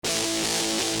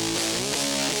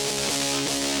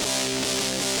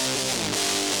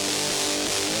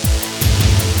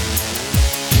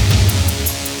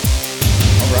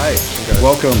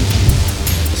Welcome.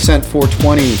 Ascent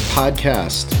 420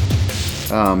 podcast,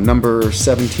 number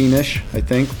 17-ish, I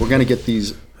think. We're going to get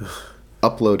these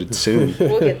uploaded soon.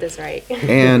 We'll get this right.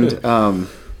 And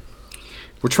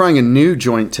we're trying a new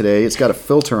joint today. It's got a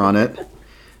filter on it.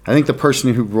 I think the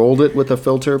person who rolled it with a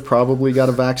filter probably got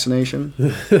a vaccination.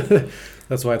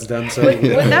 That's why it's done so. Would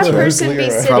that person be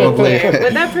sitting Probably. here?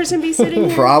 Would that person be sitting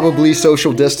here? Probably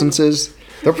social distances.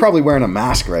 They're probably wearing a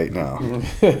mask right now.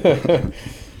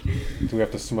 Do we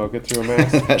have to smoke it through a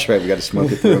mask? That's right. We got to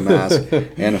smoke it through a mask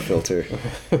and a filter.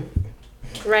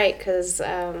 Right, because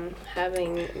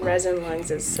having resin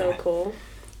lungs is so cool.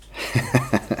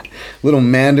 Little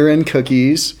Mandarin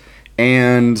cookies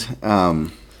and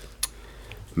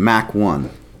Mac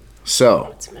 1. So,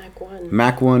 What's Mac 1?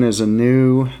 Mac 1 is a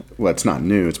new, well, it's not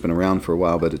new. It's been around for a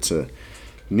while, but it's a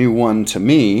new one to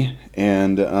me.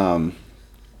 And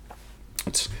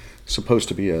it's supposed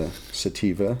to be a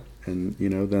sativa. And, you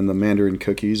know, then the Mandarin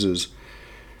cookies is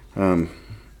kind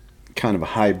of a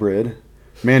hybrid.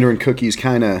 Mandarin cookies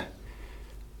kind of,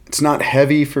 it's not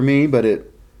heavy for me, but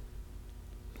it,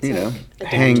 you know,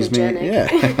 hangs me. Yeah.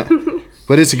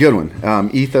 But it's a good one.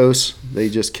 Ethos, they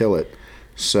just kill it.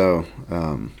 So,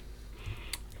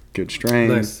 good strain.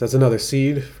 Nice. That's another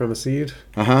seed from a seed.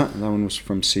 That one was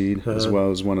from seed, as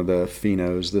well as one of the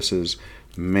phenos. This is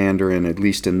Mandarin, at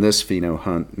least in this pheno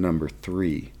hunt, number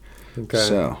 3. Okay.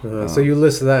 So you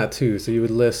list that too. So you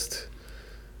would list.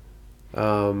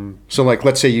 So like,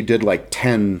 let's say you did like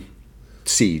 10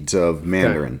 seeds of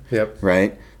Mandarin. Okay. Yep.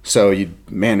 Right. So you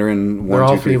Mandarin They're 1,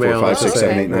 all 2, 3, 4, female, 5, 6,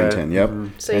 7, 8, 9, right. 10. Yep.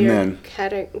 So and you're then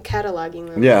cataloging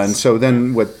them. yeah, and so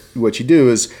then what you do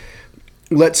is,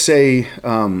 let's say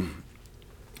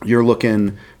you're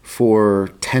looking for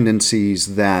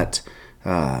tendencies that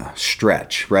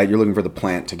stretch, right? You're looking for the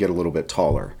plant to get a little bit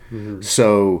taller.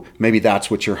 So maybe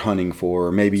that's what you're hunting for.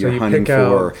 Or maybe you're hunting pick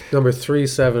for out number 3,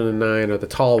 7, and 9 are the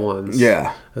tall ones.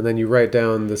 Yeah. And then you write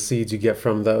down the seeds you get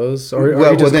from those, or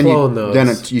well, you just then clone those. Then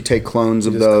you take clones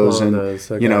of just those, clone and those.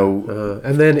 Okay. you know.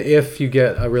 And then if you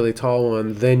get a really tall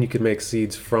one, then you could make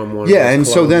seeds from one. Yeah, of and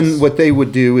those so then clones. what they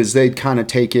would do is they'd kind of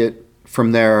take it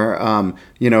from there.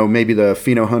 You know, maybe the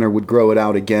pheno hunter would grow it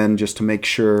out again just to make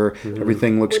sure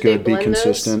everything looks Would good, they be blend those,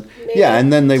 consistent. maybe, Yeah,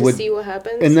 and then they to would see what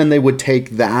happens? and then they would take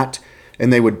that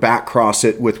and they would back cross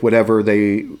it with whatever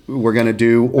they were going to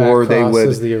do, or they Backcross would.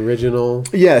 is the original.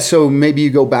 Yeah, so maybe you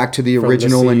go back to the From the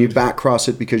original and you seed. back cross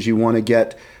it because you want to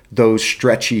get those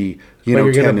stretchy, But you're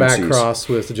going to tendencies. back cross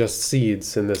with just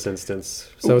seeds in this instance,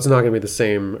 so it's not going to be the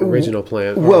same original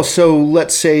plant. or Well, so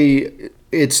let's say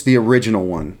it's the original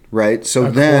one, right? So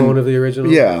a then clone of the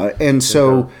original. yeah, and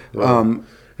so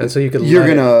And so you could. you're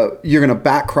let it- gonna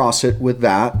back cross it with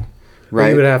that, but right?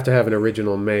 You would have to have an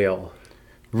original male.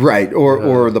 Right,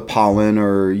 or the pollen,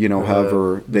 or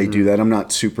however they do that. I'm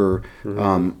not super.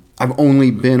 I've only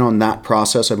been on that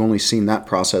process. I've only seen that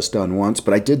process done once,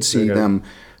 but I did see them.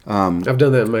 I've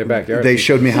done that in my backyard. They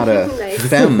showed me how to Nice.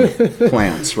 fem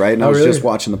plants, right? And I was really? just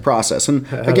watching the process. And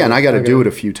again, I got to okay. do it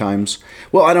a few times.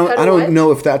 Well, I How don't to what?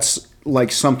 know if that's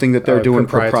like something that they're doing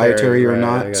proprietary or right, I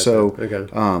not. gotcha. So,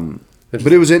 Okay.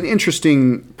 but it was an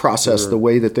interesting process, the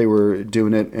way that they were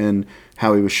doing it and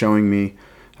how he was showing me.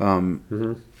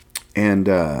 And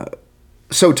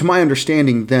so to my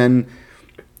understanding, then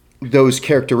those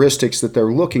characteristics that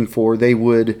they're looking for, they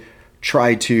would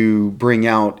try to bring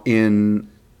out in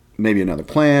maybe another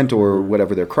plant or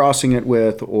whatever they're crossing it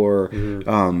with, or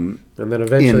and then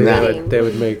eventually in that. they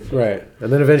would make right,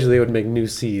 and then eventually they would make new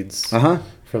seeds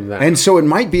from that. And so it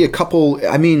might be a couple,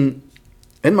 I mean,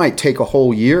 it might take a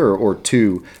whole year or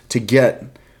two to get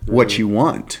what you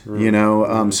want,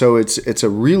 so it's a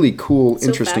really cool, So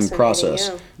interesting fascinating,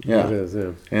 process. Yeah. It is,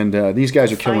 yeah. And these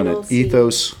guys are killing Final it. seed.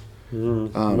 Ethos,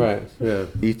 Right, yeah,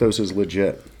 Ethos is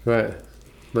legit. right.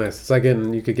 Nice. It's like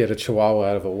you could get a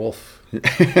chihuahua out of a wolf.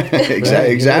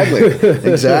 Exactly.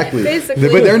 Basically.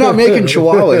 But they're not making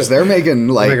chihuahuas. They're making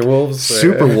like Making wolves?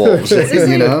 super wolves.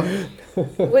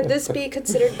 Would this be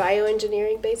considered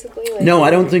bioengineering, basically? Like, No, I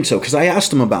don't think so. Because I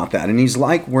asked him about that, and he's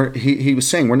like, he was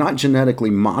saying we're not genetically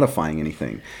modifying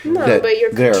anything. No, that but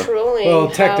you're they're- controlling. Well,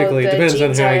 how technically, it the depends on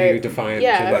genes how are- you define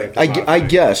Yeah. genetic. I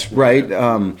guess, right?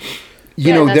 Yeah,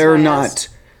 that's they're why I not asked.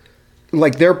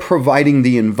 like they're providing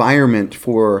the environment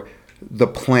for the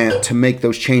plant to make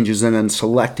those changes and then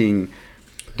selecting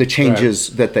the changes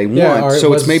that they want. Yeah, or it so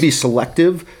it's was- maybe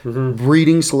selective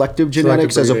breeding, selective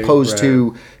genetics, as breeding, opposed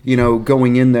to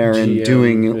going in there and GM,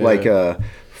 doing yeah. like a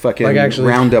fucking Like actually-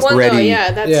 Roundup Well, no, ready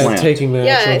yeah, that's- Yeah, plant. taking the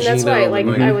Yeah, actual and that's why, genome like,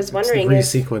 and I was wondering if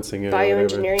resequencing it. or whatever.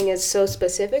 bioengineering is so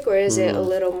specific, or is it a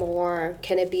little more?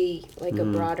 Can it be like a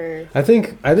broader? I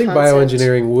think concept?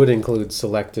 bioengineering would include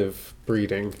selective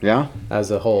breeding Yeah.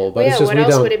 as a whole. But Well, it's yeah, just what we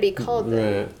else don't. would it be called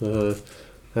then? Right.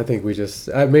 I think we just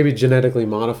maybe genetically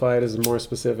modified is more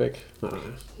specific. I don't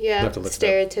know. Yeah, have to look it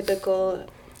stereotypical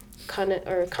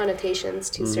connotations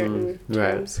to certain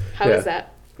right. terms. How Yeah. is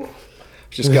that?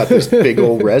 Just got this big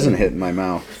old resin hit in my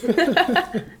mouth.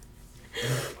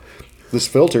 This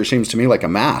filter seems to me like a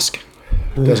mask.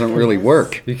 It doesn't really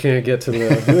work. You can't get to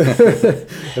the.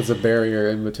 There's a barrier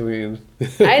in between.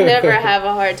 I never have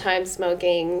a hard time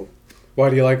smoking. Why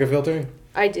do you like a filter?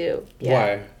 I do. Yeah.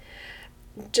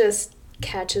 Why? Just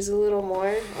catches a little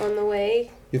more on the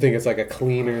way. You think it's like a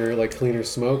cleaner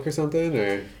smoke or something,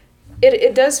 or?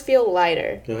 It does feel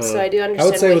lighter, so I do I would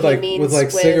understand say what with he like means with like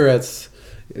cigarettes,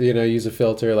 use a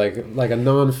filter. Like a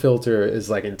non-filter is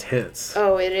like intense,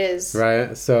 Oh, it is.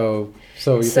 right? So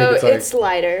you So think it's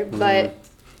lighter, but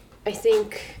I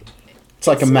think It's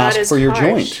like a It's not mask as for your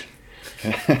harsh.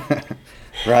 joint.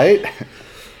 Right?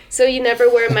 so. You never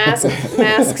wear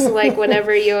masks like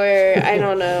whenever you're, I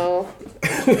don't know,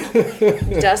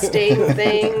 dusting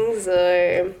things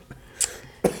or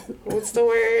what's the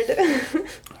word?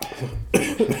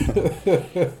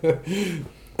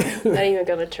 Not even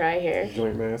gonna try here.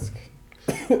 joint mask.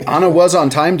 Anna was on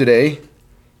time today.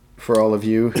 For all of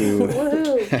you who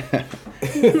Woohoo!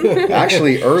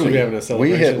 actually early, Should we have a we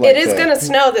celebration? hit like It is gonna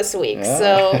snow this week,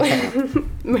 so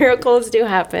miracles do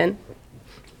happen.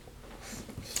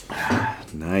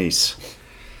 Nice.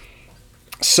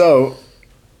 So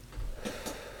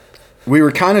we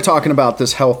were kind of talking about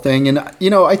this health thing, and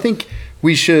I think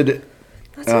we should.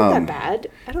 That's not that bad.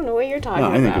 I don't know what you're talking No,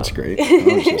 about. I think it's great.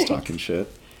 I was just talking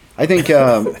shit. I think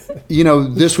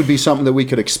this would be something that we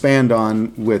could expand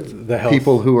on with The health.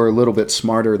 people who are a little bit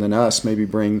smarter than us. Maybe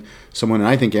bring someone, and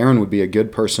I think Erin would be a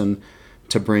good person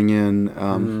to bring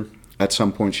in at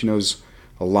some point. She knows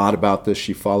a lot about this.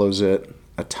 She follows it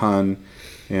a ton,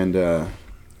 and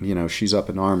she's up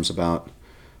in arms about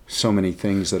so many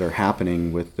things that are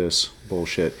happening with this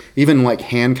bullshit. Even like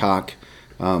Hancock,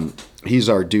 he's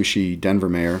our douchey Denver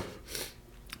mayor.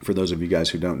 For those of you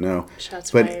guys who don't know, Shots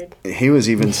but fired. he was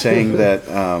even saying that,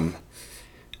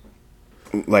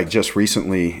 like just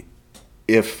recently,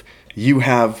 if you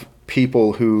have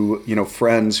people who,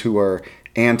 friends who are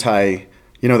anti,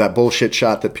 that bullshit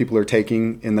shot that people are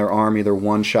taking in their arm, either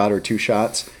one shot or two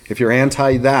shots. If you're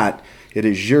anti that, it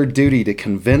is your duty to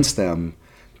convince them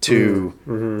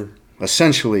to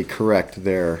essentially correct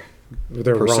their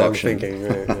perception. wrong thinking.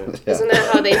 Right, yeah. Isn't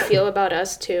that how they feel about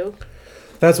us too?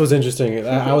 That's what's interesting.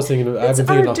 I was thinking. I've It's been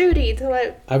thinking. our duty to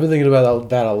let. I've been thinking about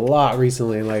that a lot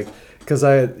recently, because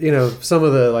some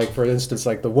of the for instance,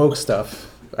 like the woke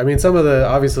stuff. I mean, some of the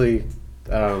obviously,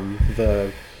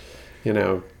 the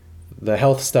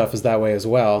health stuff is that way as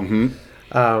well.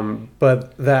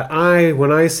 But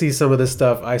when I see some of this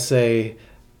stuff, I say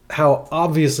how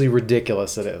obviously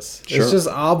ridiculous it is. Sure. It's just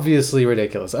obviously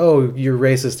ridiculous. Oh, you're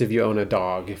racist if you own a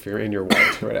dog, if you're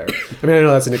white or whatever. I mean, I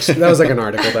know that was like an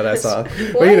article that I saw.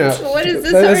 But, What is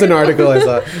this that's an article?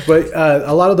 article I saw. But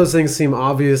a lot of those things seem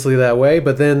obviously that way,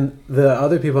 but then the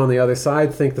other people on the other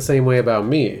side think the same way about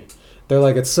me. They're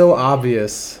like, it's so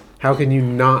obvious. How can you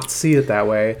not see it that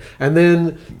way? And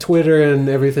then Twitter and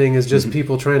everything is just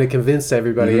people trying to convince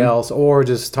everybody else, or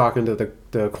just talking to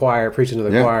the choir, preaching to the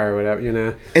choir, or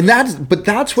whatever, And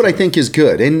that's what I think is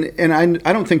good. And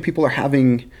I don't think people are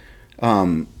having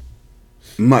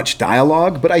much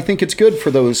dialogue, but I think it's good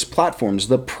for those platforms.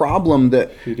 The problem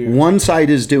that one side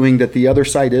is doing that the other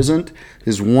side isn't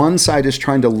is one side is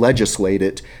trying to legislate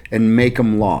it and make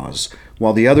them laws,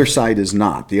 while the other side is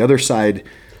not. The other side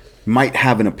might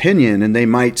have an opinion, and they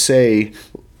might say,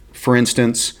 for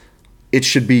instance, it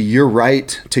should be your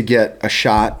right to get a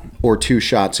shot or two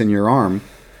shots in your arm,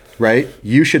 right?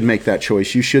 You should make that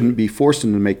choice. You shouldn't be forced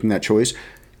into making that choice.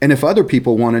 And if other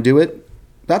people want to do it,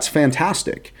 that's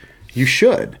fantastic. You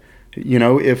should,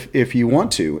 if you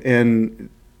want to. And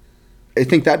I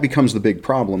think that becomes the big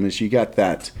problem is you got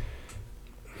that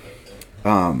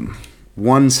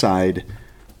one side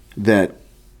that,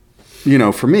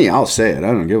 for me, I'll say it.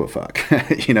 I don't give a fuck.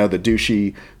 The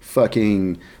douchey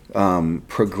fucking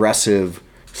progressive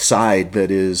side that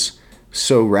is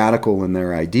so radical in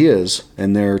their ideas,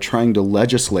 and they're trying to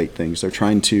legislate things.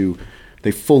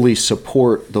 They fully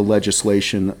support the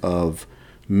legislation of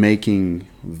making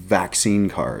vaccine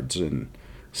cards and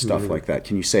stuff like that.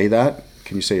 Can you say that?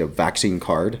 Can you say a vaccine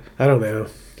card? I don't know.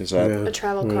 Is that A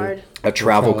travel card. a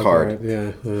travel card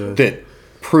Yeah. that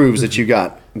proves that you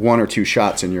got one or two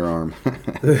shots in your arm?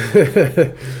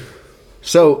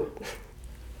 So,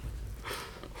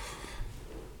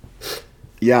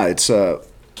 yeah,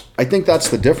 I think that's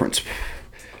the difference.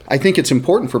 I think it's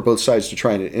important for both sides to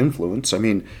try to influence. I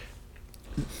mean,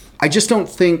 I just don't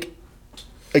think,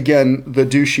 again, the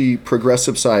douchey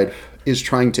progressive side is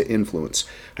trying to influence.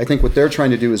 I think what they're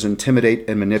trying to do is intimidate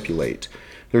and manipulate.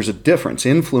 There's a difference.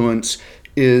 Influence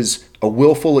is a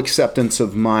willful acceptance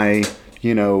of my,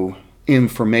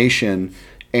 information,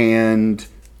 and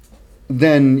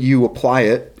then you apply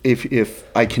it. If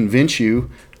I convince you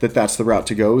that that's the route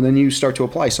to go, then you start to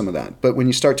apply some of that. But when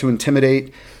you start to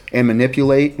intimidate and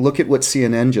manipulate, look at what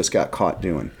CNN just got caught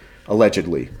doing,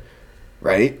 allegedly,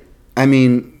 right? I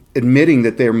mean, admitting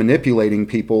that they're manipulating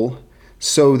people,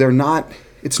 so they're not,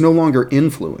 it's no longer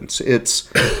influence. It's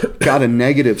got a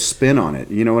negative spin on it.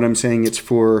 You know what I'm saying? It's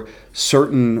for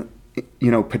certain,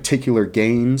 particular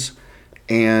gains,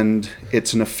 and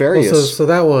it's nefarious. Well, so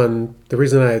that one, the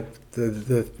reason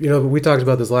we talked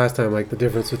about this last time, like the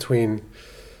difference between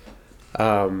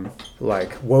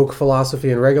like woke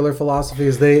philosophy and regular philosophy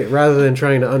is they, rather than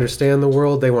trying to understand the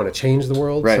world, they want to change the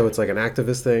world. Right. So it's like an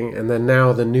activist thing. And then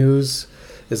now the news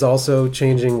is also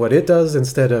changing what it does,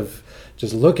 instead of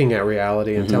just looking at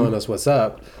reality and telling us what's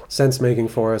up, sense making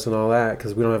for us and all that,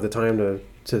 because we don't have the time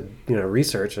to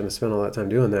research and to spend all that time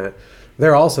doing that.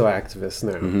 They're also activists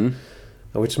now.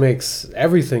 Which makes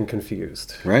everything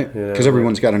confused. Right, because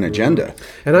everyone's got an agenda.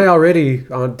 And I already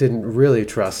didn't really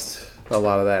trust a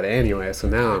lot of that anyway, so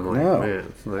now I'm like,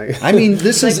 man. Like, I mean,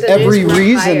 this Like is the every news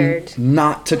reason hired.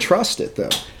 not to trust it, though.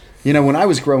 When I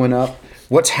was growing up,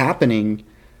 what's happening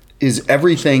is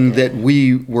everything that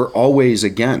we were always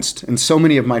against. And so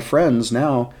many of my friends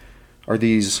now are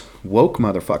these woke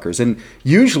motherfuckers. And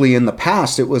usually in the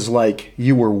past, it was like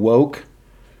you were woke,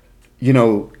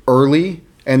 early.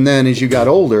 And then as you got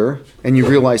older and you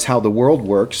realize how the world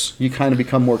works, you kind of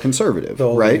become more conservative,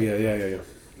 right? Yeah.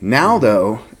 Now,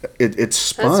 though, it's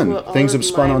spun. That's what Things all have of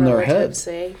spun my on their relatives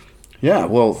head. say. Yeah,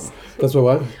 well, That's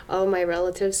what? All my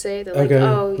relatives say. They're like,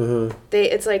 Okay.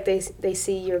 it's like they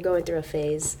see you're going through a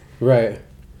phase. Right.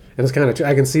 And it's kind of true.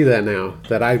 I can see that now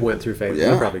that I went through phases.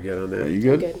 Yeah. I'm probably good on are that. you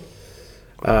good? Good.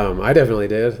 I definitely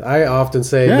did. I often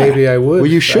say Yeah. maybe I would Well,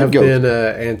 you should have go. been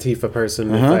an Antifa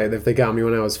person if they got me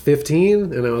when I was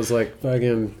 15 and I was like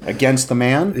fucking Against the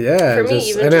man? yeah. For me,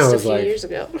 even and I just a was few like, years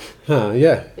ago.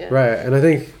 Yeah, Yeah. right. And I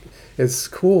think it's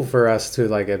cool for us to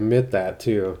like admit that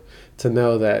too, to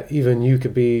know that even you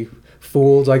could be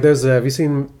fooled. Like there's have you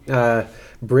seen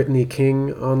Brittany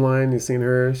King online? You've seen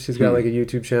her? She's got like a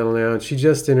YouTube channel now, and she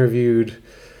just interviewed,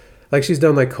 like she's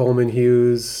done like Coleman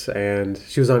Hughes, and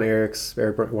she was on Eric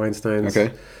Weinstein's.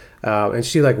 Okay. And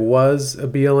she like was a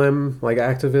BLM like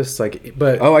activist, like,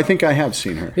 but Oh, I think I have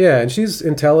seen her. yeah, and she's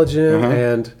intelligent, Uh-huh.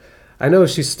 and I know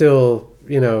she's still,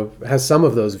 has some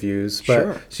of those views, but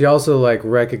Sure. she also like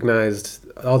recognized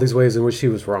all these ways in which she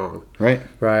was wrong, Right.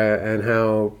 right? And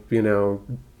how,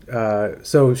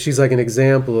 so she's like an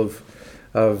example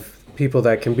of people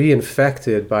that can be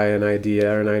infected by an idea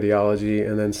or an ideology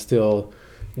and then still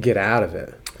get out of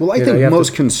it. Well, I You know, think you have most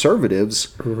to- conservatives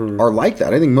are like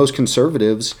that. I think most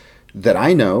conservatives that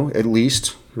I know, at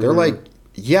least, they're like,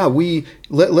 yeah,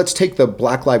 let's take the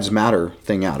Black Lives Matter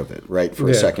thing out of it, right, for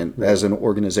a Yeah, second, as an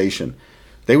organization.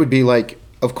 They would be like,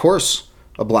 of course,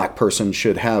 a black person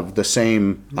should have the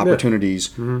same opportunities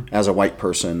as a white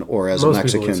person or as Most a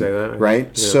people would Mexican, say that, right?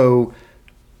 yeah. So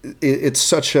it's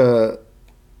such a,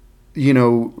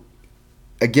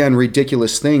 again,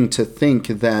 ridiculous thing to think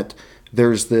that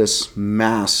there's this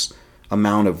mass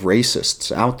amount of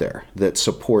racists out there that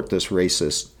support this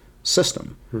racist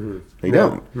system. They Yeah.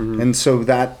 don't. And so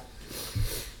that,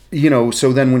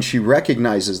 so then when she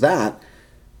recognizes that,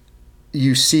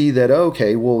 you see that,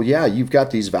 okay, well, yeah, you've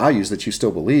got these values that you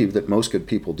still believe that most good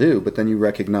people do, but then you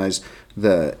recognize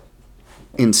the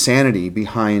insanity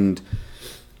behind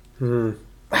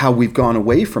how we've gone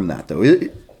away from that, though.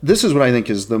 This is what I think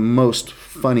is the most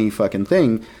funny fucking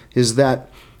thing, is that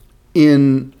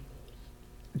in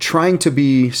trying to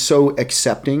be so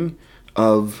accepting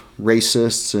of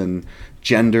racists and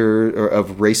gender, or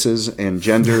of races and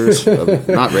genders,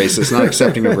 not racist, not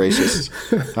accepting of racists,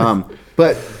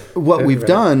 but what we've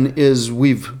done is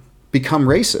we've become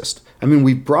racist. I mean,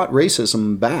 we've brought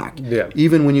racism back. Yeah.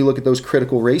 Even when you look at those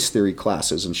critical race theory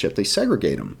classes and shit, they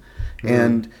segregate them.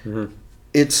 And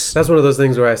it's... That's one of those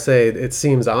things where I say it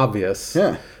seems obvious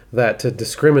Yeah. that to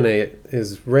discriminate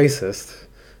is racist,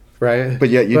 right? But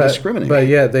yet you discriminate. But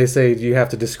yet they say you have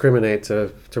to discriminate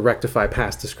to rectify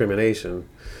past discrimination.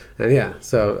 And yeah,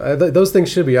 so those things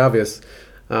should be obvious.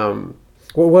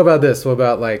 What about this? What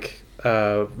about like, we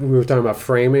were talking about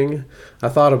framing. I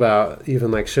thought about even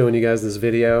like showing you guys this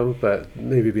video, but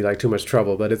maybe it'd be like too much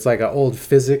trouble. But it's like an old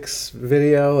physics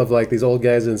video of like these old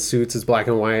guys in suits. It's black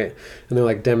and white, and they're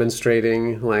like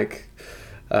demonstrating like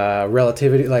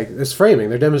relativity. Like it's framing.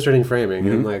 They're demonstrating framing,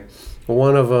 and like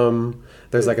one of them,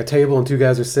 there's like a table and two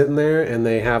guys are sitting there, and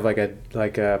they have like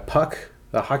a puck,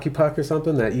 a hockey puck or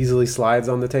something that easily slides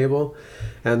on the table,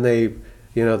 and they,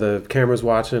 you know, the camera's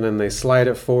watching and they slide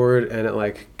it forward and it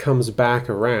like comes back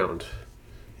around.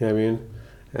 You know what I mean?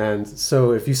 And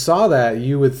so if you saw that,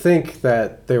 you would think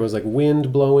that there was like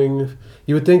wind blowing.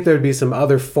 You would think there'd be some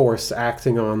other force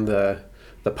acting on the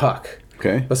puck.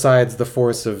 Okay. Besides the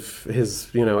force of his,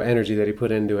 you know, energy that he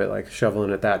put into it, like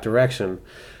shoveling it that direction.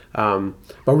 But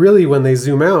really, when they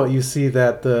zoom out, you see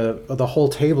that the whole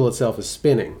table itself is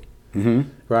spinning. Mm-hmm.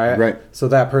 Right? Right. So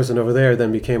that person over there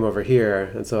then became over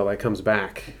here, and so it like comes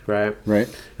back, right? Right.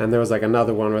 And there was like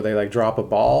another one where they like drop a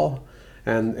ball,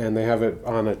 and they have it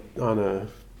on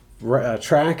a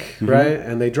track, right?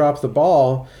 And they drop the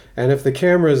ball, and if the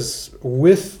camera's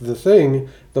with the thing,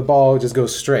 the ball just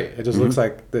goes straight. It just looks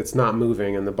like it's not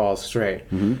moving and the ball's straight.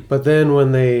 But then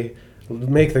when they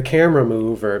make the camera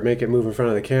move or make it move in front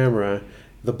of the camera,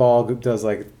 the ball does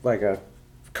like a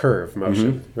curve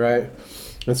motion, right?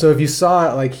 And so if you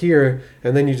saw it like here,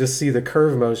 and then you just see the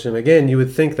curve motion, again, you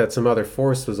would think that some other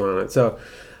force was on it. So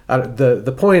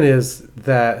the point is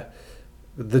that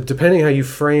depending how you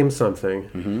frame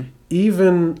something,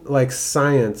 even like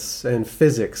science and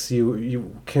physics,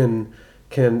 you can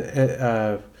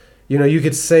you know, you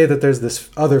could say that there's this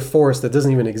other force that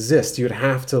doesn't even exist. You'd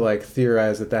have to like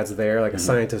theorize that that's there. Like a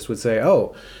scientist would say,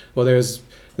 oh, well, there's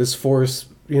this force,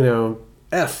 you know,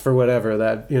 F or whatever,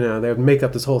 that, you know, they would make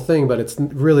up this whole thing, but it's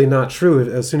really not true.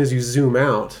 As soon as you zoom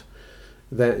out,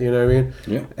 that, you know what I mean?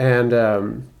 Yeah.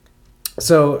 And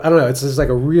so I don't know, it's just like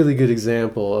a really good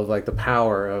example of like the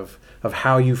power of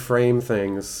how you frame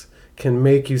things can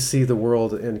make you see the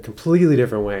world in completely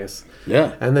different ways.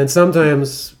 Yeah. And then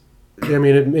sometimes, I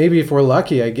mean, maybe if we're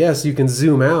lucky, I guess you can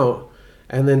zoom out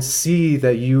and then see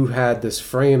that you had this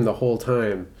frame the whole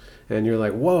time, and you're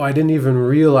like, whoa, I didn't even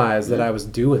realize that I was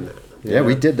doing that. Yeah,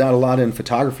 we did that a lot in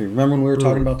photography. Remember when we were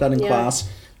talking about that in class?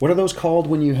 What are those called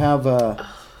when you have...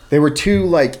 they were two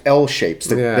like L shapes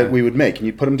that we would make, and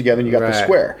you put them together and you got the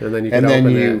square. And then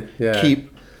you,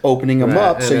 keep opening them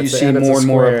up, and so you see more and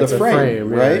more of the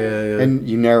frame, right? And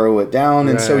you narrow it down,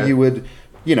 and so you would...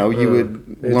 You know, you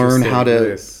would learn how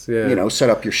to, you know, set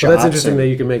up your shots. Well, that's interesting that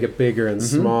you can make it bigger and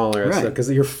smaller,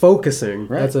 because you're focusing.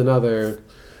 Right. That's another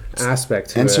aspect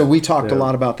to it. And so we talked a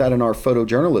lot about that in our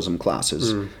photojournalism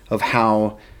classes, of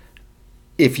how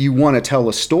if you want to tell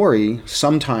a story,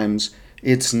 sometimes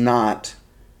it's not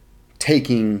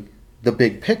taking the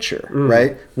big picture,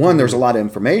 right? One, there's a lot of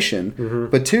information,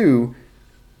 but two,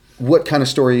 what kind of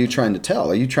story are you trying to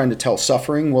tell? Are you trying to tell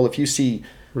suffering? Well, if you see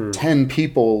 10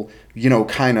 people, you know,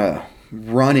 kind of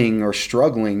running or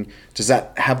struggling, does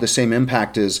that have the same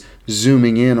impact as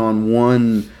zooming in on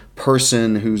one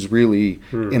person who's really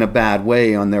in a bad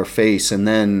way on their face, and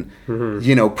then,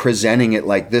 you know, presenting it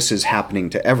like this is happening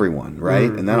to everyone, right?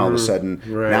 And then all of a sudden,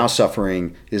 now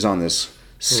suffering is on this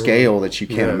scale that you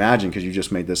can't imagine, because you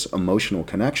just made this emotional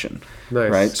connection,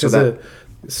 right? So that...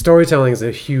 storytelling is a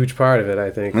huge part of it,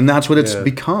 I think, and that's what it's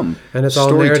become. And it's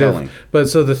all narrative. But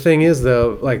so the thing is,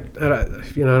 though, like,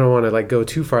 you know, I don't want to like go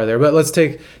too far there, but let's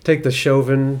take the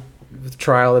Chauvin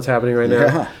trial that's happening right now.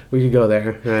 Yeah. We could go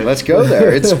there. Right? Let's go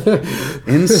there. It's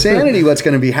insanity what's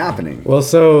going to be happening. Well,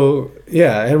 so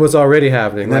yeah, and what's already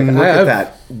happening. And then look at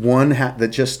that one that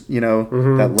just, you know,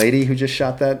 that lady who just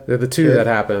shot that. The two kid that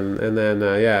happened, and then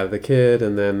the kid,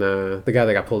 and then the guy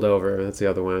that got pulled over. That's the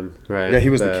other one, right? Yeah, he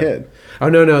was the kid. Oh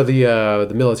no,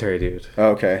 the military dude.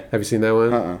 Oh, okay. Have you seen that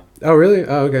one? Oh, really?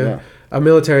 Oh, okay. Yeah. A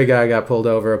military guy got pulled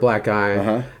over, a black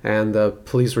guy, and the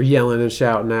police were yelling and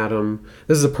shouting at him.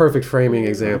 This is a perfect framing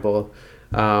example.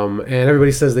 And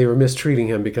everybody says they were mistreating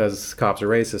him because cops are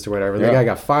racist or whatever. And the guy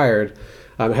got fired.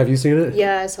 Have you seen it?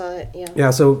 Yeah, I saw it. Yeah.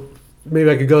 Yeah, so maybe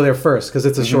I could go there first, because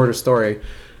it's a shorter story.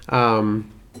 The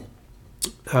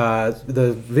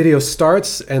video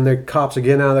starts, and the cops are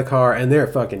getting out of the car, and they're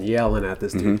fucking yelling at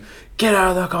this dude. Get out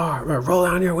of the car, roll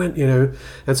down your window, you know.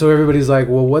 And so everybody's like,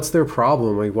 well, what's their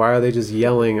problem? Like, why are they just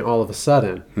yelling all of a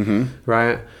sudden,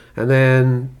 right? And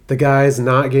then the guy's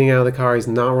not getting out of the car, he's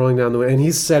not rolling down the window, and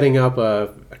he's setting up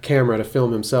a camera to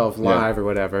film himself live or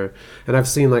whatever. And I've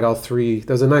seen like all three.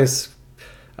 There's a nice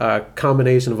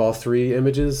combination of all three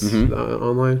images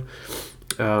online.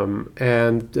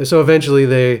 And so eventually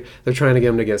they're trying to get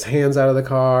him to get his hands out of the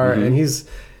car, and he's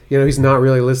not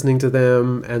really listening to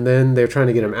them. And then they're trying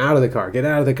to get him out of the car, get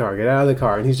out of the car, get out of the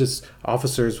car. And he's just,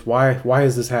 officers, why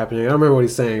is this happening? I don't remember what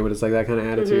he's saying, but it's like that kind of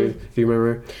attitude. If you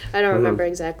remember? I don't remember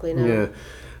exactly now. Yeah.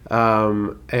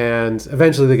 And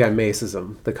eventually the guy maces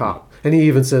him, the cop. And he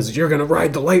even says, "You're going to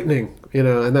ride the lightning," you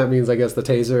know, and that means, I guess, the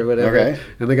taser or whatever. Okay.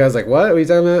 And the guy's like, "What are you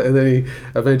talking about?" And then he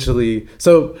eventually,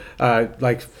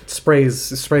 like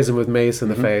sprays him with mace in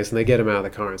the face, and they get him out of the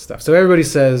car and stuff. So everybody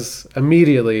says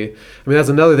immediately, I mean, that's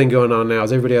another thing going on now,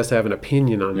 is everybody has to have an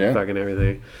opinion on fucking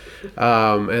everything.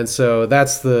 And so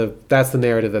that's the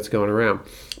narrative that's going around.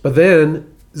 But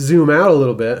then zoom out a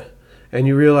little bit, and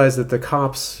you realize that the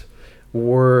cops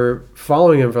were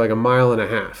following him for like a mile and a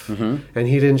half, and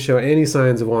he didn't show any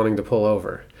signs of wanting to pull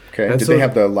over. Okay. And Did so they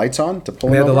have the lights on to pull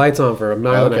they him had the over? lights on for a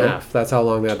mile and a half. That's how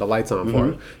long they had the lights on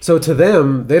for. So to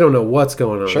them, they don't know what's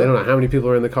going on. Sure. They don't know how many people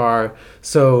are in the car.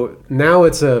 So now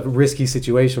it's a risky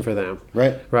situation for them.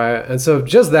 Right. Right. And so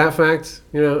just that fact,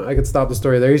 you know, I could stop the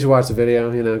story there. You should watch the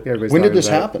video. You know, everybody's When did talking this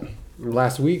about it. happen?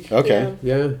 Last week. Okay.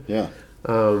 Yeah. Yeah.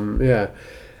 Yeah.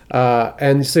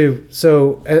 And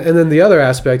and then the other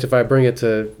aspect, if I bring it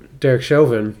to Derek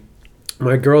Chauvin,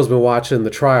 my girl's been watching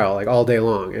the trial like all day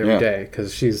long, every day,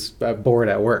 because she's bored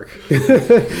at work.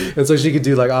 And so she could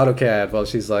do like AutoCAD while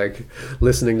she's like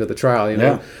listening to the trial, you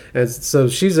know? And so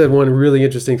she said one really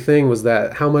interesting thing was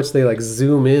that how much they like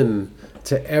zoom in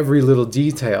to every little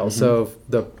detail. So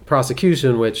the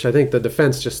prosecution, which I think the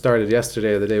defense just started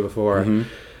yesterday or the day before,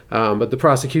 but the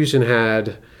prosecution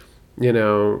had, you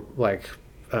know, like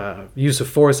use of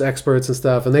force experts and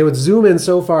stuff, and they would zoom in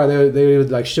so far they would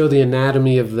like show the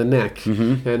anatomy of the neck,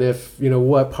 and if, you know,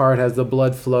 what part has the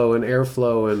blood flow and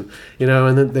airflow, and, you know,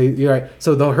 and then you're right.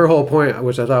 So her whole point,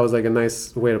 which I thought was like a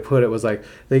nice way to put it, was like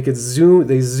they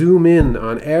zoom in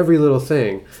on every little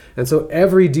thing, and so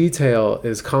every detail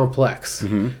is complex.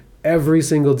 Every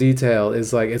single detail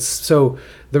is like, it's so,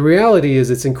 the reality is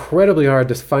it's incredibly hard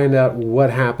to find out what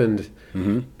happened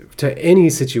to any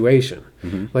situation.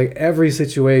 Like every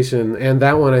situation, and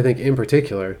that one I think in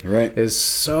particular, is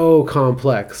so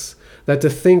complex that to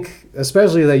think,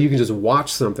 especially that you can just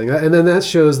watch something, and then that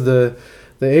shows the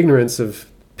ignorance of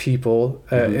people,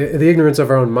 the ignorance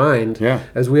of our own mind,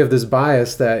 as we have this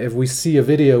bias that if we see a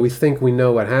video, we think we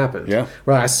know what happened.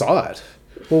 Well, I saw it.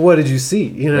 Well, what did you see?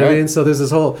 You know what I mean? So there's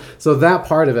this whole, so that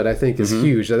part of it I think is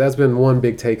huge. That's been one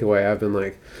big takeaway I've been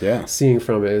like seeing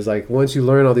from it, is like once you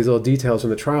learn all these little details from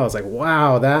the trial, it's like,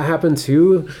 wow, that happened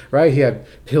too, right? He had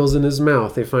pills in his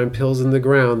mouth. They find pills in the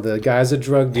ground. The guy's a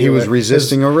drug dealer. He was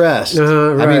resisting arrest.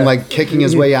 Right. I mean, like kicking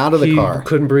his way out of the car. He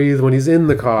couldn't breathe when he's in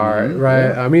the car,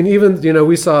 right? I mean, even, you know,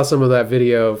 we saw some of that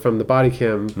video from the body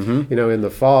cam, you know, in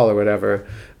the fall or whatever.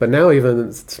 But now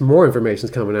even more information's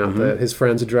coming out that his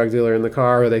friend's a drug dealer in the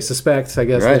car, or they suspect. I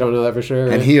guess they don't know that for sure.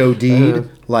 And he OD'd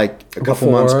like a couple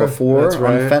months before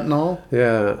on fentanyl.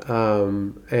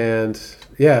 And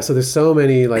so there's so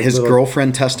many like his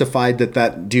girlfriend testified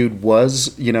that dude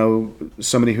was, you know,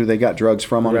 somebody who they got drugs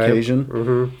from on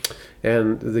occasion.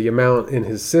 And the amount in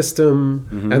his system,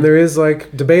 and there is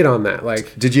like debate on that.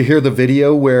 Like, did you hear the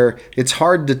video where it's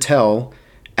hard to tell?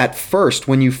 At first,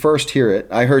 when you first hear it,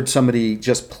 I heard somebody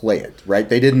just play it, right?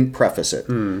 They didn't preface it.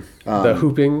 The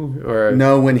hooping? Or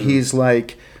no, when he's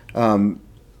like,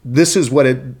 this is what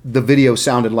the video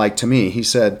sounded like to me. He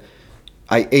said,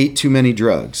 I ate too many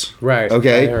drugs. Right.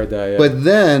 Okay. I heard that, yeah. But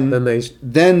then they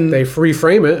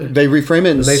reframe it. They reframe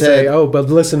it and they say, oh, but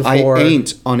listen for... I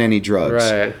ain't on any drugs.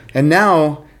 Right. And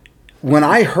now, when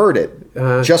I heard it,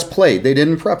 just played, they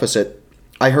didn't preface it,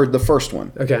 I heard the first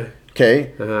one. Okay.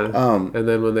 And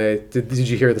then when they did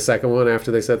you hear the second one after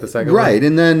they said the second one? Right,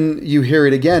 and then you hear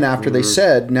it again after they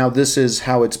said, now this is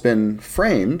how it's been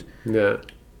framed.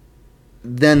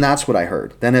 Then that's what I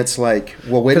heard. Then it's like,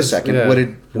 well, wait a second.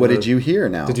 What did you hear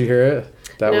now? Did you hear it?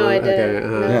 That no, one? I didn't.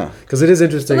 Okay. No. Because it is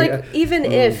interesting. But like even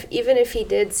if he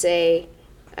did say,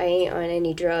 I ain't on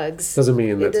any drugs, doesn't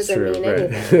mean that's doesn't true. mean Right.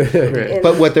 anything. Right.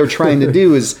 But what they're trying to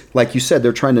do is, like you said,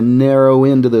 they're trying to narrow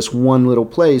into this one little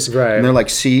place. Right. And they're like,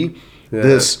 see,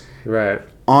 this right.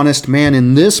 honest man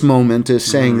in this moment is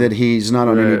saying that he's not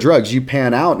on any drugs. You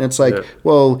pan out and it's like,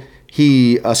 well,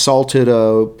 he assaulted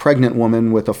a pregnant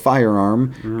woman with a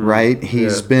firearm, right?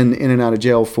 He's been in and out of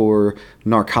jail for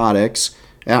narcotics.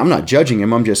 And I'm not judging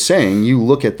him. I'm just saying, you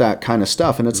look at that kind of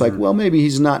stuff and it's like, well, maybe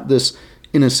he's not this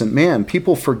innocent man.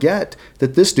 People forget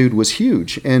that this dude was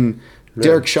huge. And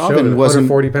Derek Chauvin wasn't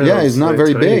 140 pounds. Yeah, he's not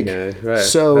very big. Right.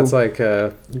 So that's like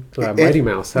Mighty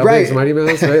Mouse. How big is Mighty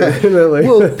Mouse? Right?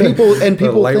 Well, people think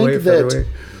that featherweight.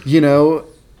 you know,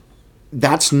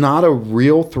 that's not a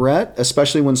real threat,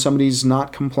 especially when somebody's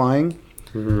not complying.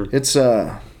 It's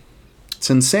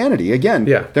insanity. Again,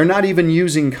 they're not even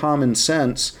using common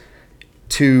sense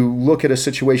to look at a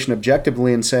situation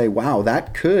objectively and say, wow,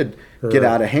 that could get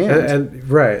out of hand. And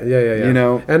right, yeah. You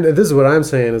know? And this is what I'm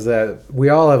saying is that we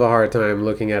all have a hard time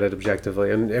looking at it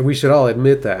objectively, and we should all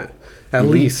admit that. At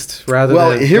least, rather well,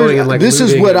 than going and like this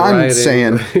is looting what and I'm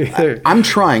rioting. saying. I'm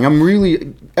trying. I'm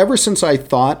really, ever since I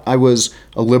thought I was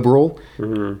a liberal,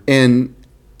 and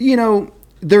you know,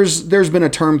 there's been a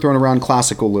term thrown around,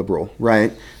 classical liberal,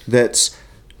 right? That's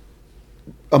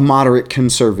a moderate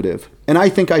conservative. And I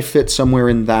think I fit somewhere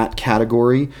in that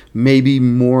category, maybe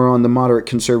more on the moderate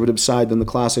conservative side than the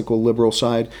classical liberal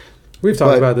side. We've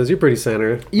talked about this. You're pretty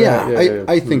center. Yeah,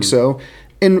 I think so.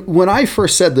 And when I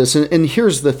first said this, and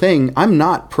here's the thing, I'm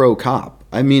not pro-cop.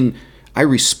 I mean, I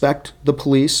respect the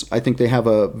police. I think they have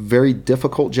a very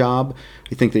difficult job.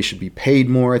 I think they should be paid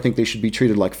more. I think they should be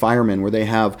treated like firemen, where they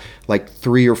have like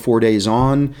 3 or 4 days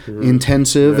on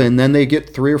intensive, and then they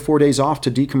get 3 or 4 days off to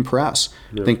decompress.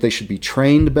 I think they should be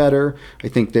trained better. I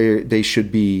think they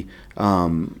should be,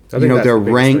 their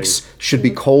ranks should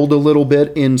be culled a little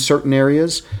bit in certain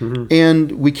areas.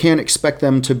 And we can't expect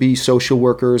them to be social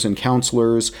workers and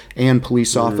counselors and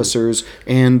police officers.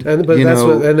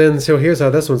 So here's how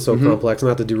this one's so complex.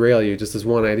 Not to derail you, just this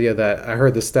one idea that I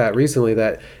heard the stat recently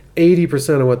that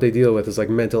 80% of what they deal with is like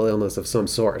mental illness of some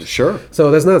sort. Sure.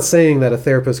 So that's not saying that a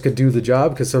therapist could do the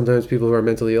job, because sometimes people who are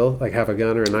mentally ill like have a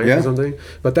gun or a knife or something.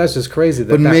 But that's just crazy.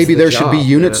 But maybe there should be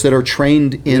units that are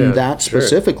trained in that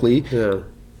specifically. Yeah.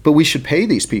 But we should pay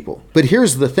these people. But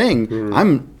here's the thing: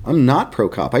 I'm not pro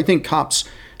cop. I think cops.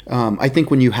 I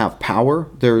think when you have power,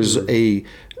 there's a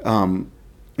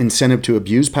incentive to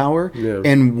abuse power,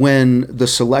 and when the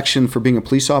selection for being a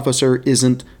police officer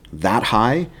isn't that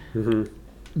high.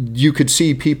 You could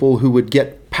see people who would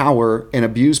get power and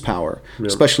abuse power,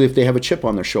 especially if they have a chip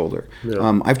on their shoulder.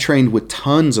 I've trained with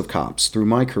tons of cops through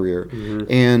my career,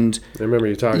 and I remember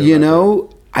you talking about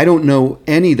that. I don't know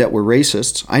any that were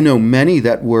racists. I know many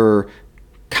that were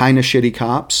kind of shitty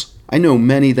cops. I know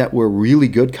many that were really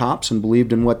good cops and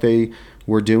believed in what they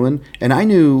were doing, and I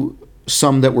knew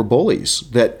some that were bullies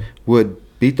that would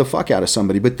beat the fuck out of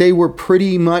somebody, but they were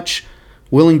pretty much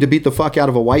willing to beat the fuck out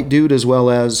of a white dude as well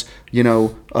as,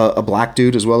 a black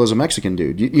dude as well as a Mexican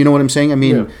dude. You know what I'm saying? I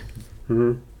mean,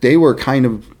 they were kind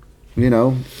of,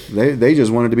 they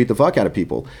just wanted to beat the fuck out of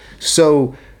people.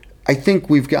 So I think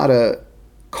we've got to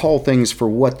call things for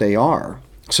what they are.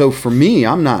 So for me,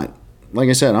 I'm not, like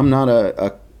I said, I'm not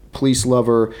a police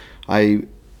lover. I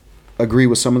agree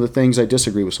with some of the things. I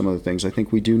disagree with some of the things. I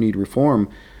think we do need reform.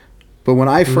 But when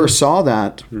I first saw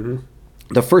that,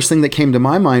 the first thing that came to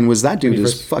my mind was that dude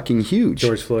is fucking huge.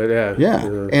 George Floyd, yeah.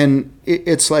 And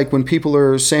it's like when people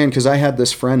are saying, because I had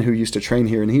this friend who used to train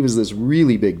here, and he was this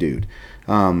really big dude,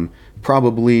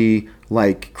 probably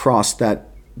like crossed that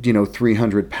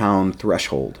 300-pound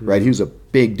threshold, right? He was a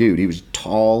big dude. He was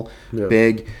tall,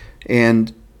 big,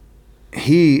 and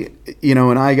he,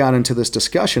 and I got into this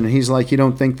discussion, and he's like, "You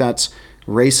don't think that's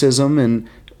racism?" And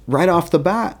right off the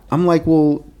bat, I'm like,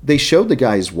 "Well, they showed the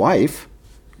guy's wife."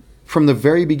 From the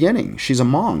very beginning, she's a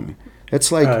Hmong.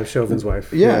 It's like Chauvin's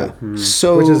wife. Yeah.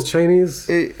 So which is Chinese?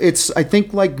 It's I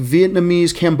think like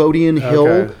Vietnamese, Cambodian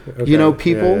hill,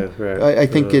 people. Right. I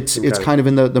think it's kind of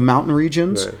in the mountain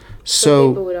regions. Right.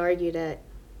 So people would argue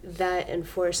that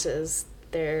enforces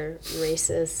their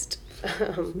racist.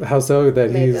 How so?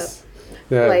 That makeup. He's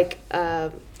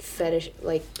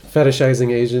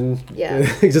fetishizing Asian. Yeah.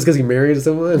 Just because he married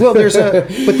someone. Well, there's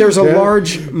a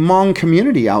large Hmong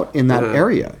community out in that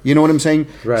area. You know what I'm saying?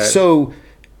 Right. So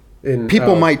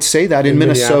people might say that in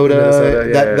Minnesota,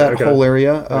 that whole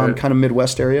area, kind of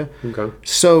Midwest area. Okay.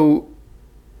 So,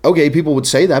 people would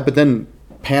say that, but then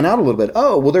pan out a little bit.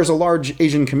 Oh, well, there's a large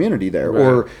Asian community there,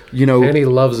 or and he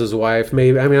loves his wife.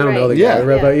 Maybe I don't know the guy,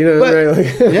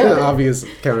 but obvious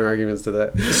counter arguments to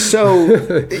that. So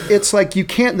it's like you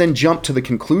can't then jump to the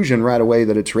conclusion right away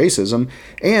that it's racism.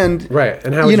 And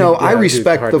and how I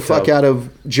respect the fuck out of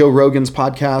Joe Rogan's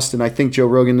podcast, and I think Joe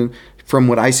Rogan, from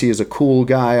what I see, is a cool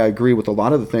guy. I agree with a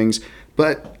lot of the things,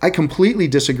 but I completely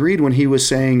disagreed when he was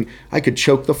saying I could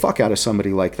choke the fuck out of somebody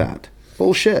like that.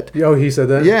 Bullshit. Oh, he said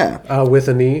that? Yeah. With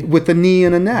a knee? With a knee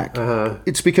and a neck.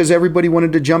 It's because everybody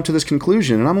wanted to jump to this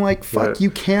conclusion. And I'm like, fuck,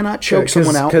 you cannot choke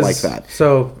someone out like that.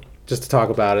 So, just to talk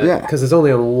about it, because it's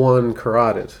only on one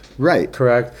carotid. Right.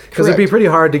 Correct? Because it'd be pretty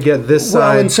hard to get this side.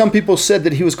 Well, and some people said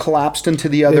that he was collapsed into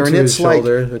the other. Into and it's his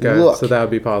shoulder. Like, look. So that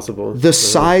would be possible. The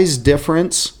size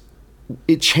difference,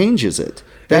 it changes it.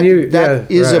 That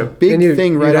is a big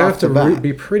thing right off the bat. You'd have to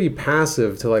be pretty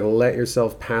passive to let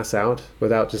yourself pass out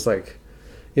without just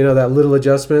that little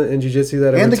adjustment in jiu-jitsu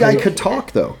that. And the guy could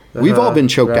talk though. We've all been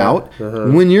choked out.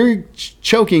 When you're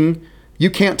choking, you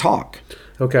can't talk.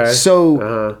 Okay.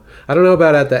 So I don't know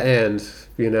about at the end.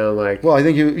 You know, like well, I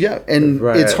think and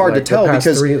Right, it's hard like to tell the past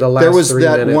because the last there was 3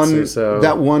 that minutes one or so.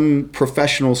 that one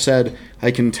professional said, "I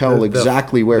can tell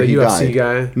exactly where the he UFC died."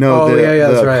 guy. No, oh, the, yeah,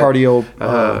 the that's right. cardio.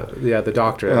 The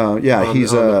doctor.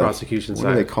 He's on a the prosecution what side.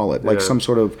 do they call it? Like Yeah. some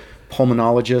sort of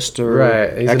pulmonologist or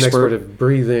Right, he's an expert of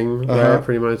breathing, right?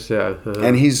 Pretty much, yeah.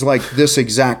 And he's like this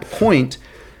exact point.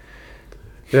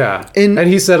 Yeah, And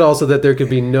he said also that there could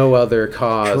be no other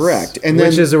cause. Correct. And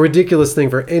which then- is a ridiculous thing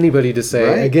for anybody to say,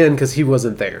 Right. again, because he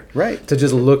wasn't there. Right. To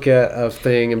just look at a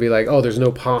thing and be like, oh, there's no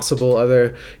possible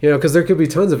other, because there could be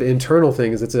tons of internal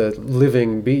things. It's a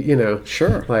living,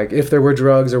 Sure. Like if there were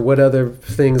drugs or what other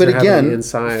things But are happening again,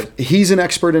 inside. he's an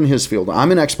expert in his field.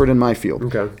 I'm an expert in my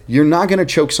field. Okay. You're not going to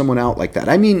choke someone out like that.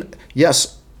 I mean,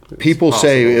 yes, people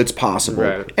say it's possible.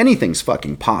 Right. Anything's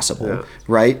fucking possible, Yeah.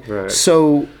 right? Right.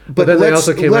 So, but then they let's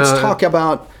also came out- talk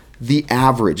about the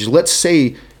average. Let's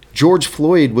say George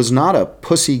Floyd was not a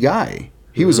pussy guy.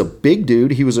 He was a big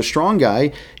dude. He was a strong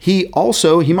guy. He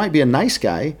might be a nice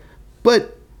guy,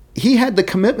 but he had the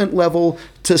commitment level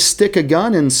to stick a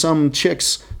gun in some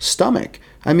chick's stomach.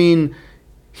 I mean,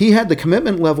 he had the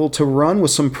commitment level to run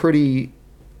with some pretty,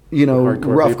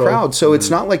 Hardcore rough people. crowd. So it's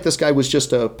not like this guy was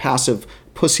just a passive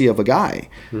pussy of a guy.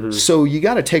 So you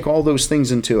got to take all those things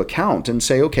into account and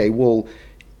say, okay, well,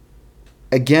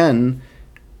 again,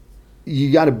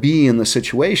 you got to be in the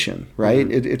situation, right?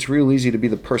 It's real easy to be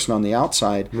the person on the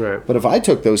outside. Right. But if I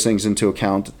took those things into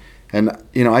account, and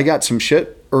I got some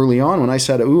shit early on when I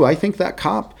said, "Ooh, I think that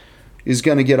cop is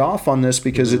going to get off on this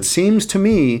because it seems to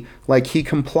me like he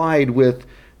complied with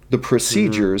the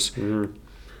procedures."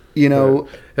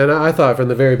 And I thought from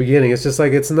the very beginning, it's just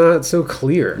like, it's not so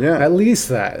clear. Yeah. At least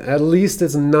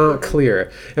it's not clear.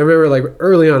 And I remember like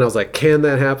early on, I was like, can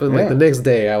that happen? Like Yeah. the next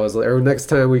day or next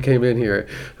time we came in here,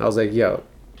 I was like, yo,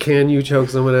 can you choke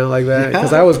someone out like that?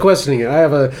 Because I was questioning it. I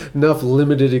have enough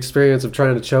limited experience of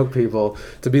trying to choke people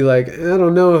to be like, I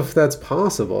don't know if that's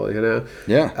possible,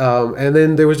 Yeah. And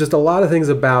then there was just a lot of things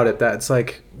about it that's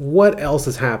like, what else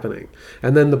is happening?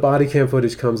 And then the body cam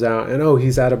footage comes out, and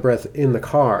he's out of breath in the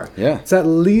car. Yeah. It's at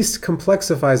least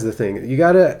complexifies the thing. You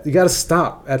gotta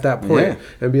stop at that point Yeah.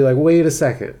 and be like, wait a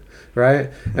second, right?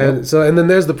 And then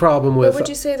there's the problem with. But would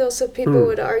you say though, so people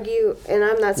would argue, and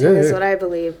I'm not saying Yeah, this is yeah. what I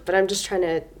believe, but I'm just trying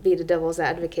to be the devil's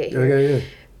advocate here. Okay, yeah.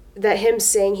 That him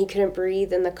saying he couldn't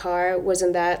breathe in the car,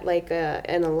 wasn't that like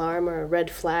an alarm or a red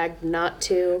flag not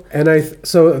to? And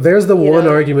so there's the one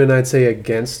know. argument I'd say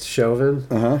against Chauvin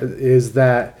is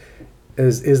that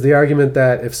is the argument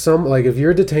that if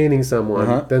you're detaining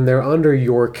someone, then they're under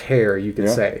your care, you could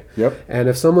Yeah. say. Yep. And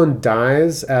if someone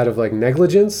dies out of like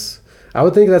negligence, I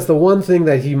would think that's the one thing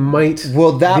that he might.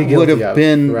 Well, that be would guilty have of.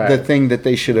 been Right. the thing that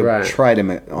they should have Right. tried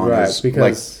him on. Right, is,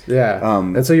 because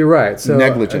um, and so you're right. So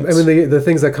negligence. I mean, the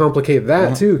things that complicate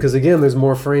that too, because again, there's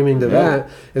more framing to that.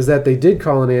 Is that they did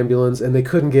call an ambulance and they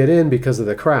couldn't get in because of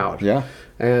the crowd. Yeah.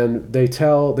 And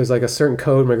there's like a certain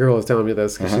code. My girl was telling me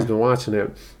this because she's been watching it.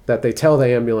 That they tell the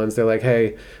ambulance, they're like,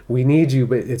 "Hey, we need you,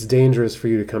 but it's dangerous for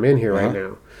you to come in here right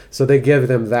now." So they give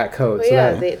them that code. Well, so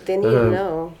yeah, that, they need to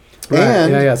know. right.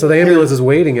 And yeah. So the ambulance is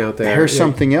waiting out there. Here's Yeah.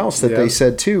 something else that Yeah. they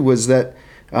said too was that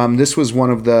this was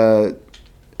one of the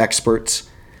experts,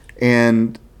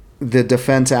 and the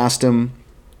defense asked him,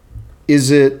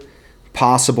 "Is it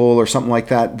possible or something like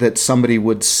that somebody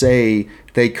would say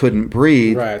they couldn't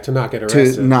breathe Right, to not get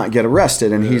arrested. to not get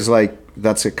arrested?" And he's like,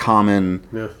 "That's a common."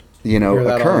 Yeah. Hear that all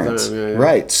the occurrence, time, yeah.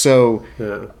 right? So,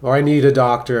 Yeah. Or I need a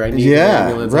doctor. I need an Yeah,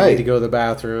 ambulance. I right. need to go to the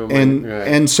bathroom. and right.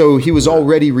 and so he was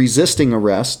already resisting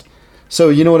arrest. So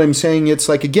you know what I'm saying? It's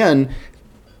like, again,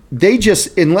 they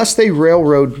just, unless they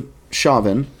railroad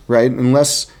Chauvin, right?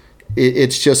 Unless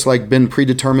it's just like been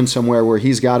predetermined somewhere where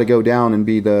he's got to go down and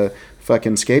be the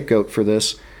fucking scapegoat for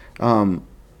this,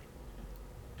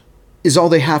 is all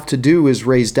they have to do is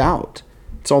raise doubt.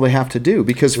 It's all they have to do,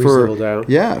 because Reasonable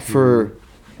doubt. for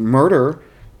murder,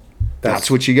 that's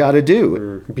what you got to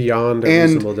do. Beyond a And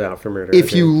reasonable doubt for murder.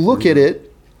 If I you think. look at it,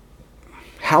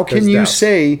 how can There's you doubts.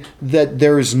 say that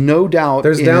there's no doubt?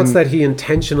 There's in- doubts that he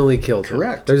intentionally killed him.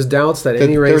 Correct. There's doubts that That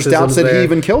any racism. there's doubts that he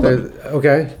even killed him.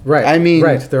 Okay, right. I mean-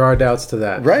 right. There are doubts to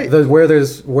that. Right. Where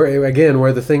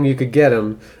the thing you could get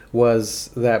him was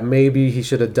that maybe he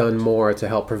should have done more to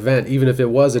help prevent, even if it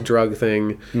was a drug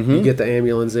thing. Mm-hmm. You get the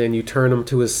ambulance in, you turn him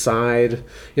to his side.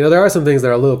 There are some things that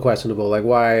are a little questionable, like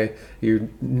why you're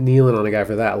kneeling on a guy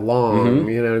for that long. Mm-hmm.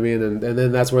 You know what I mean? And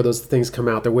then that's where those things come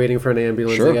out. They're waiting for an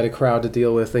ambulance. Sure. They got a crowd to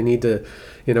deal with. They need to,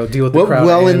 deal with the crowd.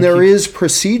 Well, and there keep- is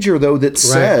procedure though that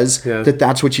says yeah. that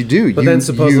that's what you do. But you, then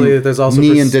supposedly you there's also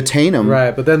knee and detain them.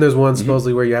 Right, but then there's one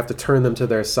supposedly where you have to turn them to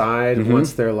their side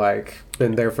once they're like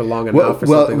been there for long enough or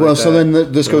well, something like that. so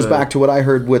then this goes back to what I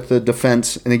heard with the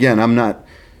defense. And again, I'm not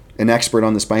an expert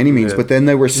on this by any means, Yeah. but then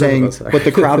they were saying, us are. but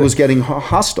the crowd was getting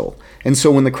hostile. And so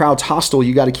when the crowd's hostile,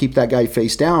 you got to keep that guy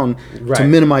face down to Right.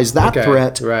 minimize that Okay,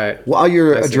 threat right. while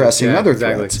you're I see. addressing Yeah, other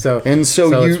exactly. threats.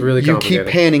 So you, it's really you keep complicated.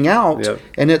 panning out, Yep.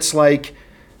 and it's like,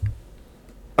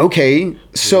 okay,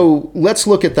 so let's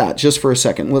look at that just for a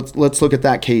second. Let's look at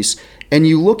that case. And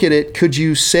you look at it, could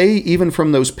you say, even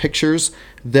from those pictures,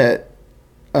 that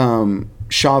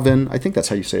Chauvin, I think that's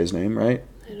how you say his name, right?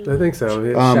 I think so.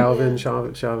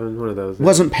 Chauvin, one of those.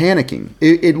 Wasn't panicking.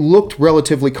 It looked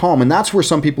relatively calm, and that's where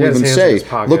some people He had even his hands in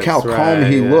say, his "Look how pockets." calm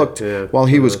Right, he yeah, looked yeah. while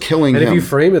he was killing And him." if you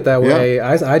frame it that Yeah. way,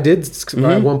 I did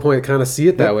at one point kind of see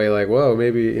it that way, like, whoa,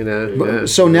 maybe, you know. Yeah.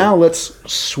 So now let's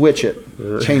switch it,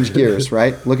 change gears,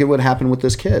 right? Look at what happened with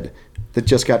this kid that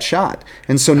just got shot,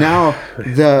 and so now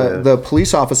the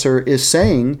police officer is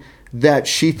saying that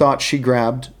she thought she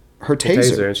grabbed her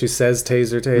taser. And she says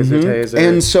taser, taser.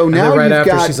 And so now then right you've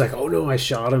after got- she's like, oh no, I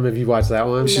shot him. Have you watched that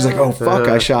one? She's like, "Oh fuck,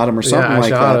 I shot him," or something yeah, I like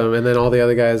shot that. him. And then all the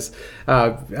other guys.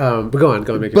 But go on, make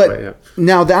your But point. Yeah.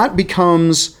 now that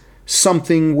becomes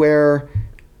something where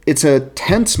it's a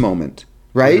tense moment,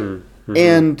 right?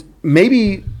 And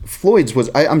maybe Floyd's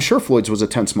was, I'm sure Floyd's was a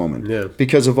tense moment Yeah.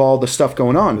 because of all the stuff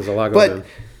going on. There's a lot going but on.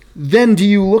 then do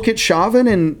you look at Chauvin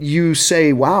and you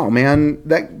say, wow, man,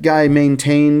 that guy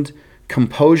maintained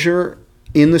composure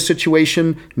in the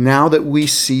situation now that we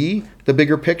see the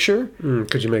bigger picture?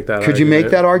 Could you make that? Could you make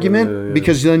that argument? Yeah.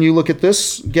 Because then you look at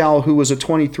this gal who was a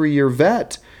 23-year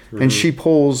vet, and she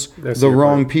pulls I see the your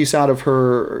wrong point. piece out of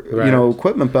her, Right.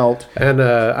 equipment belt. And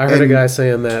I heard a And- guy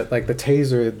saying that like the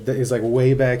taser is like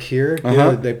way back here. You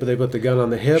know, they put the gun on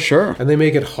the hip, Sure. and they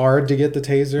make it hard to get the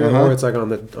taser, or it's like on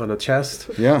the chest.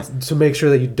 Yeah. To make sure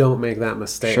that you don't make that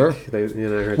mistake. Sure. They, I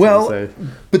heard Well, someone say.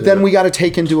 but then we got to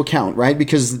take into account, right?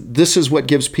 Because this is what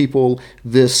gives people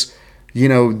this,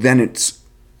 then it's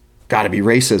got to be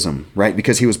racism, right?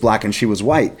 Because he was black and she was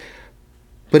white.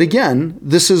 But again,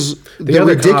 this is the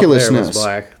other cop there ridiculousness was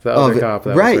black. The other of it. cop that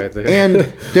was right? right there.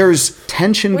 And there's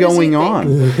tension What does he going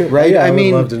think? on, right? Yeah, I would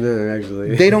mean, love to know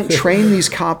actually. they don't train these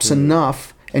cops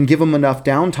enough and give them enough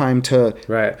downtime to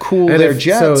Right. cool And their if-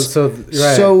 jets. so-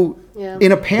 right. So Yeah.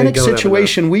 in a panic don't have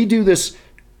situation, we do this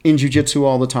in jiu-jitsu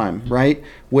all the time, right?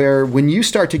 Where when you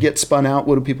start to get spun out,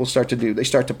 what do people start to do? They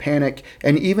start to panic,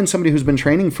 and even somebody who's been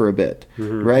training for a bit,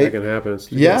 right? That can happen.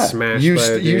 You Yeah, get smashed you by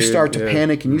a you dude. start to Yeah.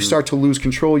 panic and you start to lose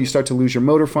control. You start to lose your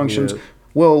motor functions. Yeah.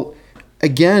 Well,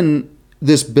 again,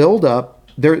 this buildup,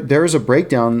 there's a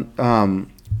breakdown.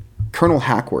 Colonel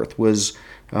Hackworth was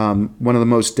one of the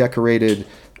most decorated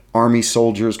Army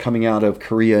soldiers coming out of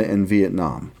Korea and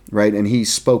Vietnam, right? And he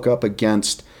spoke up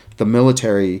against the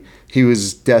military. He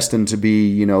was destined to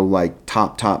be, like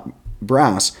top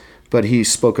brass, but he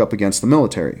spoke up against the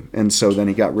military. And so then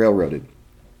he got railroaded.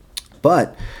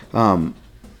 But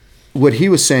what he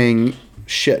was saying,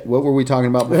 shit, what were we talking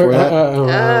about before that?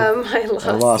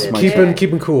 I lost it my- there.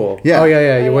 Keeping cool. Yeah. Oh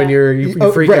yeah. When you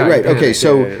freak out. Right. you Okay, panic.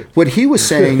 so Yeah. what he was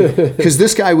saying, because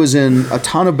this guy was in a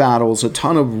ton of battles, a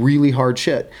ton of really hard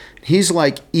shit. He's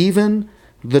like, even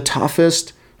the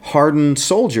toughest, hardened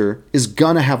soldier is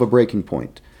gonna have a breaking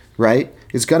point, right?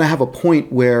 It's gonna have a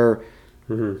point where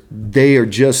they are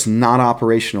just not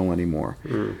operational anymore.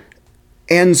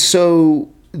 And so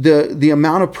the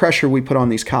amount of pressure we put on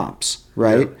these cops,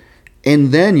 right? Yeah.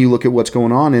 And then you look at what's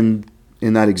going on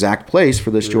in that exact place for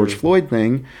this George Floyd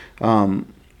thing,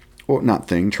 or not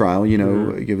thing, trial,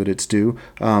 give it its due.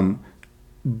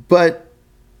 But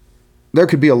there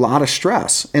could be a lot of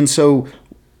stress. And so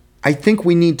I think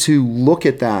we need to look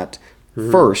at that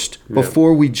first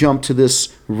before we jump to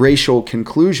this racial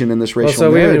conclusion and this racial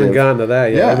So we haven't narrative. even gotten to that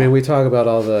yet. Yeah. I mean, we talk about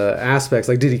all the aspects.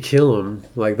 Like, did he kill him?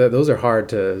 Like, those are hard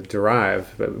to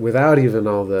derive, but without even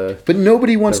all the. But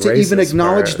nobody wants the to even racist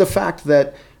acknowledge part. the fact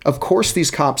that, of course,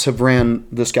 these cops have ran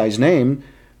this guy's name,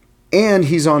 and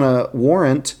he's on a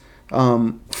warrant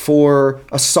for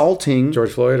assaulting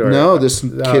George Floyd, or no, this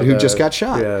kid who just got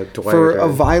shot Dwight, for a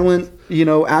violent,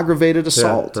 aggravated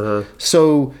assault.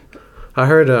 So. I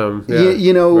heard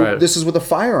right. This is with a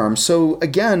firearm. So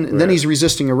again, then he's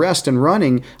resisting arrest and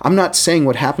running. I'm not saying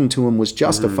what happened to him was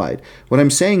justified. What I'm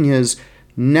saying is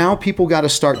now people got to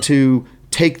start to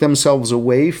take themselves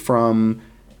away from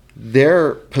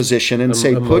their position and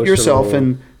say, put yourself emotional.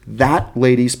 in that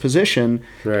lady's position.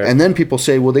 Right. And then people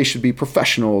say, well, they should be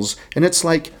professionals. And it's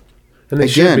like, And they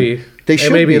again, should be. They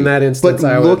should maybe be. in that instance,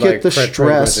 But I look would at the pretty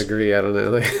stress. much agree. I don't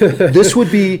know. This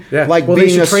would be Yeah. like Well, they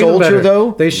being should a train them soldier,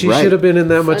 better. though. She Right. should have been in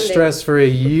that much Funding. stress for a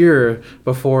year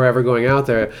before ever going out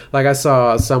there. Like I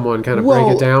saw someone kind of break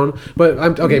Well- it down, but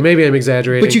maybe I'm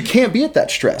exaggerating. But you can't be at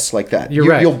that stress like that. You're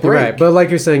right. You'll You're break. right. But like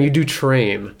you're saying, you do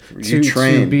train to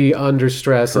train. be under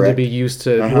stress and Correct. to be used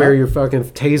to Uh-huh. where your fucking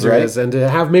taser Right. is and to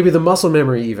have maybe the muscle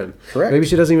memory even. Correct. Maybe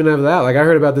she doesn't even have that. Like I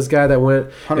heard about this guy that went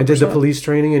and did the 100%. police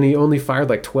training and he only fired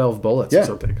like 12 bullets or Yeah.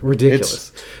 something.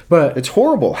 Ridiculous. But It's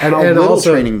horrible how and little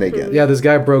also- training they get. yeah, this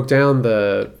guy broke down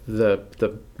the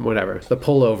whatever, the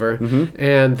pullover, Mm-hmm.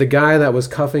 and the guy that was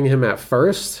cuffing him at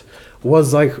first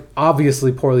was like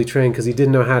obviously poorly trained because he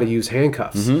didn't know how to use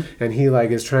handcuffs, Mm-hmm. and he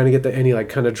like is trying to get and he like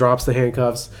kind of drops the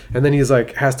handcuffs, and then he's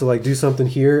like has to like do something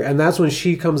here, and that's when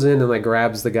she comes in and like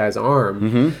grabs the guy's arm,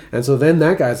 Mm-hmm. and so then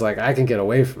that guy's like, I can get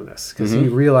away from this because he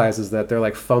realizes that they're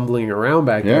like fumbling around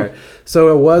back Yeah. there. So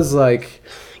it was like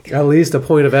at least a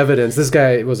point of evidence. This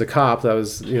guy was a cop that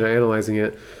was analyzing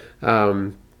it.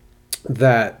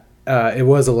 That it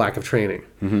was a lack of training,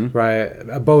 right?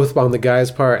 Both on the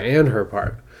guy's part and her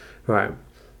part, right?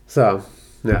 So,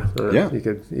 yeah, Yeah. you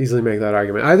could easily make that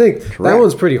argument. I think that Correct.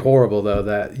 one's pretty horrible, though,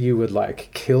 that you would like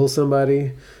kill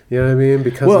somebody, you know what I mean,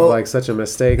 because Well, of like such a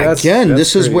mistake. Again,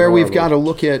 this is pretty where we've horrible. got to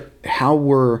look at how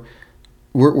we're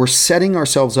setting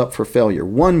ourselves up for failure.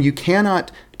 One, you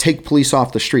cannot take police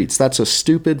off the streets. That's a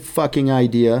stupid fucking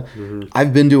idea.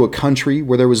 I've been to a country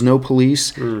where there was no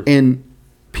police, and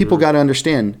people got to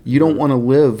understand, you don't want to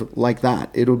live like that.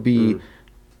 It'll be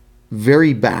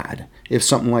very bad if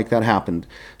something like that happened.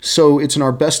 So it's in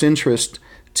our best interest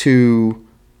to,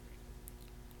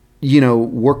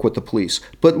 work with the police.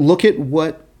 But look at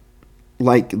what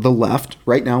like the left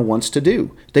right now wants to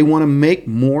do. They want to make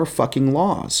more fucking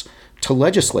laws to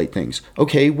legislate things.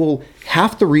 Okay, well,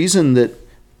 half the reason that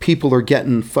people are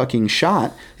getting fucking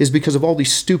shot is because of all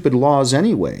these stupid laws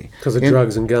anyway. because of And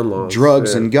drugs and gun laws.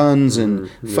 drugs Yeah. and guns and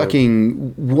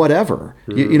fucking whatever.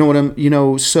 You know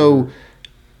what so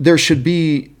there should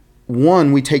be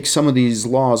one, we take some of these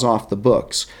laws off the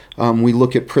books. We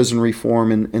look at prison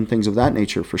reform and things of that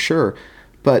nature for sure.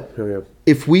 But Oh, yeah.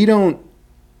 if we don't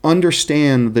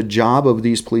understand the job of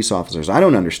these police officers, I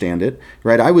don't understand it,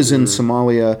 right? I was in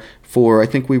Somalia I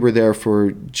think we were there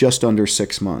for just under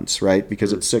 6 months, right?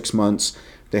 Because at 6 months,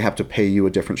 they have to pay you a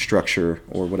different structure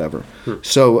or whatever.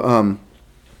 So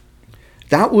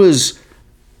that was,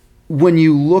 when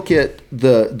you look at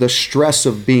the stress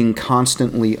of being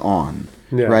constantly on,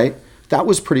 Yeah. right? That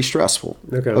was pretty stressful.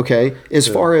 Okay. As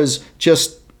far as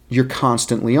just you're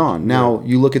constantly on. Now,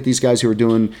 you look at these guys who are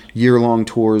doing year-long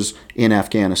tours in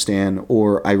Afghanistan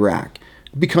or Iraq.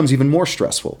 It becomes even more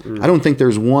stressful. I don't think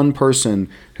there's one person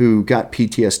who got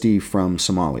PTSD from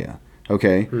Somalia,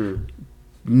 okay?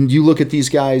 You look at these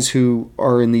guys who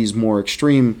are in these more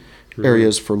extreme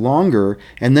areas for longer,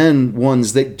 and then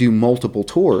ones that do multiple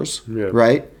tours, Yeah.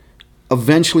 right?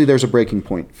 Eventually there's a breaking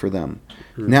point for them.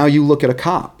 Now you look at a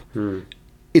cop.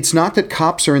 It's not that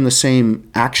cops are in the same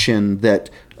action that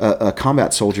a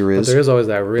combat soldier is. But there is always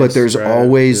that risk. But there's right?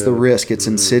 always the Yeah. risk. It's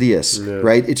insidious, Yeah.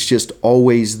 right? It's just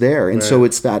always there. And so Right.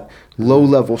 it's that low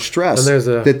level stress And there's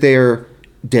a- that they're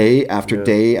day after Yeah.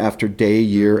 day after day,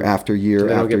 year after year They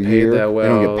don't after get paid year. that They don't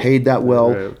well. get paid that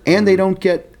well. Right. And they don't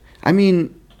get, I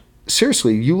mean,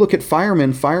 seriously, you look at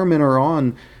firemen are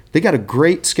on, they got a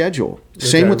great schedule.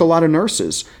 Same Okay. with a lot of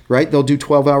nurses, right? They'll do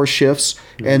 12-hour shifts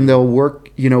and they'll work,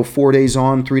 4 days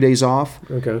on, 3 days off.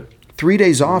 Okay. 3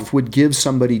 days off would give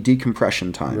somebody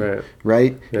decompression time,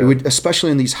 Right. It Yeah. would,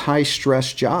 especially in these high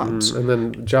stress jobs. And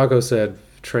then Jocko said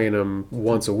train them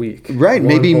once a week. Right, One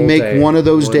maybe whole make day. one of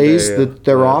those One days day, that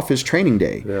they're yeah. off is training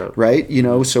day, Yeah. right?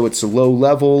 So it's a low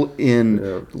level in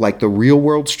Yeah. like the real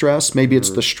world stress. Maybe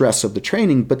it's the stress of the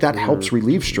training, but that helps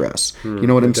relieve stress. You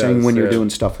know what I'm It saying? does, When you're yeah. doing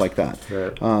stuff like that,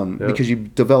 Right. Yeah. because you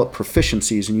develop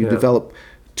proficiencies and you Yeah. develop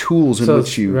tools in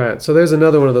which you. Right. So there's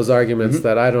another one of those arguments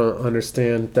that I don't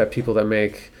understand that people that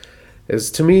make is,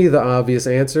 to me, the obvious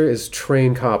answer is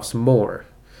train cops more.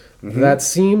 That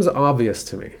seems obvious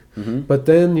to me. But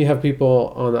then you have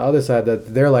people on the other side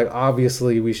that they're like,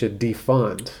 obviously we should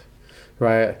defund,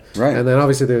 right? Right. And then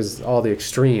obviously there's all the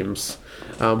extremes.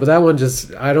 But that one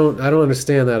just I don't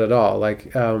understand that at all.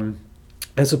 Like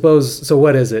I suppose, so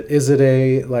what is it? Is it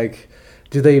a like,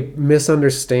 do they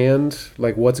misunderstand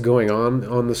like what's going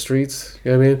on the streets?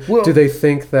 You know what I mean? Well- Do they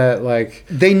think that like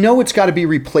They know it's got to be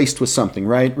replaced with something,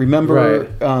 right? Remember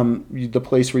Right. the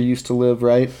place where you used to live,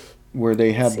 right? Where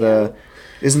they had the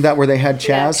Isn't that where they had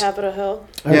Yeah, Chaz? Capitol Hill.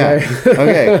 Yeah.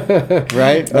 Okay.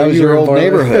 Right. That was you your were old born-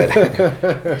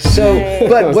 neighborhood. So, Right.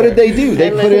 but what did they do? They I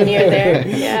put live in. near there.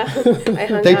 Yeah. I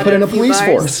hung They out put at in a few police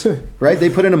bars. force, right? They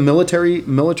put in a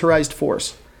militarized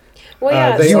force. Well,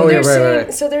 yeah. they- so, oh, yeah, they're right, saying,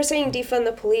 right. so they're saying defund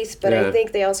the police, but Yeah. I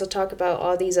think they also talk about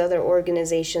all these other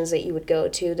organizations that you would go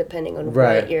to depending on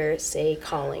Right. what you're, say,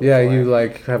 calling Yeah, for. you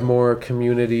like have more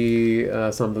community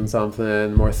something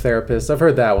something, more therapists. I've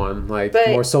heard that one, like But-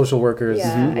 more social workers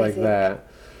Yeah, I like think- that.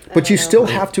 But you don't know. still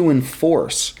have to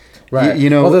enforce. Right. You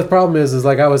know. Well, the problem is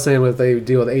like I was saying, with they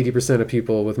deal with 80% of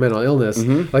people with mental illness.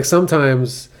 Mm-hmm. Like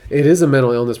sometimes it is a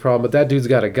mental illness problem, but that dude's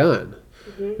got a gun,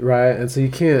 right? And so you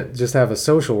can't just have a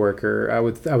social worker. I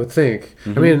would think.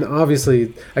 I mean,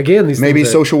 obviously, again, these Mm-hmm. Maybe things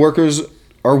are- social workers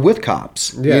are with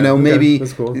cops. Yeah, you know, okay, maybe.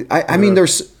 that's cool. I mean,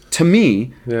 there's to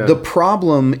me Yeah. the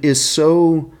problem is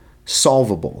so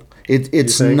solvable.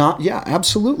 It's think? not. Yeah,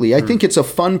 absolutely. I think it's a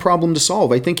fun problem to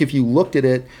solve. I think if you looked at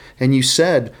it and you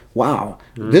said, "Wow,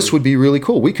 this would be really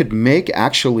cool. We could make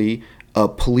actually a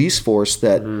police force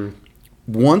that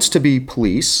wants to be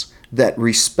police, that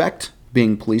respect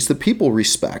being police, that people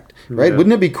respect." Right? Yeah.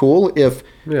 Wouldn't it be cool if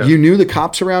Yeah. you knew the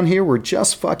cops around here were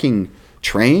just fucking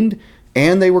trained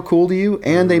and they were cool to you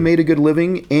and they made a good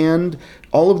living and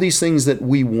all of these things that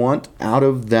we want out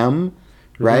of them,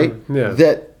 right? Yeah.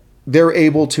 That they're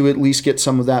able to at least get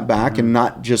some of that back and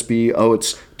not just be, oh,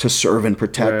 it's to serve and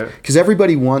protect. Right. Because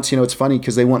everybody wants, it's funny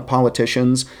because they want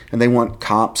politicians and they want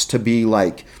cops to be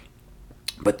like,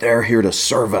 but they're here to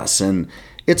serve us. And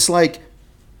it's like,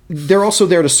 they're also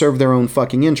there to serve their own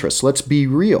fucking interests. Let's be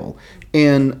real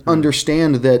and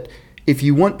understand that if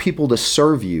you want people to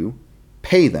serve you,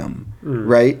 pay them,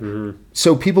 right?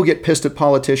 So people get pissed at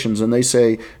politicians and they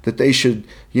say that they should,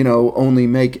 only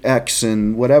make X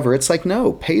and whatever. It's like,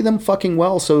 no, pay them fucking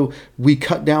well so we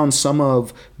cut down some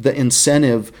of the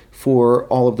incentive for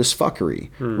all of this fuckery,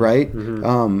 right?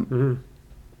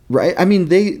 Right? I mean,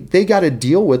 they got to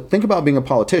deal with, think about being a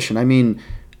politician. I mean,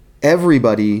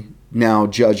 everybody now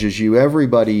judges you.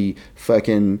 Everybody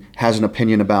fucking has an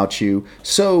opinion about you.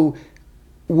 So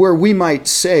where we might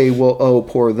say, well, oh,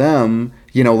 poor them,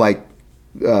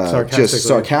 just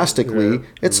sarcastically, Yeah.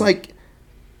 it's like,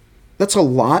 that's a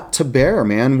lot to bear,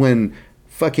 man, when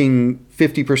fucking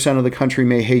 50% of the country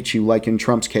may hate you, like in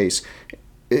Trump's case.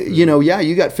 You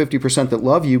got 50% that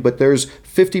love you, but there's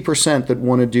 50% that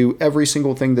want to do every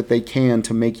single thing that they can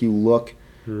to make you look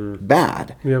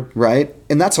bad, Yep. right?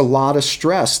 And that's a lot of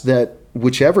stress that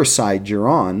whichever side you're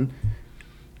on,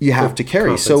 you have to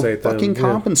carry. So compensate them, fucking yeah.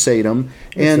 compensate them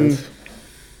Makes and sense.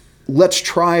 let's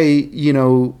try,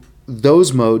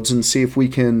 those modes and see if we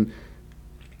can,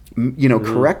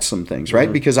 correct some things,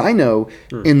 right? Because I know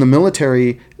in the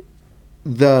military,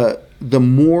 the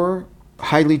more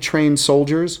highly trained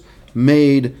soldiers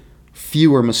made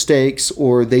fewer mistakes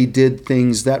or they did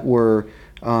things that were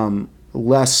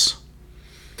less,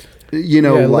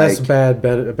 less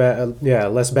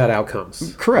bad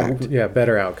outcomes. Correct. Yeah,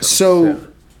 better outcomes. So, yeah.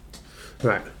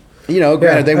 Right.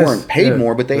 Granted, they that's- weren't paid yeah,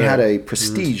 more, but they yeah. had a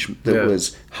prestige that Yeah.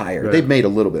 was higher. Right. They've made a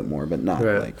little bit more, but not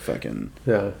Right. like fucking.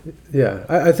 Yeah, yeah.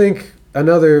 I think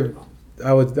another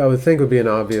I would think would be an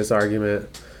obvious argument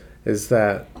is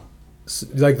that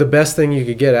like the best thing you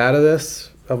could get out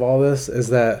of all this is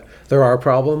that there are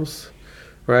problems,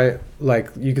 right? Like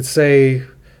you could say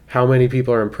how many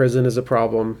people are in prison is a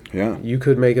problem. Yeah. You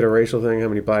could make it a racial thing. How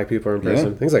many black people are in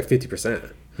prison? Yeah. Things like 50%,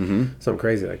 something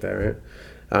crazy like that, right?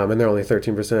 And they're only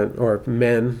 13%, or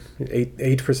men,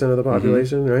 8% of the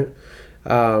population, right?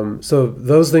 So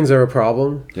those things are a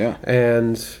problem. Yeah.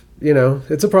 And,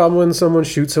 it's a problem when someone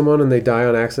shoots someone and they die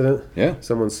on accident. Yeah.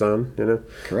 Someone's son,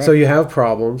 Correct. So you have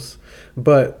problems,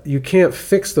 but you can't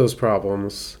fix those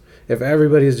problems if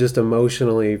everybody's just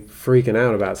emotionally freaking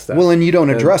out about stuff. Well, and you don't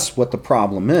address what the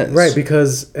problem is. Right,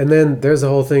 and then there's the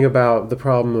whole thing about the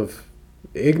problem of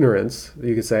ignorance,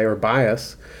 you could say, or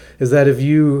bias, is that if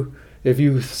you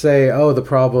say, oh, the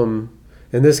problem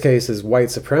in this case is white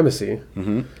supremacy,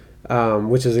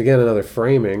 which is again another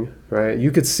framing, right? You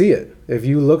could see it. If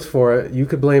you looked for it, you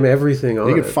could blame everything on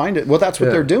You it. can find it. Well, that's what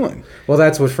Yeah. they're doing. Well,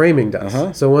 that's what framing does.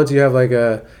 Uh-huh. So once you have like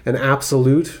an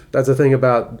absolute, that's the thing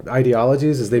about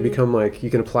ideologies is they become like you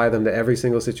can apply them to every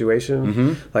single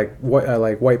situation, like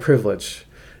white privilege.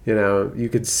 You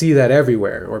could see that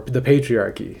everywhere, or the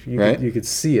patriarchy. Right. You could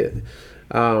see it.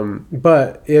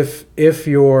 But if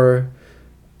your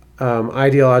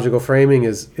ideological framing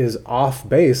is off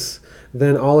base,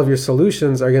 then all of your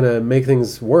solutions are going to make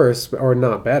things worse or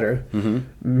not better,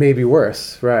 maybe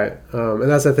worse, right? And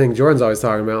that's the thing Jordan's always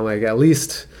talking about, like at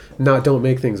least don't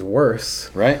make things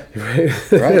worse. Right. Right.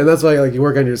 And that's why like you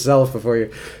work on yourself before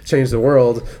you change the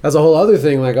world. That's a whole other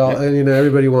thing. Like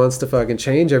everybody wants to fucking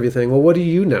change everything. Well, what do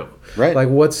you know? Right. Like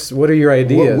what are your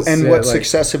ideas? What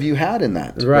success have you had in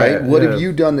that? Right. What have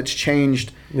you done that's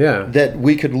changed? Yeah. That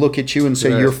we could look at you and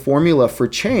say your formula for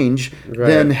change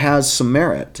then has some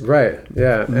merit. Right.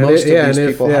 Yeah. Most of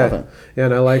these people haven't. Yeah,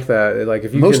 and I like that. Like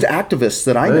if you most activists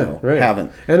that I know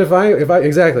haven't. And if I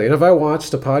exactly, and if I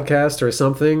watched a podcast or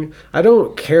something, I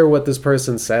don't care what this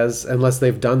person says unless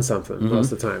they've done something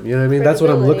most of the time. You know what I mean? That's what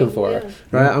I'm looking for. Yeah.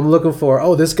 Right? I'm looking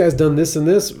for, this guy's done this and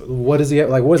this. What does he have,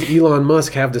 like? What does Elon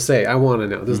Musk have to say? I want to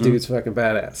know. This dude's fucking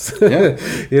badass. Yeah.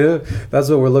 You know, that's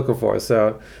what we're looking for.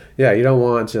 So. Yeah, you don't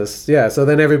want so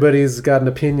then everybody's got an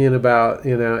opinion about,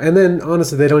 and then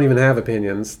honestly, they don't even have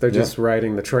opinions. They're just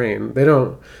riding the train. They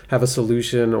don't have a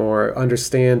solution or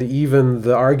understand even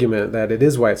the argument that it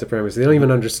is white supremacy. They don't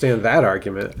even understand that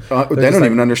argument. They don't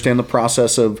even understand the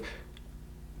process of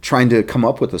trying to come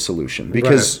up with a solution,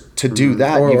 because to do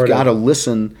that, you've got to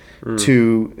listen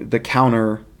to the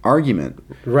counter argument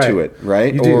to it,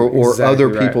 right? Or other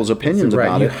people's opinions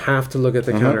about it. You have to look at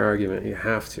the counter argument. You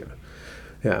have to.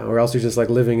 Yeah, or else you're just like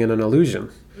living in an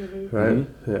illusion, right?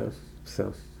 Yeah.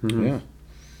 So. Yeah.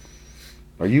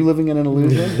 Are you living in an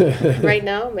illusion? Right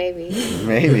now, maybe.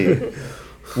 Maybe.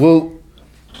 Well,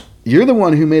 you're the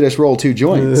one who made us roll 2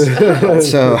 joints,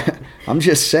 so I'm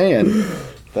just saying.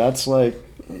 That's like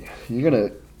you're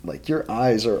gonna like your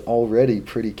eyes are already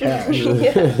pretty cash.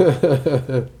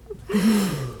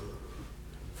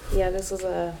 Yeah, this was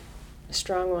a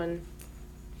strong one.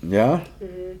 Yeah.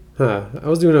 I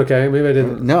was doing okay. Maybe I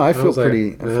didn't. No, I feel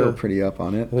pretty up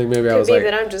on it. I think maybe I was Could be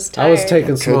like, that I'm just tired. I was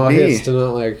taking small hits to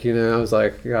not like, I was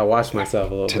like, I gotta watch myself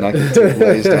a little bit. To not get too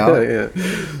blazed out. Yeah.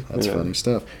 That's funny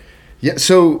stuff. Yeah.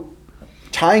 So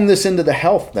tying this into the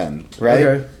health, then,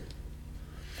 right?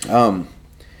 Okay.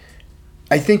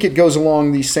 I think it goes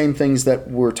along these same things that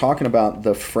we're talking about.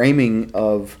 The framing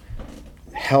of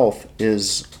health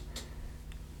is.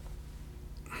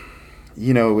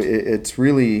 It's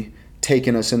really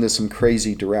taken us into some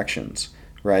crazy directions,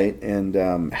 right?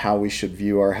 And how we should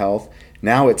view our health.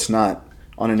 Now it's not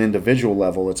on an individual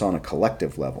level, it's on a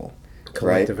collective level.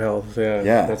 Collective health, yeah.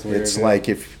 Yeah, that's weird, it's like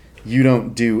if you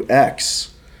don't do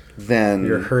X, then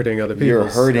you're hurting other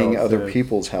people's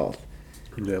people's health.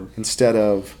 Yeah. Instead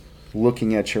of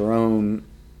looking at your own.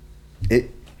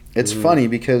 It's funny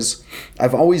because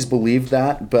I've always believed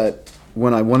that, but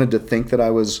when I wanted to think that I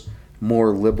was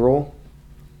more liberal,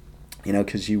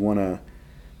 because you want to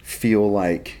feel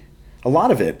like a lot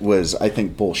of it was, I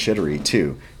think, bullshittery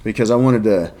too, because I wanted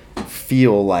to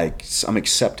feel like I'm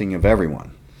accepting of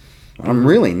everyone. I'm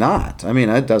really not. I mean,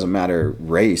 it doesn't matter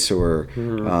race or,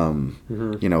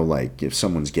 like if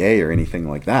someone's gay or anything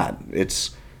like that.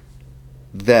 It's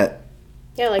that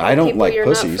like I don't people like you're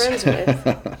pussies. not friends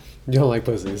with. You don't like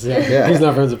pussies. Yeah. He's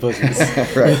not friends with pussies.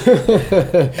 Right.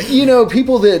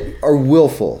 People that are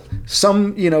willful.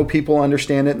 Some, people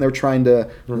understand it and they're trying to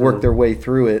work their way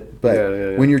through it.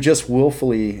 But when you're just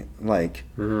willfully like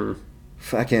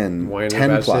fucking whining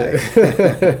 10 ply.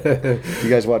 You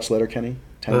guys watch Letterkenny?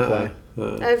 10 ply?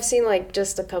 I've seen like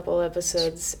just a couple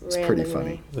episodes It's randomly. pretty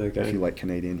funny if you like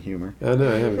Canadian humor. Oh,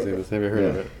 no, I haven't seen this. Have you heard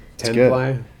of it? 10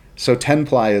 ply? So 10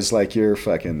 ply is like you're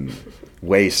fucking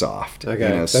way soft. Okay,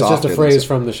 that's just a phrase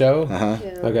from the show? Uh-huh.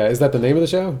 Yeah. Okay, is that the name of the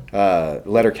show?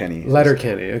 Letterkenny.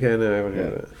 Letterkenny. Okay, no, I haven't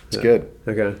heard of it. It's good.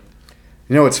 Okay.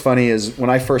 What's funny is when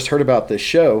I first heard about this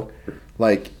show,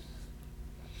 like,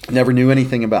 never knew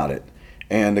anything about it.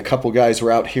 And a couple guys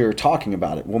were out here talking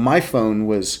about it. Well, my phone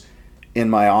was in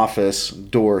my office,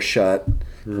 door shut,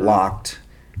 locked,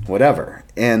 whatever.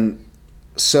 And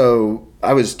so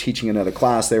I was teaching another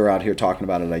class. They were out here talking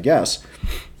about it, I guess.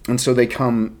 And so they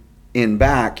come in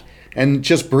back and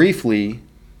just briefly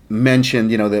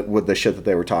mentioned, that with the shit that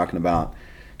they were talking about.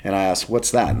 And I asked,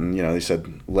 what's that? And, they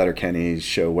said Letterkenny's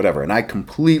show, whatever. And I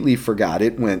completely forgot.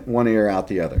 It went one ear out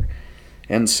the other.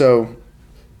 And so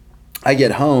I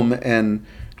get home and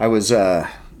I was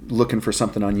looking for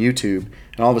something on YouTube.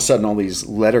 And all of a sudden all these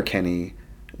Letterkenny,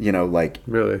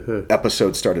 really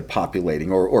episodes started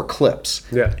populating or clips.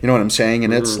 Yeah. You know what I'm saying?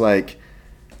 And it's like,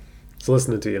 it's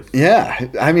listening to you. yeah,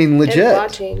 I mean, legit.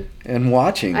 And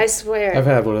watching. I swear. I've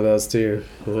had one of those too.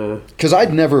 Because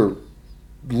I'd never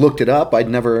looked it up. I'd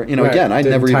never, again, I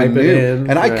never even knew.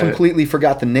 And I completely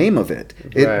forgot the name of it.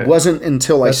 It wasn't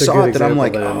until I saw it that I'm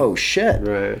like, oh, shit.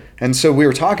 Right. And so we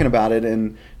were talking about it,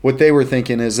 and what they were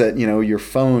thinking is that, your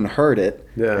phone heard it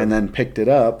and then picked it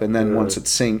up, and then once it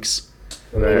syncs,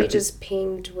 Or maybe Right. just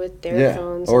pinged with their Yeah,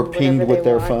 phones. or and pinged whatever with they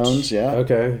their watch, phones. Yeah,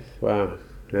 Okay. Wow.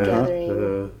 Yeah.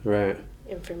 Gathering. Right.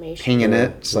 Information. pinging Yeah,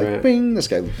 it. It's like, right. bing. This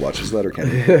guy watches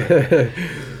Letterkenny.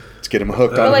 Let's get him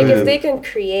hooked But on. like, it. if they can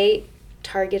create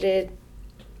targeted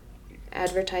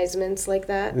advertisements like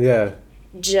that Yeah.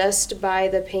 just by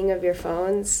the ping of your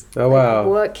phones, Oh, like, wow.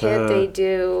 what can't Uh-huh. they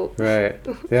do? Right.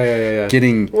 Yeah.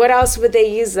 Getting, What else would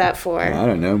they use that for? I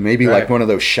don't know, maybe Right. like one of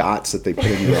those shots that they put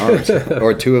in your arms,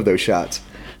 or two of those shots.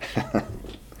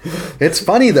 It's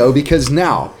funny though, because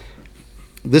now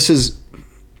this is,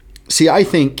 see, I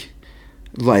think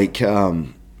like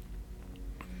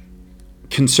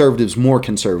conservatives, more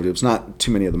conservatives, not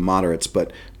too many of the moderates,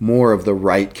 but more of the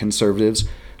right conservatives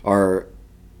are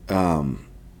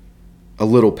a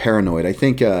little paranoid. I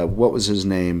think, what was his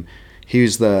name? He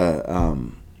was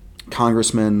the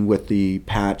congressman with the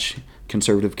patch,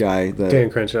 conservative guy. Dan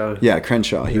Crenshaw. Yeah,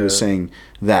 Crenshaw. He was Yeah. saying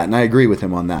that, and I agree with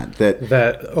him on that.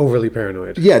 That overly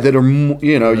paranoid. Yeah, that are,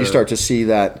 you start to see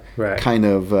that Right. kind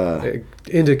of,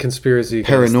 Into conspiracy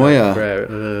kind of Paranoia. stuff.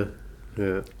 Right.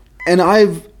 Yeah. and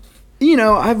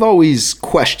I've always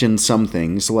questioned some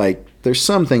things. Like, there's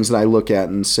some things that I look at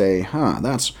and say,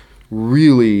 that's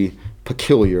really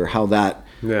peculiar how that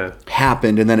Yeah.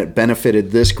 happened, and then it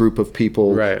benefited this group of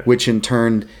people, Right. which in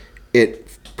turn it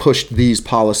pushed these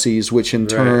policies, which in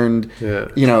turn, Yeah.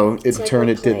 it like turned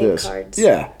we're it did playing this. cards.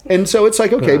 Yeah, and so it's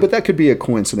like, okay, Huh. but that could be a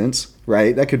coincidence,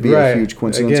 right? That could be a huge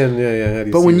coincidence. Again, yeah. How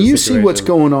do But when the you see what's situation?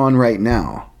 going on right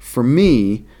now, for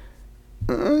me,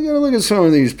 I gotta look at some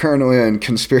of these paranoia and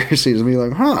conspiracies and be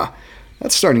like,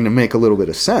 that's starting to make a little bit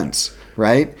of sense,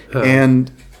 right? Huh.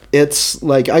 And it's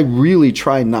like, I really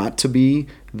try not to be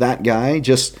that guy,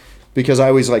 just because I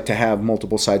always like to have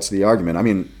multiple sides to the argument. I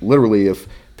mean, literally, if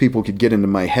people could get into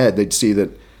my head, they'd see that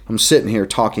I'm sitting here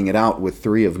talking it out with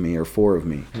 3 of me or 4 of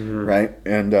me, right?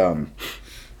 And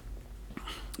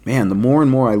man, the more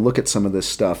and more I look at some of this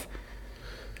stuff,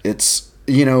 it's,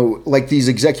 like these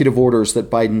executive orders that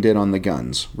Biden did on the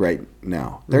guns right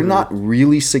now. They're not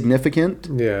really significant,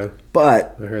 Yeah.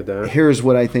 but I heard that. here's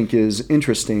what I think is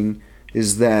interesting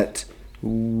is that,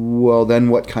 well, then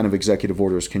what kind of executive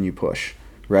orders can you push,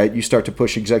 right? You start to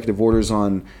push executive orders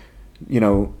on,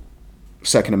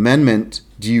 Second Amendment.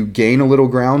 Do you gain a little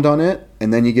ground on it,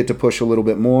 and then you get to push a little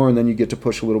bit more, and then you get to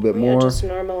push a little bit Yeah, more? just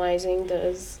normalizing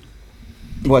those.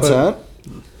 What's But-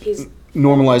 that? He's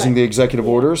Normalizing the executive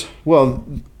orders? Well,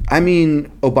 I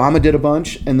mean, Obama did a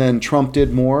bunch, and then Trump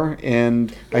did more,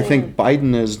 and I think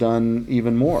Biden has done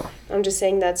even more. I'm just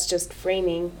saying that's just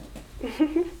framing.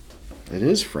 It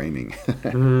is framing.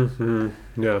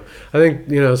 Yeah. I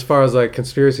think, as far as like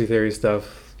conspiracy theory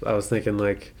stuff, I was thinking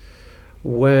like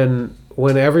when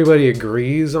everybody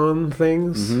agrees on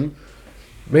things,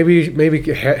 maybe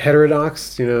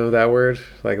heterodox, that word,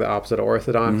 like the opposite of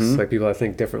orthodox, like people that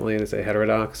think differently, they say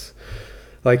heterodox.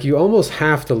 Like, you almost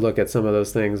have to look at some of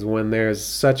those things when there's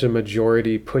such a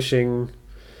majority pushing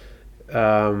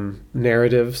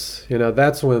narratives.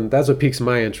 That's what piques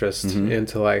my interest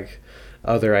into like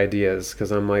other ideas,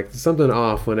 because I'm like, there's something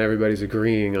off when everybody's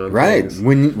agreeing on Right. things.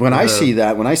 When I see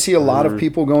that, when I see a lot of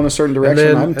people going a certain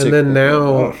direction, I'm and then now,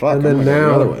 oh, fuck, and I'm then gonna go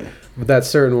the other now, way. that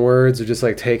certain words are just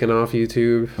like taken off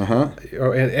YouTube,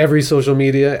 or and every social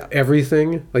media,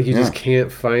 everything. Like, you just Yeah.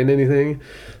 can't find anything.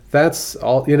 That's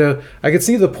all. I could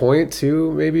see the point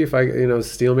too. Maybe if I,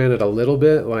 steelman it a little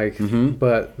bit, like,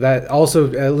 but that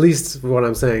also, at least what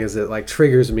I'm saying is, it like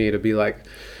triggers me to be like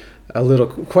a little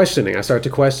questioning. I start to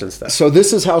question stuff. So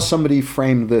this is how somebody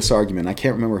framed this argument. I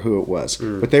can't remember who it was,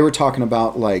 but they were talking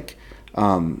about like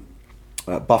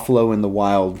buffalo in the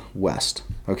Wild West.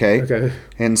 Okay.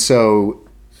 And so,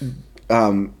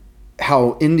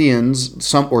 how Indians,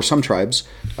 some tribes,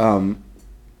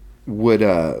 would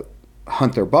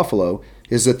hunt their buffalo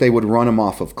is that they would run them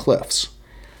off of cliffs.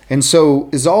 And so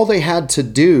all they had to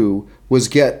do was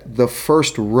get the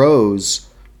first rows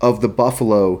of the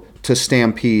buffalo to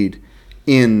stampede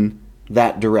in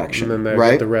that direction, And then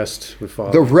right? the rest would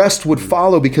follow. The rest would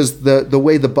follow, because the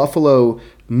way the buffalo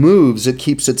moves, it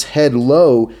keeps its head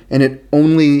low, and it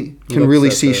only can Looks really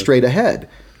at see the- straight ahead,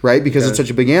 right? Because it's Okay.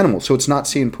 such a big animal, so it's not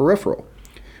seeing peripheral.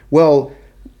 Well,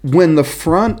 when the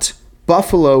front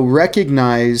buffalo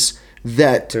recognize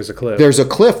that There's a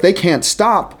cliff. they can't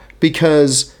stop,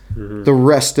 because the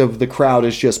rest of the crowd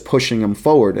is just pushing them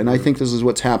forward. And I think this is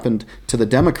what's happened to the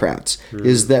Democrats,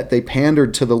 is that they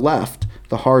pandered to the left,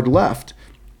 the hard left,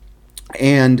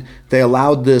 and they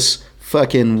allowed this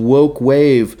fucking woke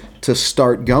wave to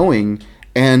start going,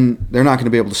 and they're not going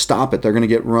to be able to stop it. They're going to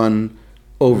get run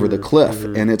over the cliff,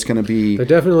 and it's going to be. There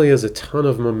definitely is a ton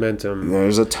of momentum.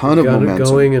 There's a ton of momentum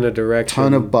going in a direction.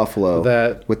 Ton of buffalo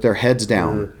that with their heads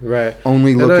down, right?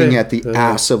 Only looking at the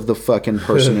ass of the fucking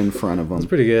person in front of them. It's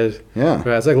pretty good. Yeah,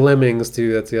 right, it's like lemmings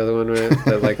too. That's the other one, right?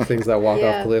 That like things that walk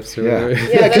off cliffs or whatever.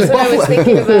 Yeah, that's what I was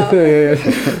thinking about.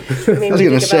 I was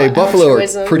going to say buffalo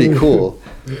are pretty cool.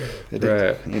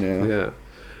 Right. You know.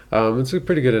 Yeah. It's a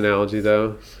pretty good analogy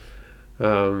though.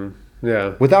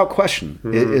 Yeah. Without question,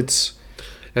 it's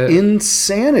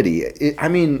insanity. I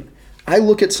mean, I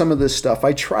look at some of this stuff.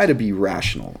 I try to be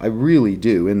rational. I really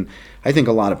do, and I think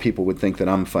a lot of people would think that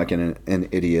I'm fucking an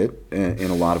idiot in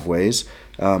a lot of ways.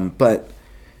 But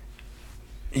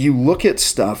you look at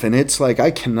stuff, and it's like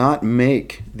I cannot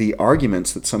make the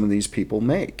arguments that some of these people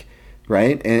make,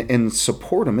 right? And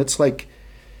support them. It's like,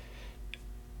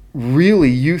 really,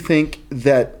 you think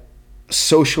that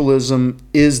socialism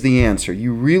is the answer?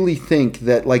 You really think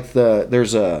that, like,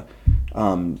 there's a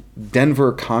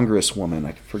Denver congresswoman,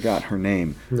 I forgot her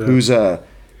name, who's a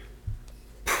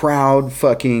proud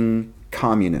fucking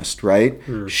communist, right?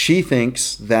 She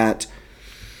thinks that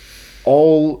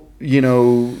all,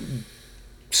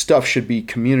 stuff should be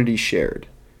community shared.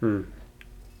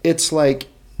 It's like,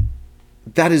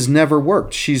 that has never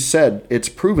worked. She said it's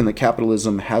proven that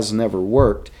capitalism has never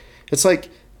worked. It's like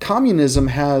communism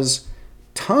has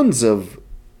tons of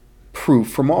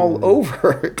proof from all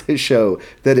over to show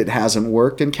that it hasn't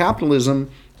worked, and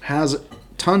capitalism has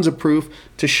tons of proof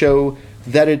to show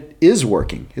that it is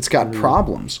working. It's got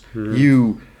problems.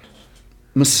 You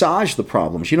massage the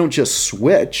problems. You don't just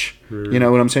switch. You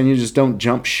know what I'm saying? You just don't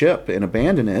jump ship and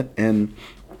abandon it. And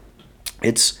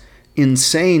it's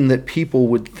insane that people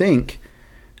would think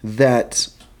that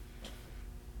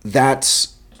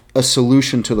that's a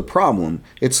solution to the problem.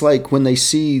 It's like when they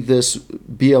see this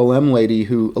BLM lady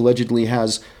who allegedly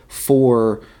has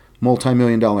 4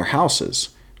 multi-million-dollar houses,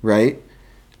 right?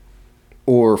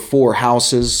 Or 4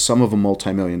 houses, some of them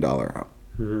multi-million-dollar.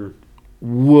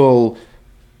 Well,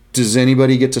 does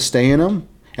anybody get to stay in them?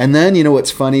 And then,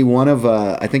 what's funny, one of,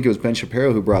 I think it was Ben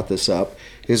Shapiro who brought this up,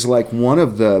 is like one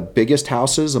of the biggest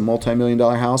houses, a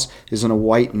multi-million-dollar house, is in a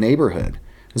white neighborhood.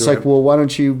 It's like, well, why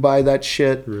don't you buy that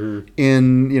shit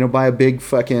in, buy a big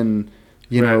fucking,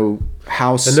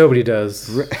 house. And nobody does.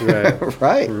 Right.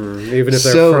 Right. Even if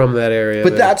they're from that area.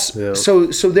 But that's, so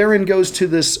therein goes to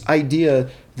this idea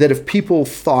that if people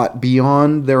thought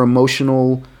beyond their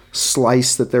emotional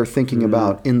slice that they're thinking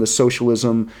about in the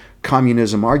socialism,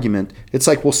 communism argument, it's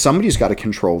like, well, somebody's got to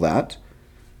control that.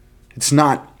 It's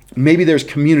not, maybe there's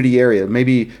community area,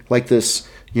 maybe like this,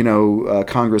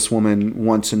 congresswoman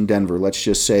once in Denver, let's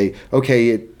just say,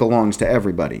 okay, it belongs to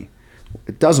everybody.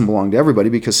 It doesn't belong to everybody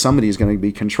because somebody is going to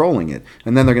be controlling it.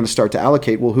 And then they're going to start to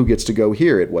allocate, well, who gets to go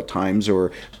here at what times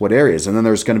or what areas? And then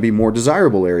there's going to be more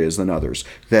desirable areas than others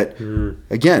that,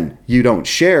 again, you don't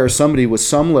share. Somebody with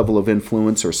some level of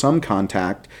influence or some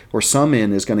contact or some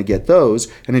in is going to get those.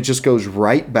 And it just goes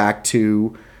right back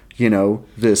to,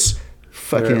 this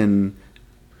fucking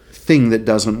thing that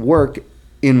doesn't work,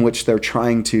 in which they're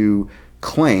trying to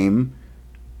claim,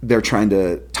 they're trying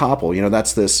to topple.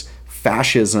 That's this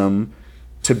fascism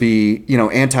to be,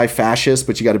 anti-fascist,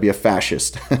 but you got to be a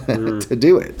fascist to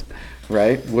do it,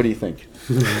 right? What do you think?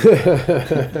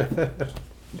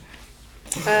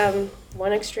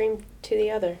 One extreme to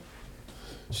the other.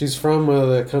 She's from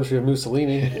the country of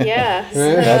Mussolini. Yeah.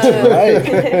 That's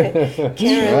right.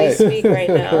 Can't really speak right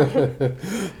now.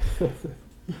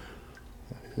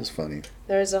 It's funny.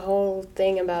 There's a whole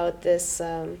thing about this,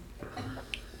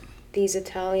 these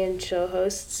Italian show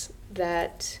hosts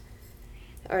that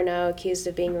are now accused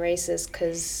of being racist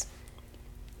because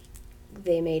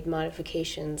they made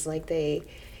modifications, like they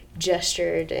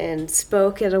gestured and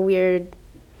spoke at a weird,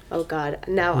 oh God,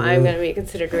 now I'm going to be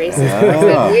considered racist.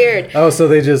 It's weird. Oh, so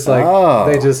they just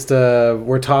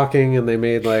were talking and they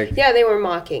made like... Yeah, they were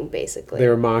mocking, basically. They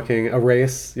were mocking a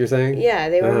race, you're saying? Yeah,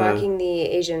 they were mocking the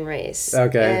Asian race.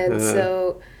 Okay. And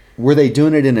so... Were they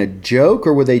doing it in a joke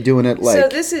or were they doing it like... So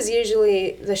this is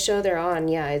usually, the show they're on,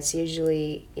 it's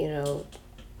usually,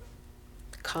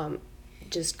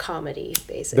 just comedy,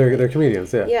 basically. They're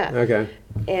comedians, yeah. Yeah. Okay.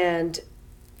 And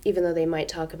even though they might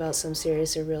talk about some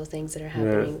serious or real things that are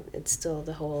happening, it's still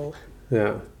the whole,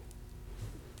 trying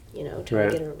to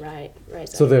get it right.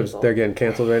 So they're getting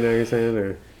canceled right now, you're saying,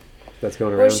 or that's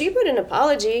going around? Well, she put an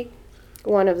apology,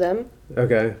 one of them.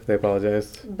 Okay, they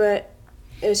apologized. But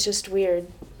it's just weird.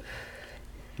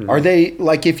 Are they,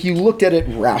 like, if you looked at it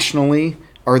rationally,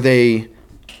 are they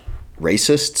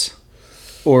racists?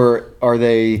 Or are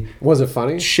they... Was it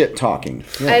funny? Shit talking.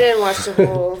 Yeah. I didn't watch the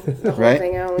whole right?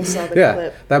 thing. I only saw the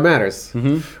clip. That matters.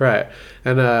 Mm-hmm. Right.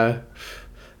 And,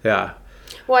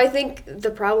 Well, I think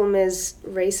the problem is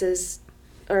racism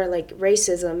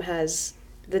has,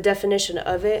 the definition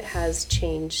of it has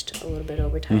changed a little bit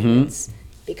over time. Mm-hmm. It's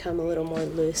become a little more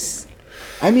loose.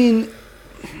 I mean,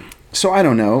 so I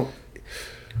don't know.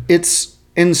 It's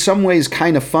in some ways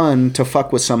kind of fun to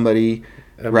fuck with somebody,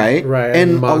 right? Right.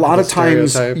 And a mock lot the of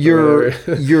times stereotype or your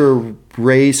whatever. your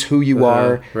race, who you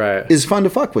are, right. is fun to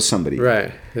fuck with somebody.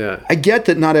 Right. Yeah. I get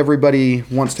that not everybody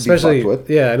wants to be Especially, fucked with.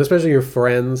 yeah, and especially your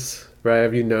friends,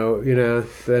 right?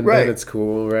 If then Right. it's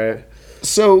cool, right?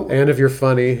 So And if you're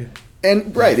funny,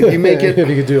 and right, if you make it if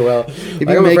you could do it well. if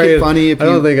you make it funny, if I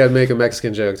don't you think I'd make a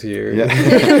Mexican joke to you. yeah,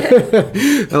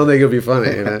 I don't think it'd be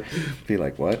funny. be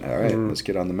like, what? All right, let's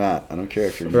get on the mat. I don't care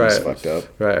if your Right. knee's fucked up.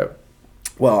 Right.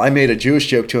 Well, I made a Jewish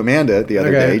joke to Amanda the other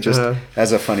Okay, day, just uh-huh.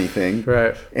 as a funny thing.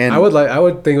 Right. And I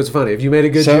would think it was funny. If you made a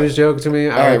good So- Jewish joke to me,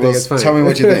 All I right, would well, think it's funny. tell me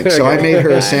what you think. So I Okay. made her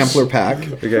a Gosh. sampler pack.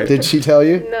 Okay. Did she tell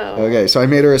you? No. Okay, so I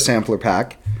made her a sampler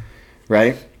pack,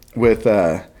 right, with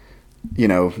the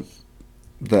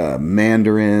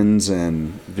mandarins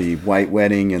and the white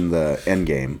wedding and the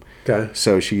endgame. Okay.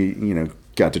 So she,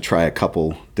 got to try a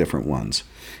couple different ones.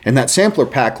 And that sampler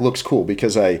pack looks cool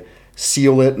because I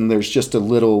seal it and there's just a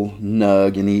little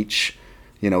nug in each,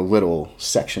 little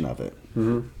section of it.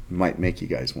 Mm-hmm. Might make you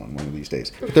guys one of these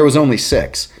days. But there was only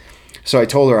 6. So I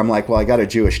told her, I'm like, well, I got a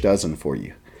Jewish dozen for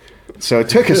you. So it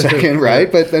took a second,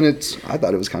 right? But then I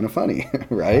thought it was kind of funny,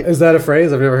 right? Is that a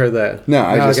phrase? I've never heard that. No,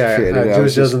 I just created it. I Jewish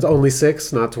was just- dozens only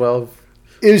 6, not 12.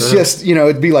 It was just,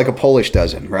 it'd be like a Polish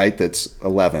dozen, right? That's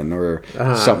 11 or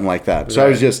something like that. So I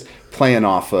was just playing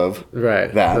off of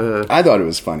Right. that. Uh-huh. I thought it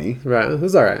was funny. Right. It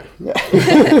was all right. Yeah.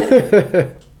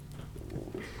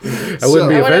 I wouldn't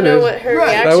be I want to know offended. what her Right.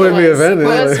 reaction I wouldn't be was. offended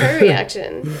What was either. her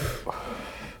reaction?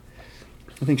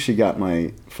 I think she got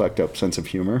my fucked up sense of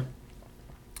humor.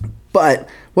 But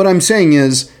what I'm saying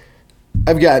is,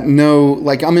 I've got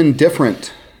I'm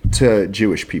indifferent to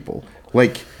Jewish people.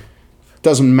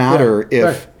 Doesn't matter Yeah, if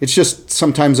right. it's just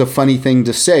sometimes a funny thing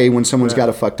to say when someone's got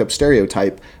a fucked up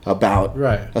stereotype about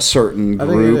Right. a certain I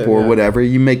think it group is, or yeah. whatever.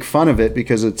 You make fun of it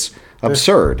because it's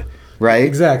absurd, right?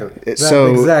 Exactly.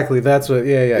 Exactly. That's what.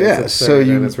 Yeah. Yeah, It's so absurd,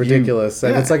 you- and it's ridiculous,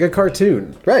 and yeah. it's like a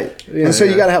cartoon. Right. Yeah, and so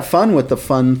you yeah. got to have fun with the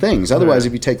fun things. Otherwise, Right.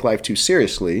 if you take life too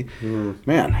seriously,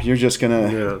 man, you're just going Yeah.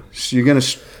 to,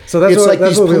 So that's it's what- like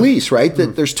that's these what we- police, right?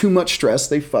 That there's too much stress,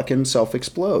 they fucking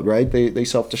self-explode, right? They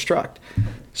self-destruct.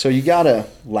 So you got to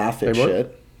laugh at Hey, Mark?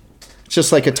 shit. It's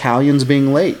just like Italians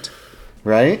being late,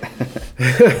 right?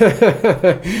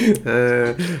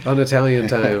 On Italian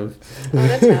time. On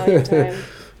Italian time.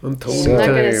 On Tony I'm not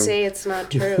time. going to say it's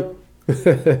not true.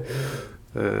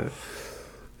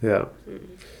 Yeah.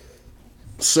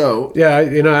 So, Yeah,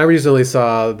 I recently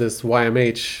saw this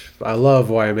YMH. I love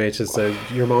YMH. It's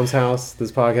Your Mom's House,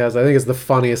 this podcast. I think it's the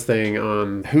funniest thing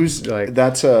on who's, like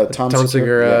that's Tom Tom Segura?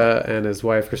 Segura and his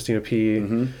wife, Christina P.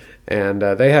 Mm-hmm. And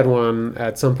they had one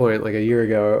at some point, like a year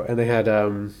ago, and they had,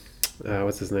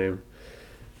 what's his name?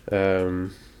 Fuck,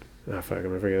 I'm going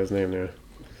to forget his name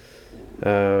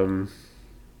now.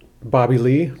 Bobby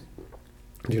Lee.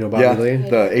 Do you know Bobby Yeah, Lee?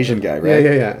 the Asian guy, right?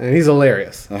 Yeah. And he's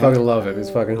hilarious. I fucking love him. He's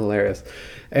fucking hilarious.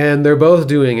 And they're both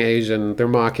doing Asian. They're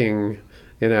mocking,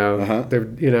 Uh-huh. they're,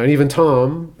 and even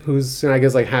Tom, who's, I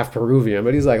guess, like half Peruvian,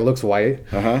 but he's like, looks white,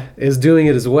 Uh-huh. is doing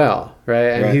it as well, right?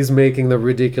 And Right. he's making the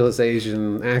ridiculous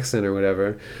Asian accent or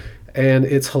whatever. And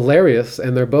it's hilarious,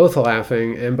 and they're both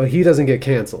laughing, but he doesn't get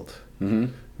canceled,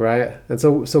 right? And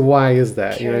so why is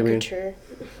that? You know what I mean? Caricature.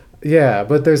 Yeah,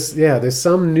 but there's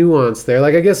some nuance there.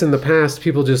 Like, I guess in the past,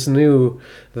 people just knew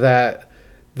that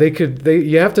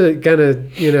you have to kind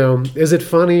of, is it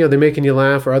funny? Are they making you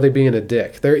laugh, or are they being a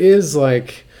dick? There is,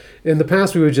 like, in the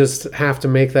past, we would just have to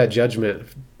make that judgment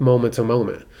moment to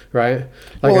moment, right?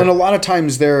 Like, Well, and a lot of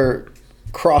times they're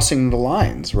crossing the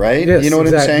lines, right? yes, You know what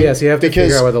exactly. I'm saying? Yes, you have to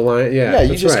figure out where the line. Yeah, you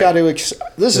that's just right. got to.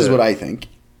 This is Yeah. what I think.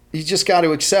 You just got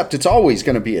to accept it's always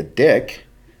going to be a dick.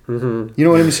 You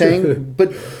know what I'm saying?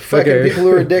 But fucking Okay. people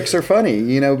who are dicks are funny,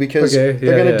 because Okay,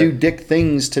 they're yeah, going to yeah. do dick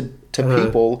things to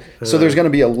people. So there's going to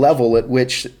be a level at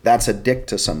which that's a dick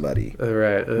to somebody.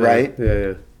 Right. Right?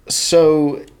 Yeah.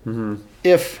 So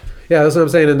if Yeah, that's what I'm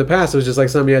saying. In the past, it was just like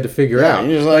something you had to figure Yeah, out.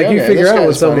 you're just like, you okay, figure this out when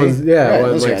guy's funny. someone's Right,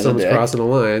 when this like guy's a someone's dick. crossing the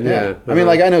line. Yeah. I mean,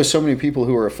 like I know so many people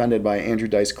who are offended by Andrew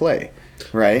Dice Clay,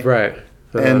 right? right.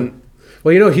 And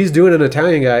Well, he's doing an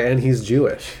Italian guy, and he's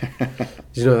Jewish.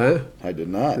 Did you know that? I did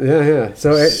not. Yeah.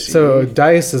 So See?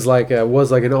 Dice is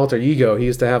was like an alter ego. He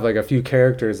used to have like a few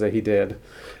characters that he did,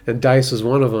 and Dice was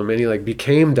one of them. And he like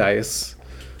became Dice,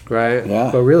 right? Yeah.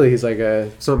 But really, he's like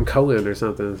something Cohen or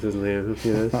something. Is his name?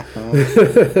 Something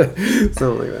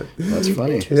like that. That's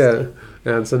funny. Yeah.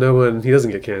 And so he doesn't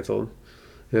get canceled.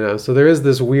 So there is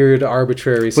this weird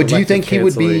arbitrary. But do you think he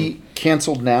would canceling. be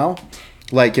canceled now?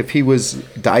 Like if he was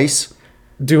Dice?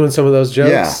 Doing some of those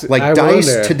jokes? Yeah, like I Dice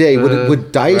wonder. today.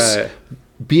 Would Dice Right.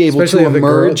 be able Especially to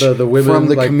emerge the women, from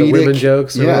the like comedic the women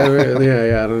jokes or whatever?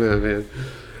 Yeah, I don't know, man.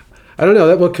 I don't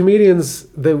know. Well, comedians,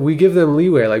 that we give them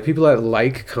leeway. Like people that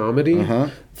like comedy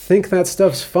think that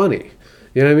stuff's funny.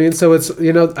 You know what I mean? So it's,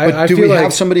 I do feel we like...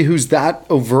 have somebody who's that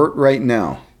overt right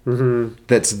now?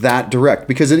 That's that direct?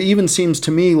 Because it even seems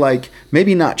to me like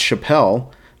maybe not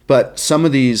Chappelle, but some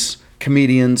of these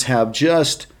comedians have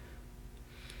just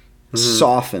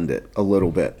softened it a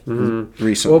little bit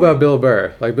recently. What about Bill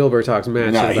Burr? Like Bill Burr talks mad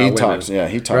shit about women. He talks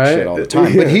Right? shit all the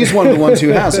time. But he's one of the ones who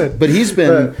hasn't. But he's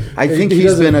been, I think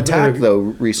he's been attacked though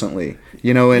recently.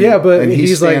 And, Yeah, but and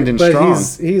he's standing strong.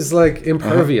 He's like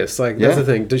impervious. Like that's the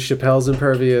thing. Chappelle's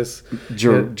impervious. How do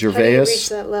you reach Gervais.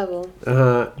 that level?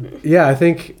 Yeah,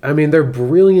 I mean, they're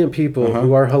brilliant people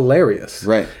who are hilarious.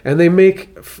 Right. And they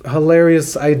make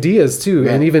hilarious ideas too,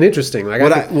 and even interesting. Like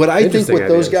What I think interesting with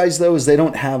those ideas. guys though is they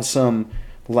don't have some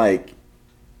like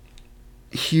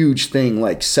huge thing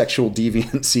like sexual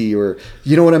deviancy or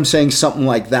you know what I'm saying, something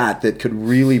like that could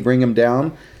really bring them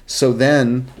down. So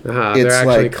then they're it's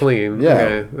actually like clean.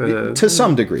 Yeah, Okay. to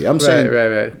some degree. I'm saying,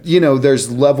 right.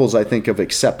 There's levels I think of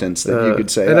acceptance that you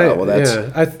could say, that's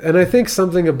I think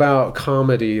something about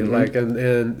comedy, like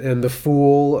and the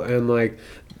fool and like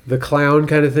the clown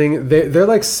kind of thing. They're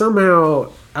like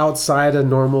somehow outside a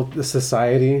normal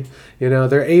society.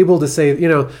 They're able to say,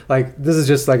 like this is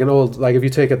just like an old, like if you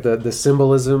take it the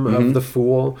symbolism of the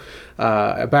fool.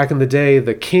 Back in the day,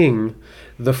 the king.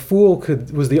 The fool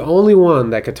was the only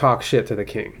one that could talk shit to the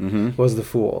king. Was the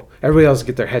fool. Everybody else would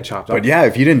get their head chopped off. But yeah,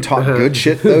 if you didn't talk good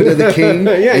shit though to the king,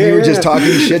 and you were just talking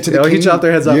shit to the king, he chopped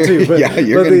their heads off too. But,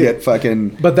 you're gonna get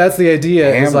fucking. But that's the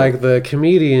idea. hammered. Is like the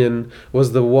comedian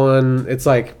was the one. It's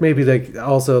like maybe like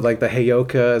also like the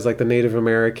Heyoka is like the Native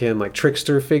American like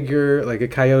trickster figure, like a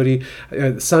coyote.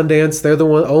 Sundance, they're the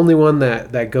only one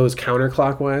that goes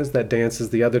counterclockwise, that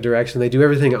dances the other direction. They do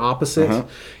everything opposite.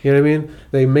 You know what I mean?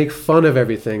 They make fun of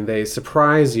everything. They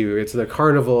surprise you. It's the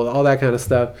carnival, all that kind of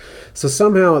stuff. So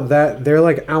somehow that they're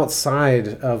like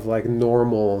outside of like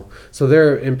normal. So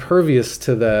they're impervious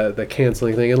to the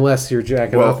canceling thing, unless you're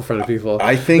jacking off in front of people.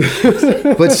 I think,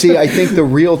 but see, I think the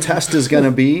real test is going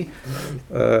to be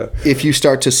if you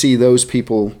start to see those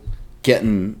people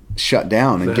getting shut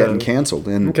down and getting canceled.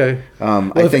 And okay,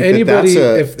 I think anybody,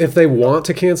 that's if they want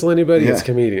to cancel anybody, it's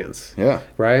comedians. Yeah.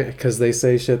 Right, because they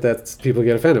say shit that people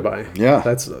get offended by. Yeah.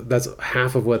 That's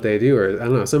half of what they do, or I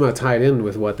don't know, somehow tied in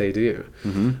with what they do.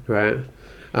 Right.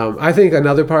 I think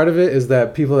another part of it is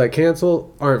that people that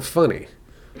cancel aren't funny.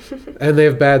 And they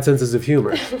have bad senses of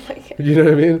humor. You know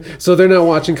what I mean? So they're not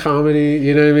watching comedy,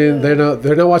 you know what I mean?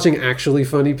 They're not watching actually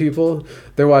funny people.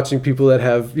 They're watching people that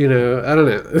have, I don't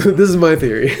know. This is my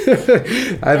theory.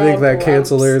 I think that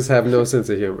cancelers have no sense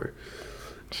of humor.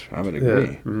 I would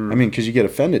agree. I mean, because you get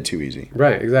offended too easy.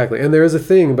 Right, exactly. And there is a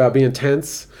thing about being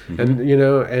tense and,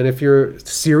 and if you're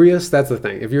serious, that's the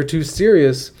thing. If you're too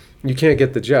serious, you can't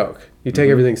get the joke. You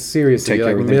take everything seriously.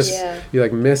 You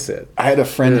miss it. I had a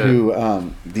friend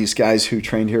who, these guys who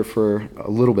trained here for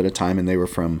a little bit of time, and they were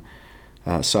from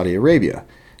Saudi Arabia.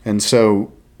 And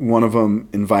so one of them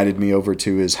invited me over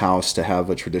to his house to have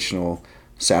a traditional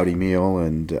Saudi meal.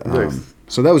 And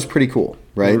so that was pretty cool,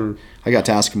 right? I got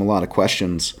to ask him a lot of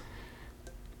questions.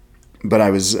 But I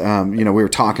was, we were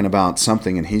talking about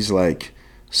something, and he's like,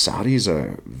 Saudis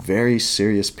are very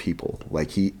serious people.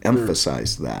 Like he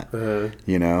emphasized that,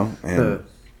 and I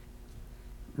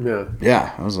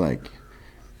was like,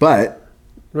 but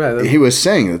he was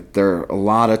saying that there are a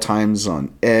lot of times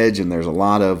on edge, and there's a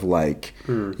lot of like,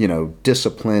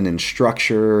 discipline and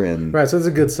structure, and right. So it's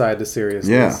a good side to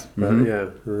seriousness.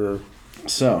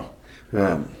 So,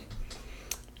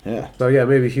 So yeah,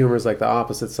 maybe humor is like the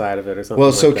opposite side of it, or something.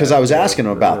 Well, so because I was asking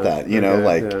him about that,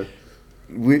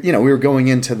 we were going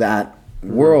into that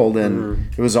world,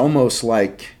 and it was almost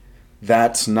like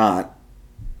that's not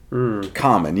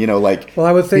common, like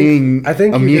I would think,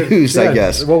 being amused, I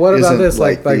guess. Well, what about this?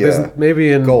 Like there's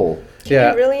maybe in goal.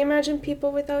 Can you really imagine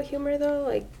people without humor though?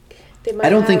 Like they might. I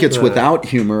don't think it's without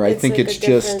humor. I think like it's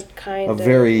just a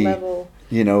very level.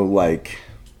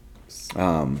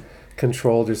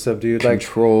 Controlled or subdued,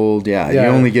 controlled. You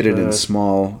only get it in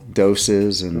small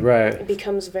doses, and it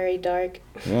becomes very dark.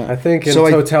 I think in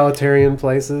totalitarian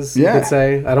places, you could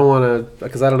say. I don't want to,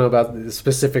 because I don't know about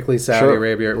specifically Saudi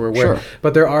Arabia or where,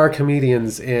 but there are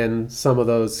comedians in some of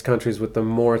those countries with the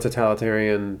more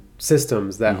totalitarian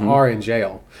systems that are in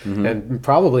jail and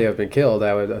probably have been killed,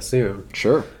 I would assume.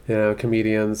 Sure.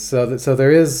 Comedians. So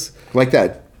there is like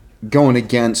that going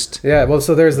against. Yeah, well,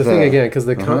 so there's the thing The- again, because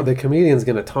the uh-huh. the comedian's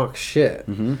gonna talk shit,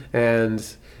 Mhm.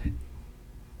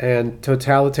 and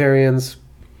totalitarians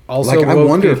also. Like, I woke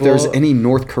wonder if there's people- any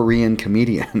North Korean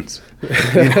comedians. You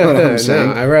know what I'm saying?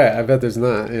 No, I bet there's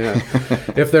not. Yeah,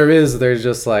 if there is, there's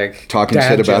just like Talking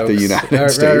dad shit about the jokes. United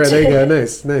Right, States. there you go.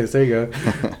 Nice. There you go.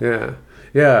 Yeah.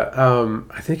 Yeah,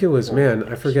 I think it was, man,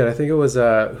 I forget. I think it was,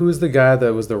 who was the guy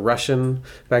that was the Russian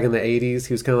back in the 80s?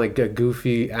 He was kind of like a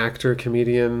goofy actor,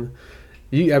 comedian.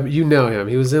 You know him.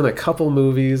 He was in a couple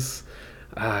movies.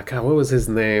 God, what was his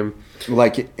name?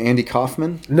 Like Andy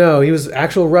Kaufman? No, he was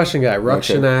actual Russian guy,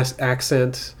 Russian Okay.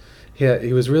 accent.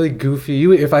 He was really goofy.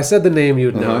 If I said the name,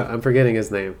 you'd know Uh-huh. it. I'm forgetting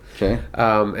his name. Okay.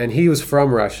 And he was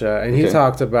from Russia, and he Okay.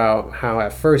 talked about how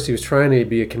at first he was trying to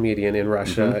be a comedian in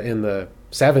Russia in the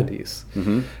 70s,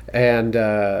 and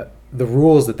the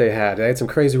rules that they had some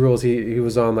crazy rules. He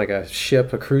was on like a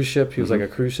cruise ship. He was like a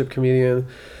cruise ship comedian,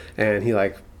 and he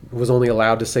like was only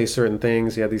allowed to say certain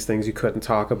things. He had these things you couldn't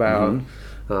talk about.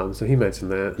 So he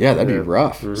mentioned that. Yeah, that'd be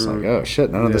rough. It's like, oh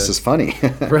shit, none of this Yeah. is funny.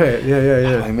 Right.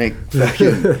 Yeah. I make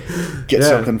fucking get Yeah.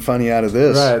 something funny out of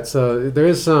this. Right. So there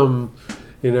is some,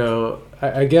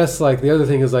 I guess like the other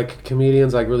thing is like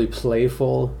comedians like really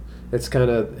playful. It's kind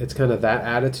of that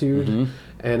attitude,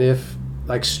 and if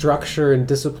like structure and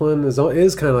discipline is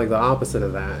kind of like the opposite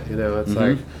of that. It's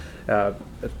like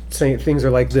saying things are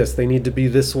like this. They need to be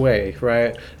this way,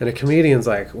 right? And a comedian's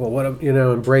like, well,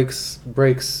 and breaks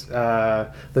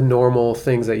the normal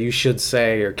things that you should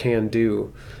say or can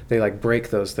do. They like break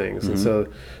those things, and so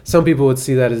some people would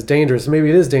see that as dangerous. Maybe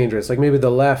it is dangerous. Like maybe the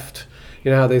left.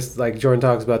 How they like Jordan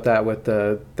talks about that with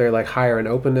they're like higher in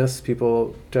openness.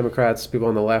 Democrats, people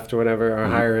on the left or whatever are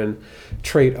higher in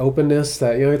trait openness.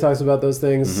 That he talks about those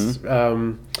things,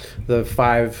 the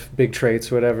 5 big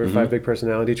traits or whatever, 5 big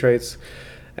personality traits.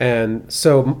 And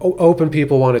so open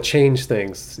people want to change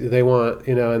things. They want,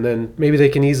 and then maybe they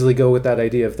can easily go with that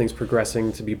idea of things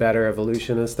progressing to be better,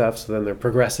 evolution and stuff. So then they're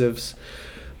progressives,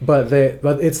 but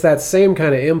it's that same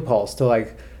kind of impulse to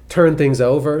like turn things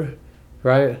over,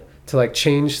 right? To like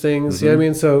change things. You know what I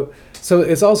mean? So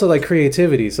it's also like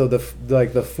creativity. So the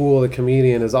fool, the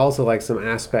comedian is also like some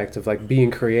aspect of like being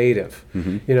creative.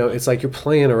 It's like you're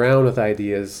playing around with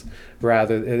ideas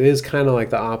it is kind of like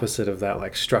the opposite of that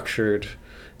like structured,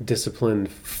 disciplined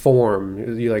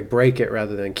form. You like break it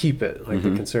rather than keep it, like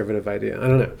the conservative idea. I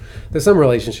don't know. There's some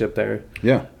relationship there.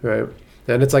 Yeah. Right.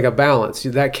 And it's like a balance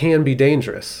that can be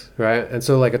dangerous, right? And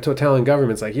so like a totalitarian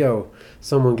government's like,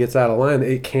 someone gets out of line,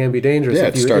 it can be dangerous. Yeah,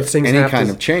 it starts any kind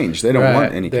of change. They don't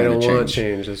want any kind of change. They don't want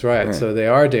change. That's right. So they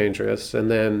are dangerous. And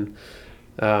then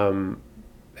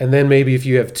maybe if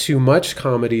you have too much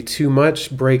comedy, too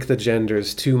much break the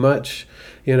genders, too much,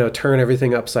 turn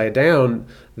everything upside down,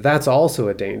 that's also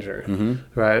a danger,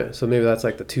 right? So maybe that's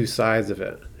like the two sides of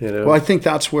it, Well, I think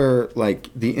that's where like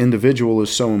the individual is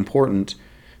so important,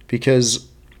 because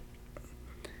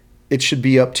it should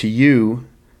be up to you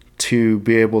to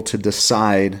be able to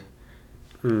decide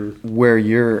where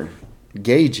your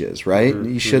gauge is, right?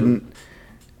 You shouldn't.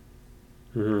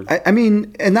 I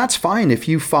mean, and that's fine if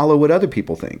you follow what other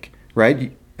people think,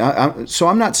 right? So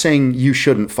I'm not saying you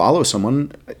shouldn't follow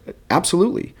someone,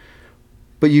 absolutely,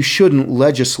 but you shouldn't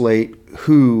legislate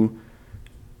who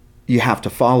you have to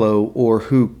follow or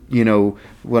who,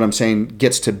 what I'm saying,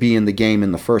 gets to be in the game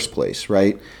in the first place,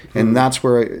 right? And that's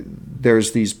where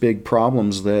there's these big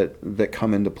problems that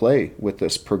come into play with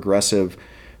this progressive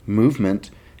movement,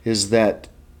 is that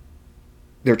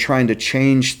they're trying to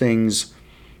change things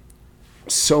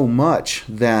so much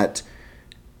that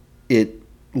it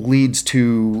leads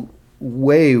to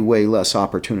way less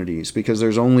opportunities, because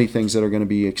there's only things that are going to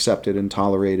be accepted and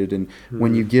tolerated. And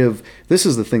when you give, this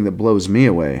is the thing that blows me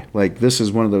away. Like, this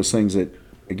is one of those things that,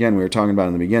 again, we were talking about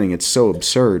in the beginning. It's so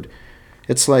absurd.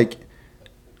 It's like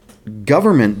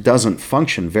government doesn't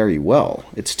function very well.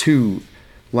 It's too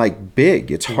like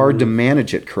big. It's hard to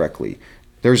manage it correctly.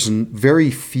 There's very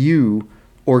few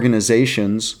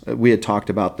organizations, we had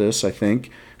talked about this, I think,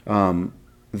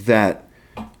 that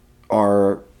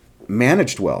are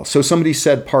managed well. So somebody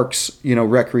said parks,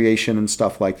 recreation and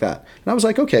stuff like that. And I was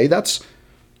like, okay,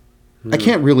 I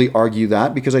can't really argue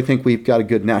that, because I think we've got a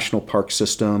good national park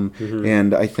system.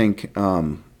 And I think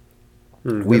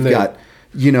we've got,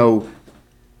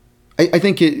 I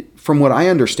think from what I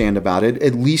understand about it,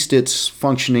 at least it's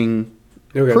functioning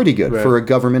pretty good for a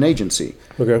government agency.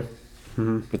 Okay.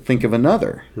 But think of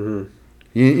another.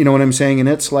 You know what I'm saying? And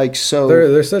it's like, so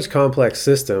they're such complex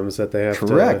systems that they have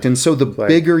correct. to And so the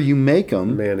bigger you make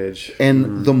them, manage,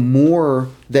 and the more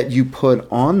that you put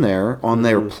on their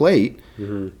plate,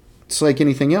 it's like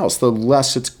anything else. The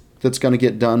less it's that's going to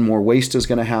get done, more waste is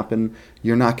going to happen.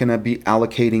 You're not going to be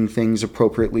allocating things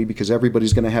appropriately because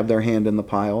everybody's going to have their hand in the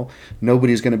pile.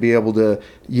 Nobody's going to be able to,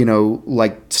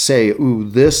 like say, ooh,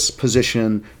 this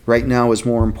position right now is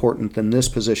more important than this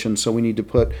position, so we need to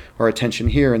put our attention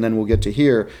here and then we'll get to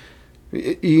here.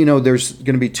 There's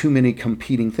going to be too many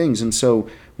competing things. And so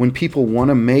when people want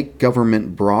to make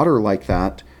government broader like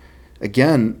that,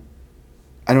 again,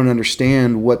 I don't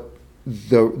understand what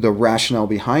the rationale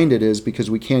behind it is, because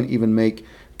we can't even make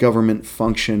government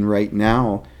function right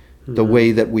now the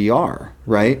way that we are,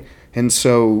 right? And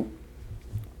so,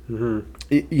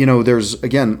 there's,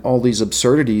 again, all these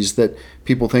absurdities that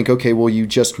people think, okay, well, you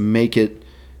just make it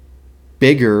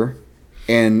bigger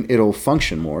and it'll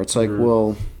function more. It's like,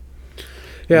 well...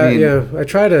 Yeah, I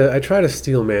try to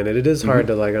steel man it. It is hard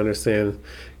to like understand,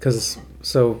 because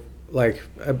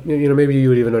maybe you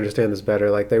would even understand this better.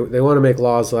 Like they want to make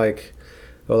laws like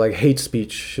hate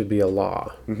speech should be a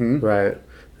law, right?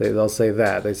 They'll say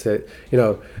that. They say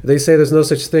there's no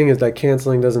such thing as like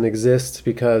canceling doesn't exist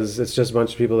because it's just a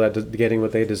bunch of people that getting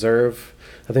what they deserve.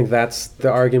 I think that's the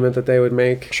argument that they would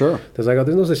make. Sure. There's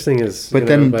no such thing as. But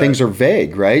things are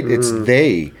vague, right? It's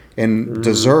they and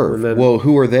deserve. And then, well,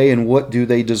 who are they and what do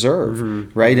they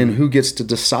deserve, right? And who gets to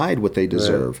decide what they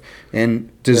deserve? Right.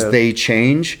 And does they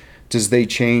change? Does they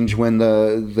change when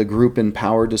the group in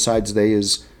power decides they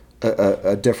is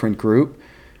a different group?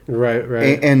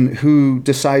 Right. And who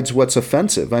decides what's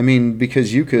offensive? I mean,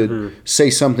 because you could say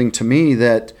something to me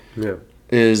that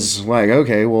is like,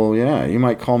 okay, well, yeah, you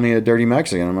might call me a dirty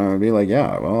Mexican. I'm going to be like,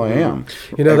 yeah, well, I am.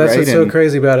 That's what's so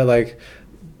crazy about it. Like,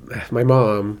 my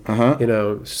mom,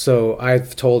 so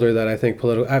I've told her that I think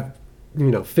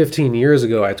 15 years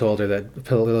ago, I told her that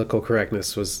political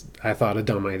correctness was, I thought, a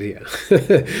dumb idea.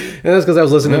 And that's because I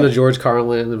was listening to George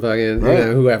Carlin and fucking,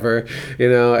 whoever,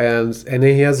 and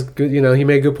he has good, he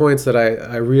made good points that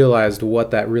I realized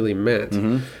what that really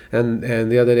meant.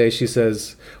 And the other day she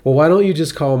says, well, why don't you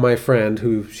just call my friend,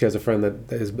 who she has a friend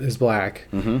that is black,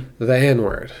 the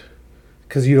N-word,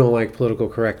 because you don't like political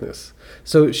correctness.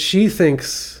 So she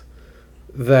thinks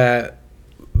that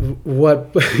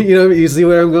you see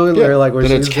where I'm going there, like where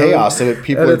it's chaos, that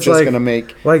people are just going to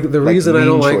make the reason I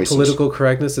don't choices. Like political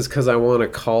correctness is because I want to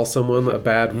call someone a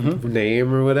bad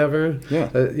name or whatever.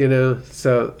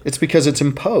 So it's because it's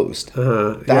imposed.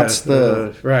 That's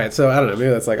right. So I don't know,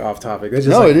 maybe that's like off topic. It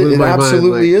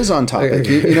absolutely is on topic.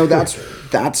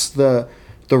 That's the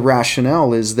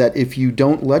rationale, is that if you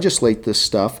don't legislate this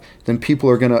stuff, then people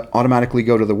are going to automatically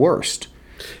go to the worst.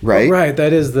 Right.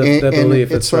 That is the belief.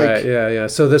 That's right. Yeah.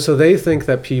 So they think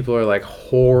that people are like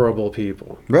horrible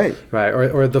people. Right.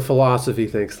 Or the philosophy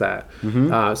thinks that.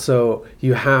 So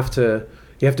you have to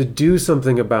do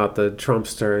something about the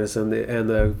Trumpsters and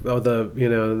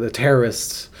the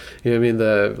terrorists.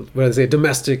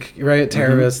 Domestic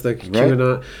terrorists, the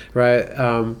QAnon, right?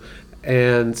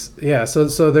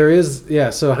 So there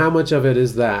is So how much of it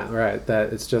is that, right?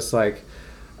 That it's just like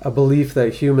a belief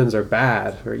that humans are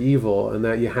bad or evil, and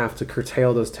that you have to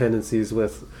curtail those tendencies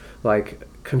with like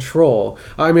control.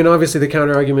 I mean, obviously the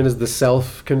counter argument is the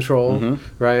self-control,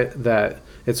 right? That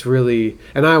it's really,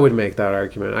 and I would make that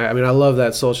argument. I mean, I love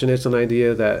that Solzhenitsyn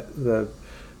idea that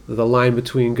the line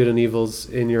between good and evil's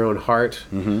in your own heart,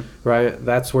 right?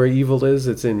 That's where evil is.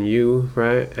 It's in you,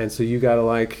 right? And so you got to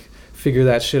like figure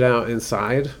that shit out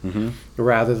inside,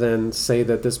 rather than say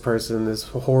that this person is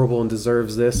horrible and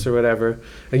deserves this or whatever.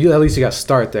 And at least you got to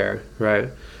start there, right?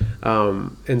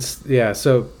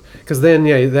 So because then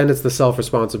it's the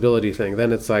self-responsibility thing.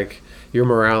 Then it's like your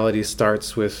morality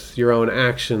starts with your own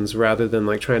actions rather than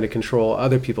like trying to control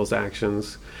other people's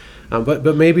actions.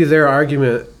 But maybe their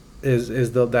argument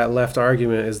is that left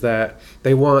argument is that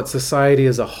they want society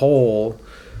as a whole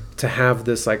to have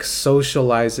this like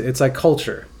socialized, it's like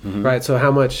culture, right? So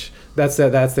how much, that's the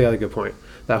other good point.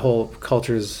 That whole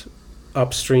culture's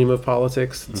upstream of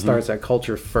politics. It starts at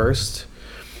culture first.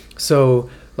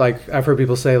 So like I've heard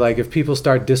people say, like if people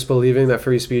start disbelieving that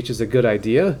free speech is a good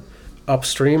idea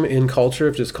upstream in culture,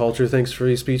 if just culture thinks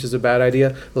free speech is a bad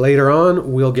idea, later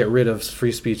on we'll get rid of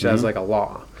free speech as like a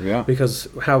law. Because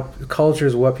how culture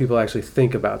is what people actually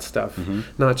think about stuff,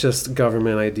 not just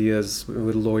government ideas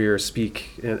with lawyers speak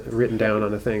written down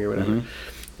on a thing or whatever.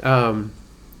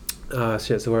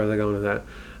 So where are they going with that?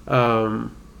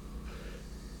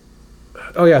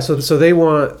 So they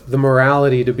want the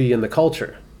morality to be in the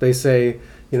culture. They say,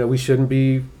 we shouldn't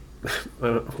be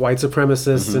white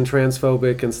supremacists and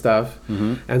transphobic and stuff,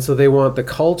 and so they want the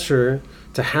culture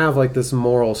to have like this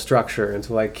moral structure and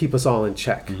to like keep us all in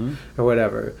check or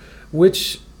whatever,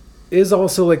 which is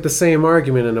also like the same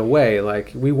argument in a way.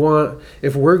 Like we want,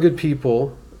 if we're good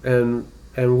people and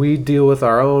we deal with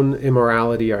our own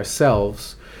immorality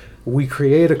ourselves, we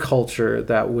create a culture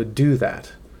that would do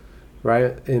that,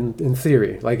 right? In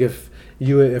theory, like if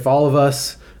all of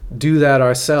us do that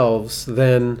ourselves,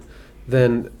 then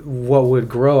what would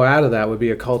grow out of that would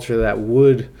be a culture that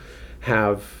would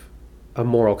have a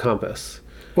moral compass.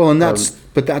 Well, and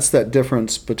that's that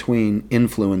difference between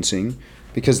influencing,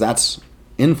 because that's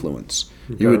influence.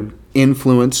 Okay. You would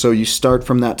influence, so you start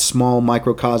from that small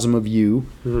microcosm of you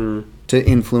to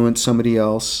influence somebody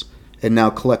else, and now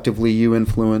collectively you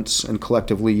influence, and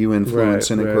collectively you influence,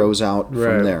 and it grows out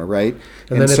from there, right?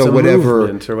 And then so it's a whatever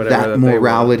movement or whatever that they want,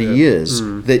 morality is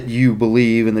that you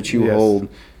believe and that you Yes. hold.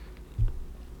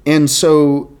 And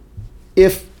so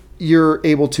if you're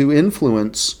able to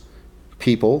influence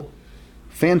people,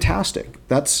 fantastic.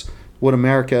 That's what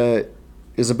America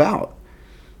is about.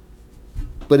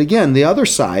 But again, the other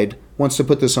side wants to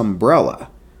put this umbrella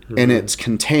and it's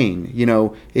contained. You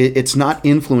know, it's not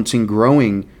influencing,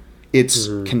 growing, it's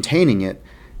containing it.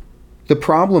 The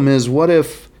problem is, what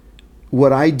if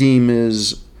what I deem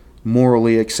is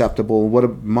morally acceptable,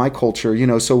 my culture, you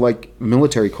know, so like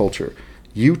military culture,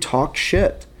 you talk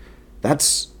shit.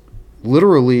 That's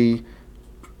literally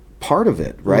part of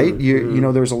it, right? You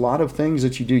know, there's a lot of things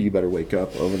that you do. You better wake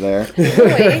up over there.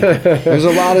 There's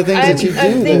a lot of things that you do.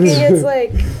 I'm thinking it's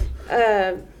like,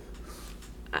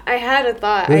 I had a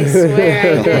thought, I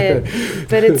swear I did.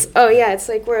 But it's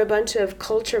like we're a bunch of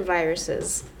culture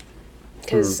viruses.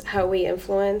 Because how we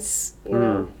influence, you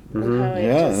know, and how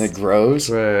it grows,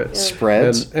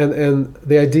 spreads. And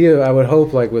the idea, I would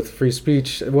hope, like with free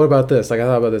speech, what about this? Like I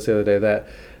thought about this the other day, that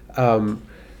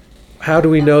how do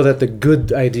we know that the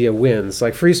good idea wins?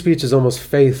 Like free speech is almost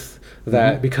faith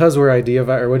that because we're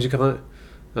or what'd you call it?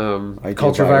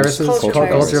 Culture viruses?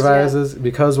 Culture viruses.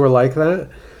 Because we're like that,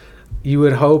 you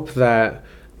would hope that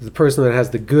the person that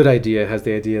has the good idea has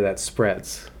the idea that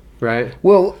spreads, right?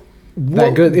 Well,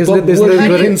 that good isn't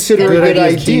it consider a good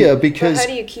idea? Because how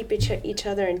do you keep each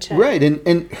other in check? Right,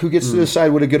 and who gets to decide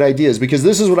what a good idea is? Because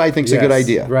this is what I think is a good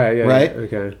idea. Right. Yeah, right. Yeah,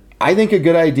 okay. I think a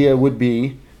good idea would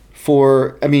be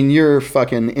you're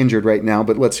fucking injured right now,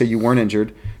 but let's say you weren't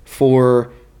injured,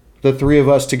 for the three of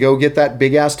us to go get that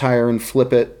big ass tire and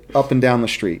flip it up and down the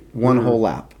street, one whole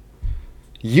lap.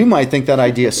 You might think that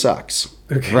idea sucks.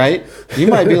 Okay. Right? You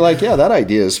might be like, yeah, that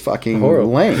idea is fucking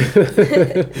lame.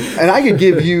 And I could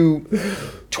give you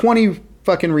 20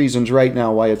 fucking reasons right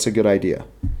now why it's a good idea.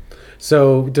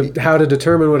 So how to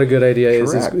determine what a good idea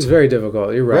is very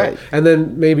difficult. You're right. And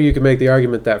then maybe you could make the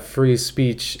argument that free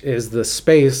speech is the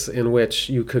space in which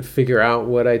you could figure out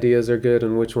what ideas are good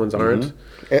and which ones aren't.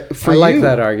 I like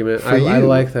that argument. I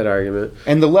like that argument.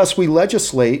 And the less we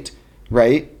legislate,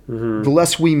 right, the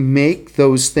less we make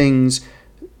those things,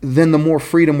 then the more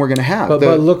freedom we're going to have.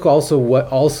 But look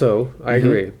also, I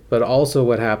agree. But also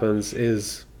what happens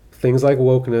is things like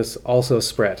wokeness also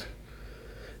spread.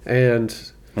 And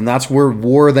that's where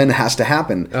war then has to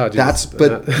happen. Oh,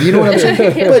 you know what I'm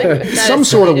saying? But some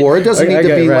sort of war. It doesn't need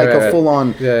to be a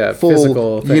full-on,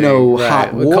 physical thing,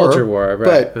 hot war. Culture war,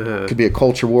 right. But it could be a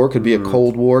culture war, could be a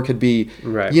cold war, could be,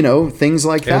 things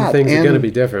like that. And things are going to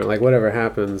be different. Like whatever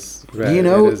happens, I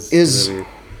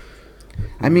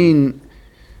mean,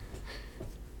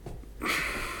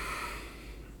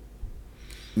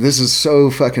 this is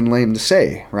so fucking lame to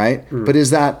say, right? But is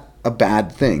that a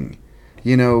bad thing?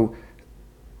 You know,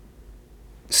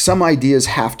 some ideas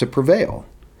have to prevail.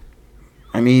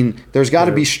 I mean, there's got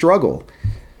to be struggle.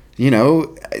 You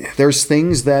know, there's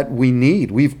things that we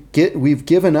need. We've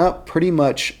given up pretty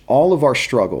much all of our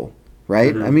struggle,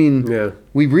 right? I mean,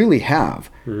 we really have.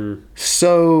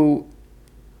 So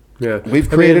we've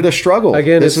created a struggle.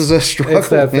 Again, this is a struggle. It's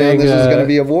that thing, this is going to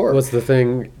be a war. What's the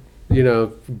thing? You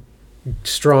know,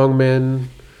 strong men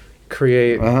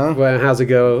create how's it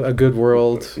go? A good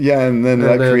world. Yeah, and then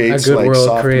that creates a good world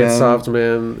soft creates men. Soft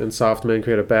men, and soft men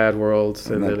create a bad world,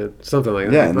 and then it's something like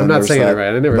that. Yeah, I'm not saying it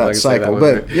right. I never like to say that one,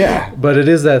 but it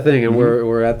is that thing, and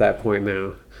we're at that point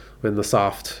now, in the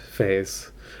soft phase.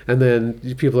 And then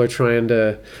people are trying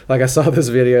to, like I saw this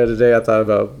video today, I thought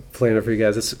about playing it for you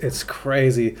guys. It's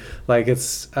crazy. Like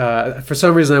it's, for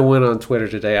some reason I went on Twitter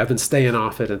today. I've been staying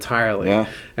off it entirely. Yeah.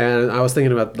 And I was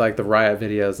thinking about like the riot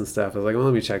videos and stuff. I was like, well,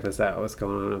 let me check this out. What's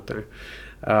going on up there?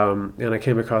 And I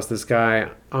came across this guy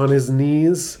on his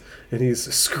knees and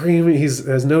he's screaming. He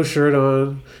has no shirt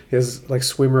on. He has like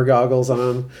swimmer goggles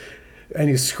on. And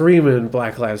he's screaming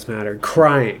Black Lives Matter,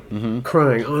 crying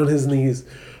on his knees.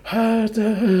 You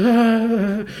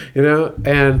know,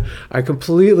 and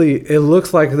it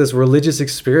looks like this religious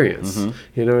experience.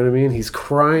 You know what I mean? He's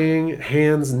crying,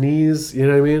 hands, knees, you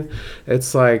know what I mean?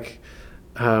 It's like,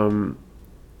 you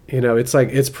it's like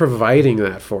it's providing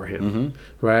that for him,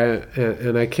 right?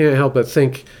 And I can't help but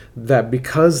think that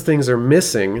because things are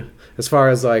missing, as far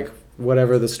as like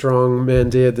whatever the strong men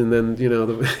did, and then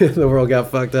the world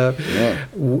got fucked up. Yeah.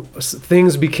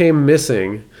 Things became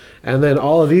missing, and then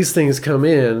all of these things come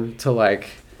in to like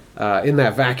in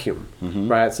that vacuum,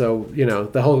 right? So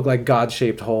the whole like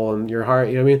God-shaped hole in your heart.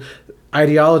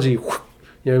 Ideology.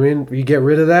 You get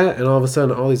rid of that, and all of a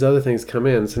sudden, all these other things come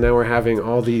in. So now we're having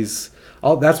all these.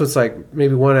 That's what's like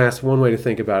maybe one way to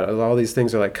think about it. All these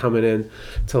things are like coming in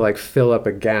to like fill up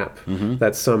a gap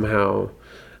that somehow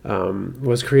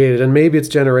was created, and maybe it's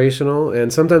generational,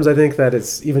 and sometimes I think that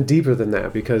it's even deeper than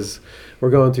that, because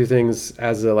we're going through things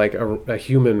as a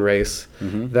human race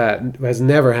that has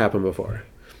never happened before.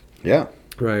 Yeah.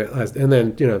 Right. And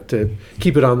then to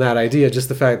keep it on that idea, just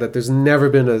the fact that there's never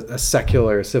been a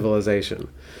secular civilization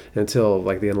until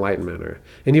like the Enlightenment,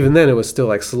 and even then it was still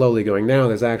like slowly going. Now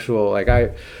there's actual like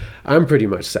I'm pretty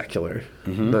much secular.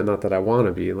 Not that I want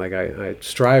to be. Like I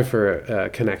strive for a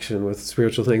connection with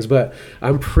spiritual things, but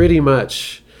I'm pretty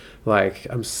much like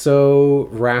I'm so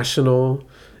rational.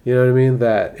 You know what I mean?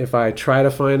 That if I try to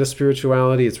find a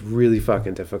spirituality, it's really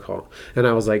fucking difficult. And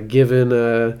I was like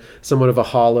given somewhat of a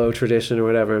hollow tradition or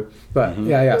whatever. But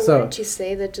yeah. But So wouldn't you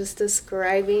say that just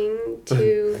ascribing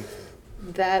to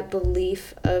that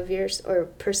belief of yours or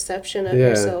perception of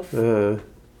yourself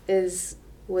is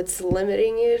what's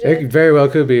limiting you? It very well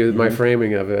could be my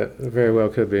framing of it. It very well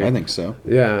could be. I think so.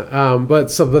 Yeah. But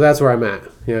that's where I'm at.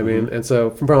 You know what I mean? And so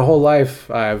for my whole life,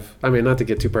 not to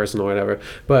get too personal or whatever,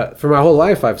 but for my whole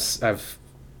life, I've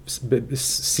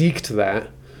seeked that.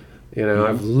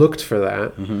 I've looked for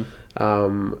that.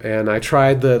 And I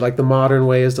tried the modern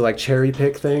ways to like cherry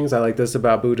pick things. I like this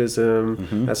about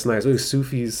Buddhism. That's nice. Ooh,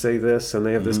 Sufis say this, and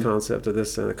they have this concept of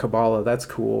this, and Kabbalah. That's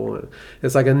cool. And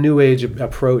it's like a new age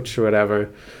approach or whatever.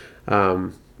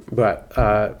 But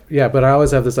I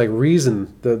always have this like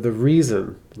reason. The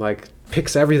reason like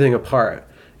picks everything apart.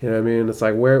 You know what I mean? It's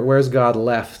like where's God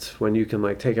left when you can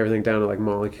like take everything down to like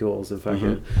molecules and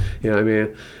fucking, you know what I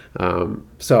mean?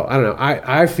 So I don't know.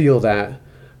 I feel that.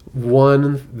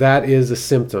 One, that is a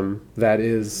symptom that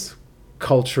is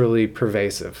culturally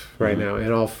pervasive right now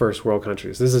in all first world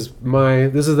countries. This is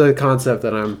the concept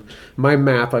that my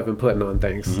map I've been putting on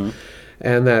things.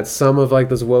 And that some of like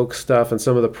this woke stuff and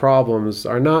some of the problems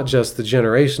are not just the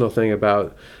generational thing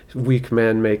about weak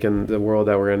men making the world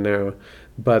that we're in now,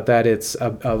 but that it's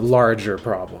a larger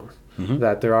problem.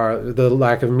 That there are the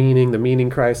lack of meaning, the meaning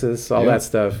crisis, all that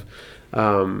stuff.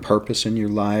 Purpose in your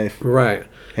life. Right.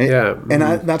 And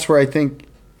that's where I think,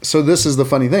 so this is the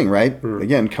funny thing, right?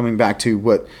 Again, coming back to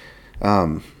what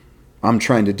I'm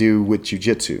trying to do with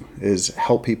jiu-jitsu is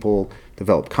help people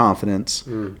develop confidence,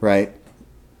 right?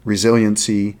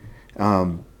 Resiliency,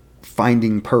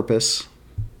 finding purpose,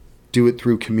 do it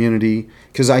through community.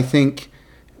 Because I think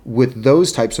with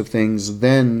those types of things,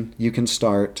 then you can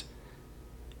start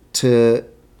to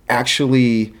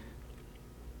actually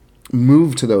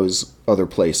move to those other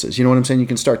places. You know what I'm saying? You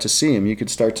can start to see them. You could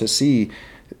start to see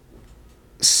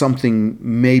something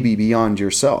maybe beyond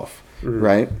yourself,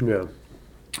 right? Yeah.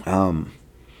 I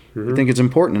think it's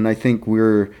important, and I think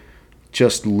we're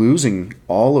just losing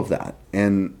all of that.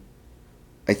 And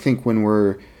I think when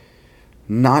we're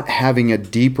not having a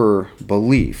deeper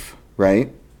belief,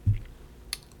 right,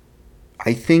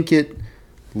 I think it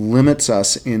limits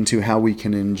us into how we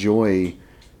can enjoy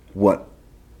what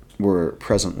we're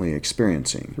presently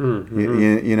experiencing.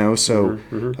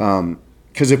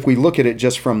 Because if we look at it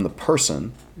just from the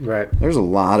person, right, there's a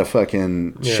lot of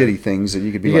fucking shitty things that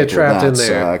you could be you like, get trapped well, in that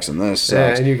there. sucks and this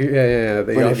sucks. And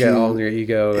they all get all in your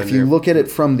ego. If you look at it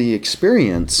from the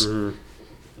experience,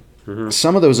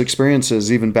 some of those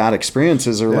experiences, even bad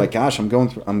experiences, are like, gosh, I'm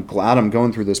glad I'm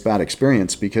going through this bad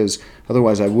experience, because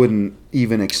otherwise I wouldn't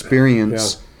even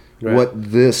experience what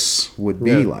this would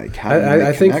be like.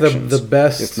 I think the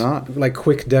best, if not, like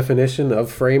quick definition of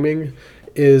framing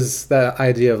is that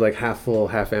idea of like half full,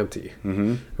 half empty,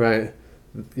 right?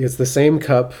 It's the same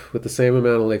cup with the same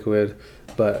amount of liquid,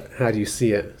 but how do you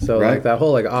see it? So like that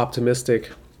whole like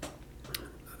optimistic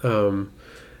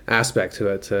aspect to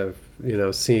it, to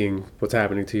seeing what's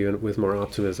happening to you with more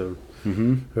optimism,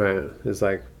 right, is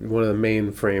like one of the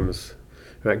main frames,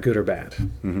 right? Good or bad,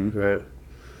 right?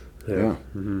 Yeah.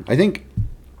 I think,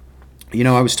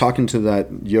 I was talking to that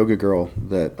yoga girl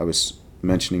that I was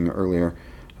mentioning earlier,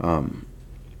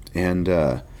 and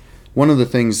one of the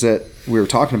things that we were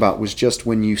talking about was just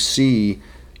when you see,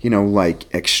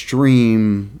 like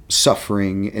extreme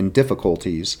suffering and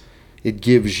difficulties, it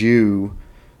gives you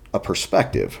a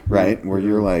perspective, right? Where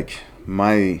you're like,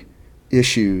 my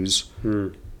issues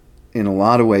in a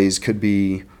lot of ways could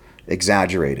be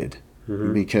exaggerated.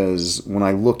 Because when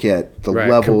I look at the Right,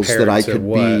 levels that I compared to could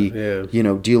what, be, yeah. you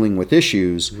know, dealing with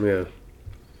issues, Yeah.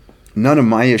 none of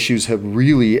my issues have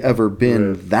really ever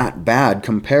been that bad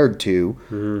compared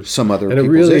to some other And it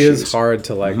people's really issues. is hard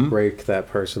to like break that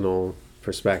personal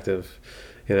perspective.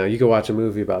 You know, you could watch a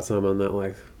movie about someone that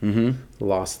like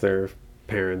lost their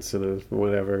parents and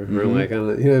whatever, or like, I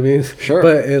don't, you know what I mean? Sure.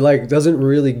 But it like doesn't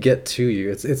really get to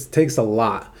you. It takes a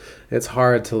lot. It's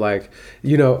hard to like,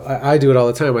 you know, I do it all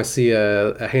the time. I see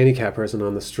a handicapped person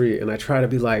on the street and I try to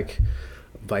be like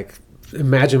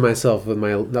imagine myself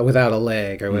without a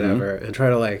leg or whatever, and try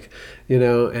to like, you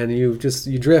know, and you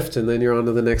drift and then you're on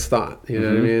to the next thought. You know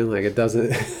what I mean? Like it doesn't,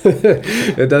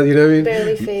 it does. You know what I mean?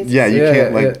 Barely fades. Yeah, you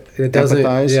can't like it doesn't.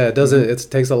 empathize. Yeah, it doesn't. It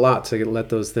takes a lot to let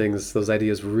those things, those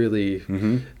ideas, really,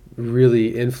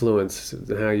 really influence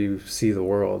how you see the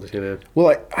world. You know.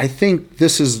 Well, I think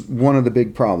this is one of the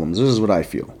big problems. This is what I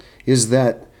feel, is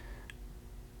that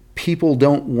people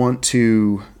don't want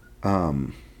to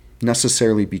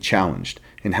necessarily be challenged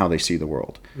in how they see the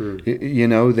world. You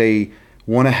know, they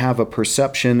want to have a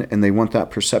perception and they want that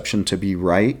perception to be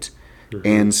right.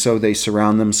 And so they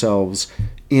surround themselves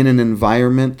in an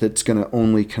environment that's going to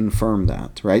only confirm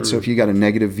that, right? So if you got a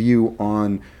negative view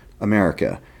on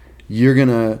America, you're going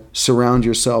to surround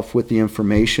yourself with the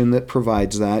information that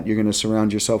provides that. You're going to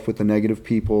surround yourself with the negative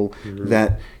people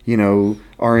that, you know,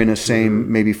 are in a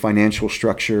same maybe financial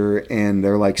structure, and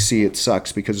they're like, see, it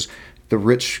sucks because the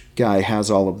rich guy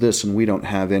has all of this and we don't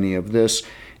have any of this.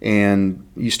 And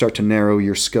you start to narrow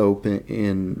your scope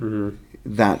in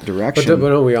that direction. But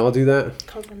don't we all do that?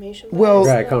 Confirmation Well,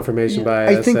 bias. Right, confirmation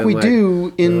bias. I think and we like,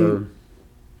 do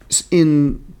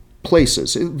in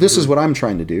places. This is what I'm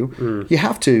trying to do. You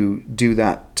have to do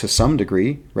that to some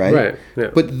degree, right? Right,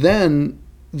 yeah. But then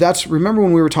remember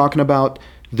when we were talking about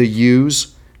the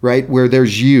U's, right? Where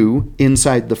there's you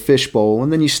inside the fishbowl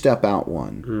and then you step out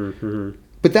one.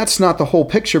 But that's not the whole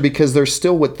picture, because there's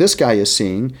still what this guy is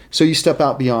seeing. So you step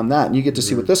out beyond that and you get to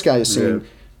see what this guy is seeing,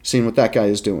 seeing what that guy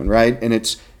is doing, right? And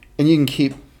you can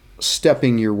keep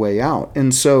stepping your way out.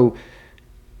 And so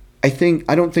I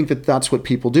don't think that that's what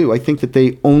people do. I think that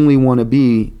they only want to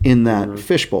be in that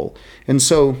fishbowl. And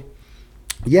so,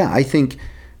 yeah, I think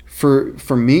for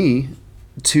me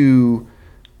to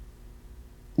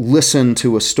listen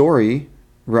to a story,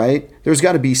 right, there's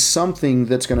got to be something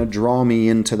that's going to draw me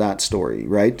into that story,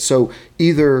 right? So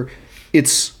either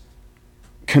it's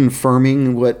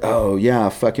confirming what, oh yeah,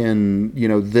 fucking, you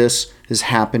know, this is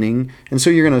happening, and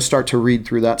so you're going to start to read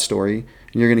through that story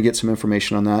and you're going to get some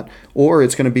information on that. Or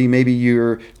it's going to be maybe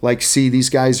you're like, see, these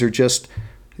guys are just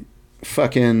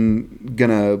fucking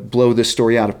gonna blow this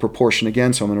story out of proportion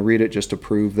again, so I'm gonna read it just to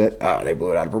prove that they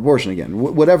blew it out of proportion again.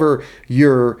 Whatever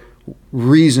your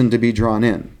reason to be drawn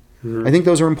in, I think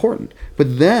those are important.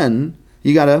 But then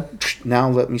you gotta, now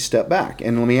let me step back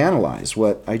and let me analyze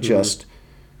what I just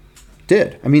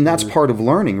did. I mean, that's part of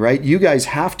learning, right? You guys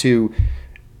have to.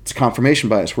 It's confirmation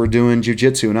bias. We're doing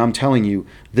jujitsu, and I'm telling you,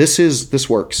 this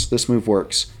works. This move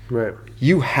works. Right.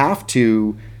 You have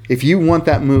to, if you want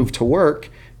that move to work,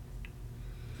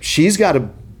 she's got to,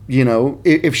 you know,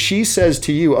 if she says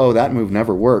to you, oh, that move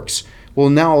never works,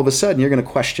 well, now all of a sudden you're going to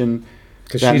question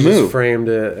that she move. just framed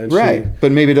it. And right.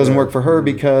 But maybe it doesn't work for her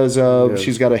because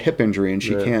she's got a hip injury and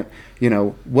she can't, you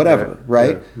know, whatever,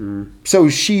 right? Yeah. So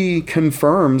she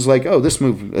confirms like, oh, this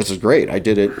is great. I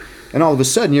did it. And all of a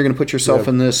sudden you're going to put yourself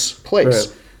in this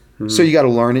place. Right. So you got to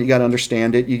learn it. You got to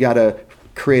understand it. You got to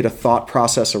create a thought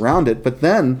process around it. But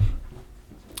then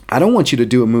I don't want you to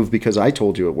do a move because I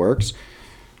told you it works.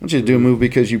 I want you to do a move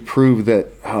because you prove that,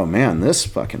 oh man, this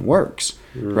fucking works,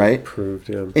 right? Proved,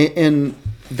 yeah. And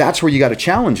that's where you got to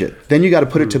challenge it. Then you got to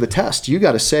put it to the test. You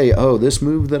got to say, oh, this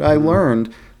move that I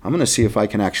learned, I'm going to see if I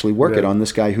can actually work it on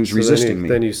this guy who's resisting me.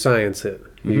 Then you science it.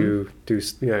 You do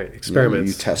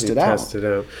experiments. You test it out. Test it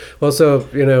out. Well, so,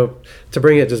 you know, to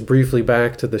bring it just briefly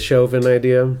back to the Chauvin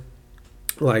idea,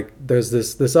 like there's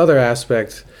this other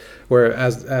aspect where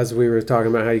as we were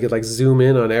talking about how you could like zoom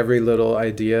in on every little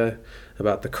idea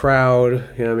about the crowd,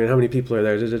 you know, I mean, how many people are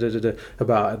there,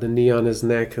 about the knee on his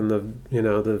neck and the, you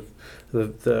know,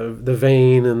 the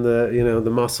vein and the, you know, the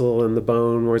muscle and the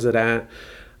bone, where's it at?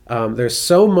 There's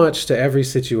so much to every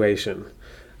situation.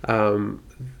 I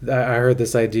heard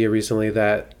this idea recently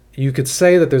that you could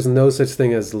say that there's no such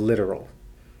thing as literal,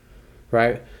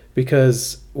 right?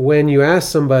 Because when you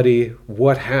ask somebody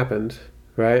what happened,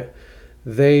 right,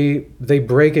 they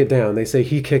break it down. They say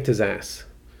he kicked his ass,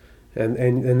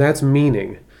 and that's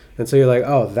meaning. And so you're like,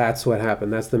 oh, that's what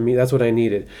happened. That's what I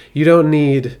needed. You don't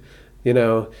need you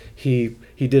know, he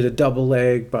did a double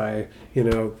leg by, you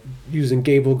know, using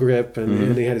gable grip,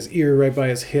 and he had his ear right by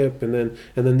his hip, and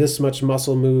then this much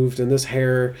muscle moved and this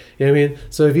hair, you know what I mean?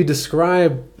 So if you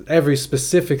describe every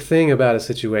specific thing about a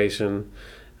situation,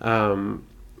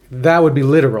 that would be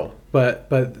literal, but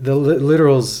the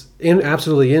literal's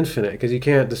absolutely infinite, because you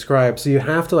can't describe, so you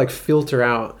have to like filter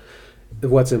out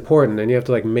what's important, and you have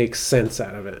to like make sense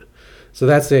out of it. So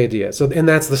that's the idea. So, and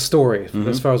that's the story,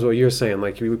 as far as what you're saying.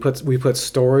 Like we put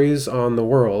stories on the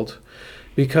world,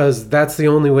 because that's the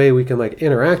only way we can like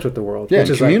interact with the world. Yeah, which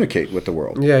and is communicate with the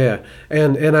world. Yeah.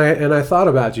 And I thought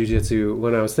about jiu-jitsu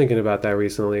when I was thinking about that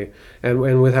recently, and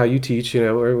with how you teach, you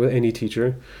know, or with any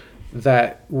teacher,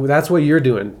 that's what you're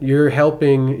doing. You're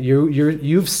helping.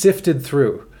 You've sifted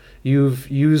through. You've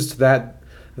used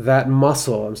that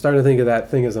muscle. I'm starting to think of that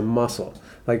thing as a muscle.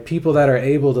 Like people that are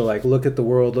able to like look at the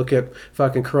world, look at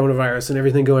fucking coronavirus and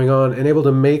everything going on, and able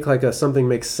to make like something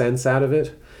make sense out of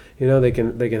it. You know, they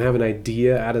can have an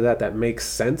idea out of that makes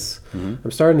sense. I'm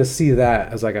starting to see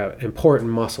that as like an important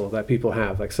muscle that people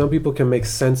have. Like some people can make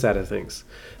sense out of things.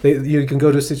 You can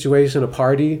go to a situation, a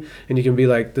party, and you can be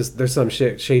like, there's some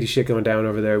shady shit going down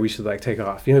over there. We should like take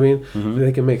off. You know what I mean?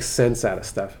 They can make sense out of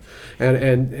stuff,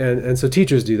 and so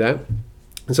teachers do that.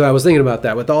 And so I was thinking about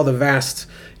that with all the vast,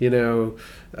 you know,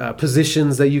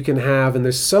 positions that you can have, and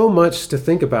there's so much to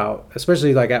think about,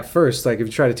 especially like at first, like if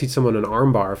you try to teach someone an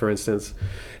arm bar, for instance,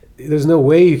 there's no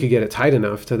way you could get it tight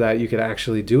enough to that you could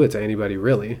actually do it to anybody,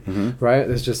 really, right?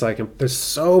 There's just like, there's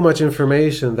so much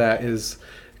information that is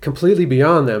completely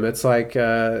beyond them. It's like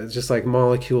just like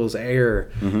molecules,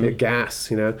 air, gas,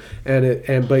 you know,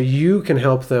 but you can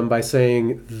help them by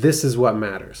saying this is what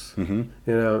matters, you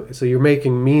know. So you're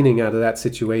making meaning out of that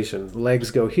situation. Legs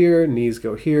go here, knees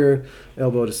go here,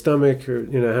 elbow to stomach, or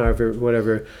you know, however,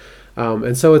 whatever.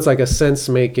 And so it's like a sense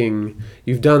making.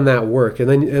 You've done that work, and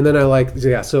then I like,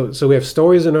 yeah. So we have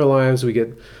stories in our lives. We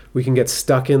can get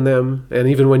stuck in them. And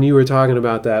even when you were talking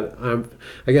about that,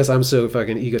 I guess I'm so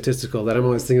fucking egotistical that I'm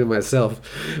always thinking of myself.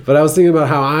 But I was thinking about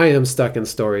how I am stuck in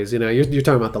stories. You know, you're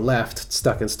talking about the left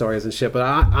stuck in stories and shit, but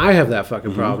I have that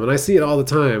fucking problem, and I see it all the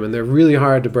time, and they're really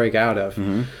hard to break out of.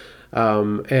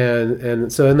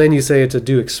 And then you say to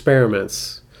do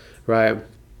experiments, right?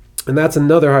 And that's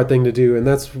another hard thing to do, and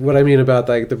that's what I mean about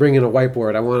like the bringing a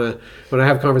whiteboard. When I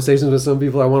have conversations with some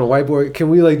people, I want a whiteboard. Can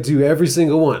we like do every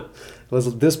single one? Let's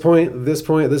this point. That's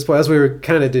what we were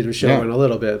kind of did showing a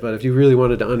little bit. But if you really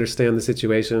wanted to understand the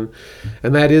situation,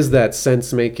 and that is that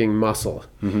sense making muscle.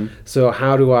 So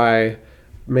how do I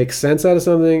make sense out of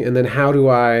something, and then how do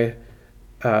I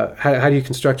how do you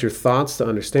construct your thoughts to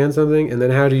understand something, and then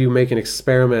how do you make an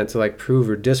experiment to like prove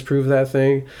or disprove that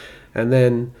thing, and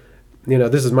then, you know,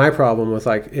 this is my problem with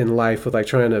like in life with like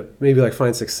trying to maybe like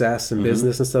find success in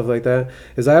business and stuff like that,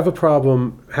 is I have a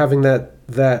problem having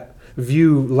that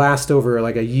view last over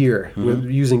like a year with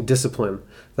using discipline,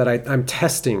 that I'm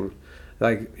testing,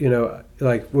 like, you know,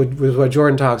 like with what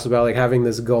Jordan talks about, like having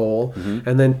this goal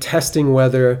and then testing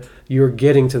whether you're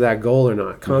getting to that goal or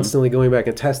not, constantly going back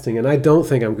and testing. And I don't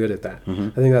think I'm good at that. I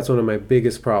think that's one of my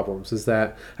biggest problems, is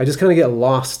that I just kind of get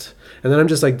lost, and then I'm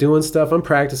just like doing stuff, I'm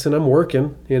practicing, I'm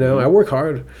working, you know, I work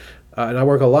hard and I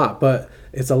work a lot, but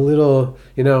it's a little,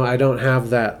 you know, I don't have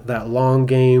that long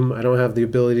game. I don't have the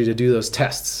ability to do those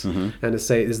tests and to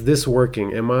say, is this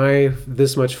working? Am I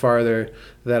this much farther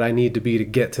that I need to be to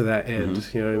get to that end?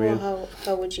 You know what I mean? Well,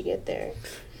 how would you get there?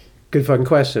 Good fucking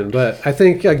question. But I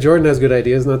think like Jordan has good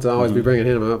ideas, not to always be bringing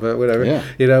him up, but whatever. Yeah.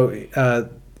 You know,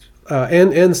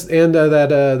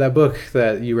 that book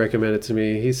that you recommended to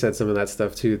me, he said some of that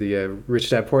stuff too. The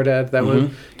Rich Dad Poor Dad, that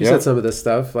one. He said some of this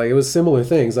stuff. Like it was similar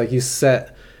things. Like you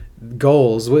set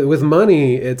goals with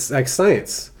money. It's like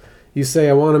science. You say,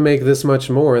 I want to make this much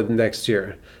more next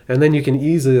year, and then you can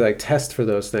easily like test for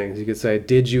those things. You could say,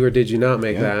 did you or did you not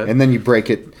make that? And then you break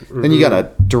it. Then you got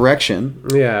a direction.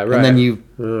 Yeah, right. And then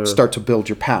you start to build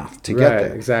your path to get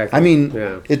there. Exactly. I mean,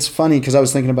 it's funny because I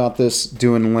was thinking about this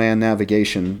doing land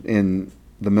navigation in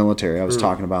the military. I was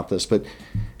talking about this, but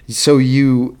so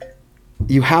you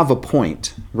have a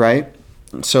point, right?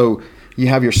 So you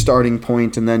have your starting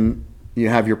point, and then you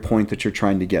have your point that you're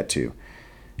trying to get to.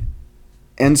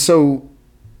 And so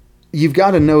you've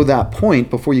got to know that point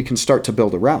before you can start to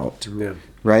build a route,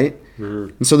 right?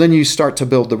 And so then you start to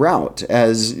build the route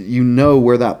as you know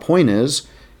where that point is,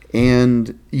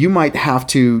 and you might have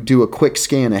to do a quick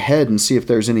scan ahead and see if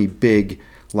there's any big,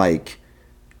 like,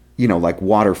 you know, like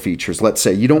water features. Let's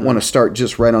say you don't want to start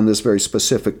just right on this very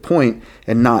specific point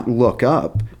and not look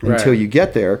up until you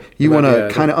get there. You want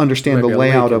to kind of understand the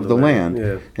layout of the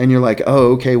land. And you're like,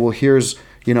 oh, okay, well, here's,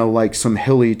 you know, like some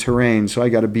hilly terrain. So I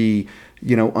got to be,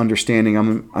 understanding.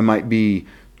 I might be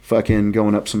fucking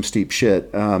going up some steep shit.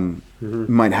 You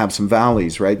might have some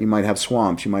valleys, right? You might have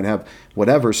swamps. You might have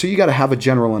whatever. So you got to have a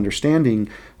general understanding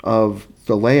of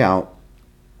the layout,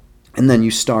 and then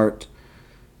you start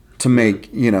to make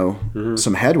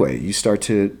some headway. You start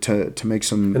to make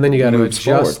some, and then you got to moves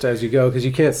adjust forward. as you go because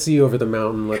you can't see over the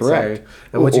mountain. Let's Correct. say,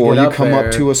 and once or you get you up come there,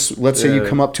 up to let's say you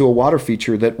come up to a water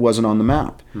feature that wasn't on the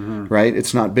map, right?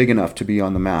 It's not big enough to be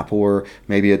on the map, or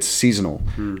maybe it's seasonal,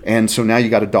 and so now you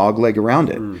got a dog leg around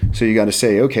it. So you got to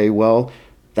say, okay, well,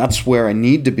 that's where I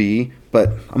need to be, but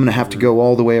I'm going to have to go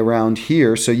all the way around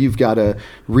here. So you've got to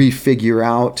refigure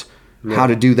out how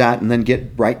to do that, and then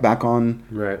get right back on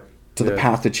to the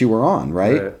path that you were on,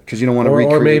 right? Because you don't want to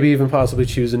recreate. Or maybe even possibly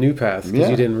choose a new path because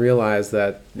you didn't realize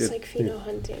that. It's like pheno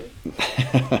hunting.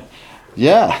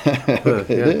 It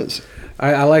is.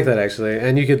 I like that actually,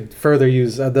 and you could further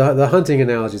use the hunting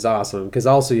analogy is awesome because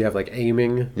also you have like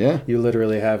aiming. Yeah. You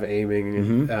literally have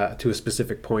aiming to a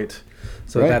specific point,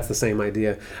 so Right. that's the same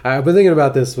idea. I've been thinking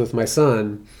about this with my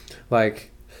son,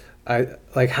 like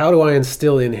how do I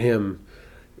instill in him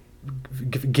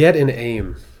get an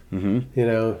aim,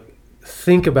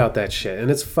 think about that shit, and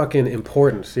it's fucking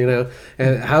important,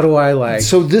 and how do I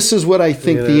So this is what I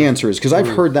think the answer is, because I've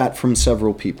heard that from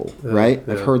several people, right?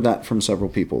 I've heard that from several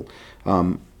people.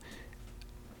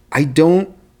 I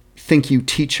don't think you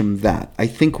teach them that. I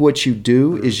think what you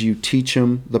do is you teach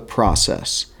them the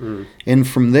process. And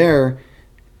from there,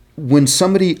 when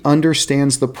somebody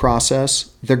understands the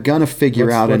process, they're going to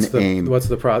figure out an aim. What's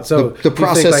the process? So the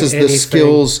process is the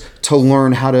skills to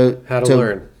learn how to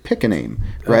learn. Pick an aim,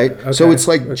 right? So it's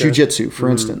like jujitsu, for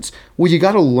instance. Well, you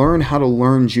got to learn how to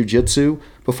learn jujitsu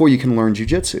before you can learn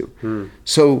jujitsu.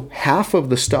 So half of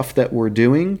the stuff that we're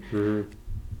doing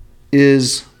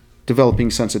is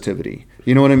developing sensitivity.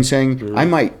 You know what I'm saying? I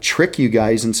might trick you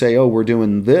guys and say, oh, we're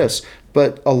doing this,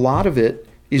 but a lot of it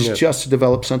is just to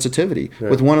develop sensitivity.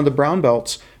 With one of the brown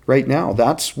belts right now,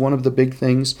 that's one of the big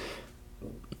things,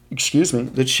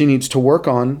 that she needs to work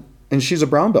on. And she's a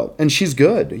brown belt, and she's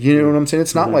good. You know what I'm saying?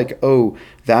 It's not like, oh,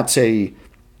 that's a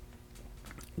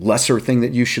lesser thing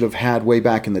that you should have had way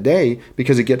back in the day,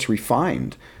 because it gets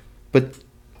refined. But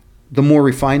the more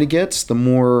refined it gets, the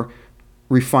more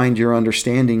refined your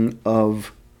understanding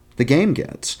of the game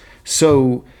gets.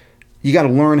 So you got to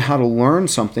learn how to learn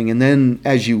something, and then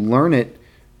as you learn it,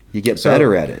 you get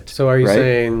better at it. So are you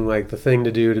saying like the thing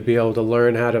to do to be able to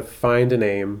learn how to find an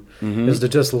aim is to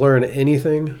just learn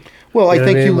anything? Well, I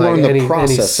think you learn the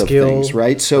process of things,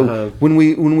 right? So when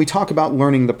we talk about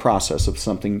learning the process of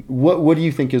something, what do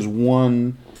you think is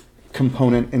one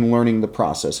component in learning the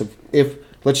process? If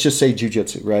let's just say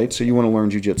jujitsu, right? So you want to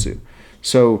learn jujitsu.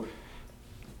 So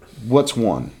what's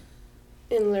one?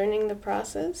 In learning the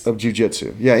process? Of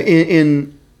jujitsu. Yeah,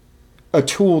 in a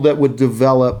tool that would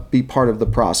be part of the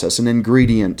process, an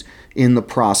ingredient in the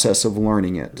process of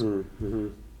learning it.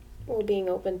 Well, being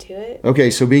open to it. Okay,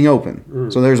 so being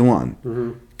open. So there's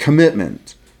one.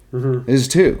 Commitment is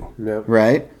two.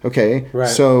 Right? Okay. Right.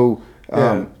 So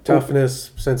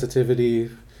toughness, sensitivity.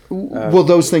 Well,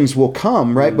 those things will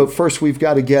come, right? But first we've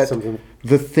got to get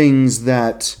the things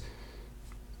that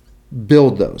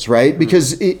build those, right?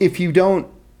 Because if you don't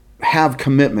have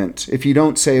commitment, if you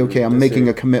don't say, okay, I'm making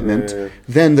a commitment,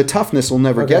 then the toughness will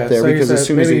never get there, because as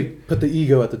soon as maybe put the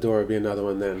ego at the door would be another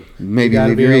one then. Maybe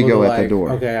leave your ego at the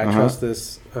door. Okay, I trust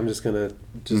this. I'm just gonna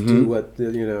do what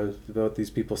what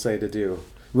these people say to do.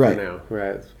 Right for now,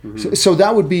 right? So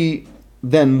that would be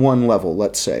then one level,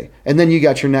 let's say, and then you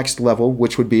got your next level,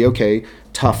 which would be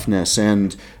toughness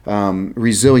and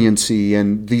resiliency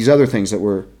and these other things that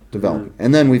we're developing,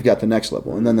 and then we've got the next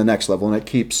level, and then the next level, and it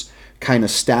keeps kind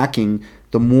of stacking.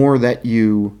 The more that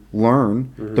you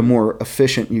learn, the more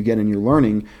efficient you get in your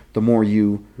learning, the more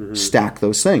you stack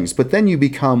those things. But then you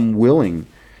become willing.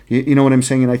 You know what I'm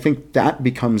saying? And I think that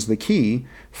becomes the key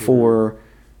for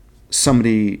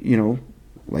somebody,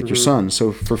 like your son.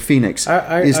 So for Phoenix,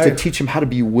 is to teach him how to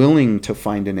be willing to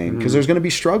find a name, because there's going to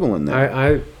be struggle in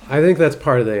there. I think that's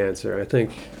part of the answer. I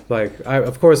think,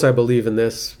 of course I believe in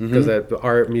this, because that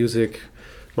art, music,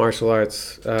 martial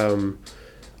arts,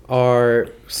 are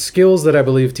skills that I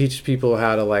believe teach people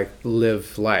how to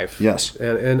live life. Yes.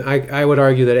 And I would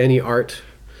argue that any art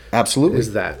absolutely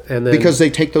is that. And then, because they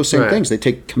take those same things. They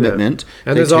take commitment.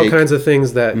 And there's all kinds of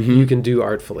things that you can do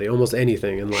artfully, almost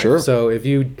anything in life. Sure. So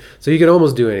you can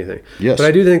almost do anything. Yes. But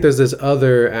I do think there's this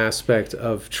other aspect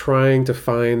of trying to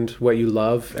find what you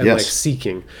love and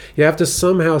seeking. You have to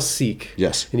somehow seek.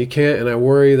 Yes. And you can't, and I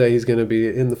worry that he's going to be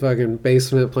in the fucking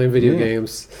basement playing video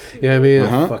games. You know what I mean?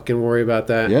 I fucking worry about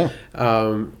that. Yeah.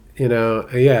 You know,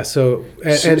 yeah. So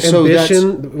and So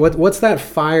ambition. What's that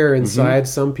fire inside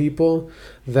some people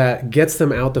that gets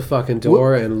them out the fucking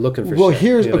door and looking for? Well, shit,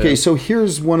 here's you know? okay. So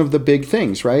here's one of the big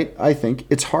things, right? I think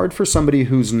it's hard for somebody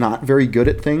who's not very good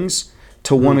at things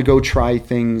to want to go try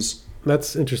things.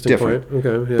 That's an interesting different. point.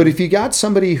 Okay, yeah. But if you got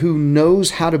somebody who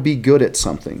knows how to be good at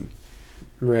something,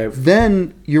 right,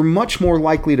 then you're much more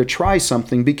likely to try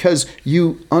something because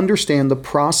you understand the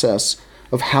process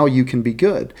of how you can be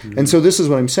good. And so this is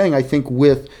what I'm saying. I think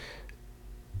with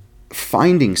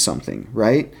finding something,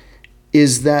 right,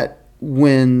 is that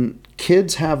when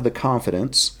kids have the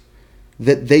confidence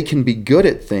that they can be good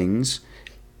at things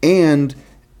and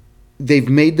they've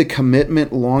made the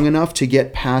commitment long enough to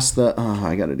get past the, oh,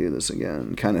 I got to do this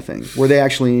again kind of thing, where they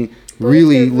actually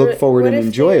really look forward and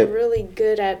enjoy it. What if they're really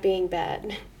good at being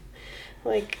bad?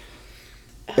 Like,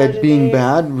 at being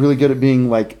bad, really good at being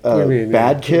like a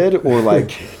bad kid, or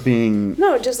like being...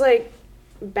 No, just like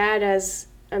bad as,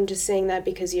 I'm just saying that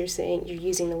because you're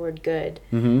using the word good.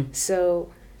 Mm-hmm.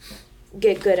 So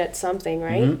get good at something,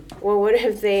 right? Mm-hmm. Well, what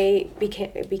if they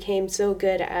became so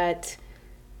good at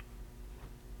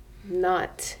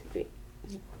not...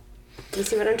 You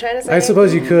see what I'm trying to say? I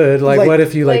suppose you could. Like what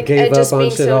if you gave up on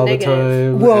shit so all negative.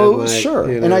 the time? Well, and, sure.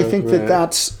 you know, And I think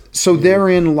that's... So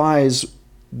therein lies...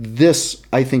 This,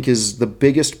 I think, is the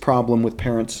biggest problem with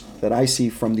parents that I see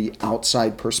from the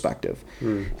outside perspective,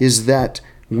 is that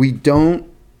we don't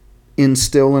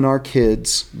instill in our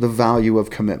kids the value of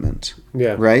commitment.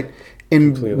 Yeah. Right?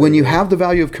 And Completely when you agree. have the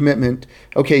value of commitment,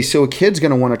 okay, so a kid's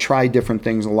going to want to try different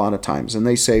things a lot of times. And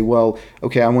they say, well,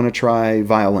 okay, I want to try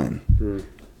violin.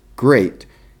 Great.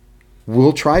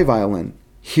 We'll try violin.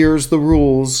 Here's the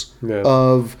rules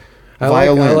of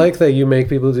violin. I like that you make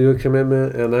people do a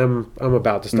commitment, and I'm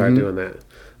about to start doing that.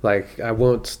 Like, I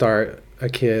won't start a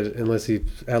kid unless he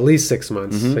at least 6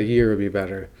 months. A year would be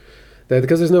better,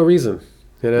 because there's no reason.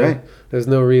 You know, Right. There's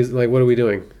no reason. Like, what are we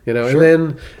doing? You know, Sure. and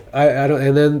then I don't.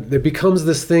 And then it becomes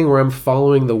this thing where I'm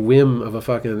following the whim of a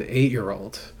fucking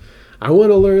 8-year-old. I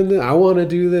want to learn this. I want to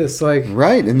do this. Like,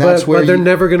 Right, and that's where but they're you-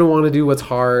 never going to want to do what's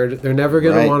hard. They're never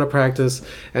going Right. to want to practice.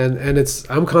 And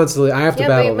I'm constantly. I have to Yeah,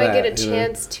 but battle you might that. get a you know?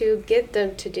 chance to get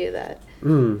them to do that.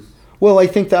 Well, I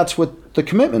think that's what the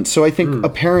commitment. So I think a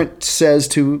parent says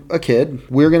to a kid,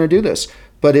 we're going to do this,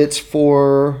 but it's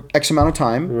for X amount of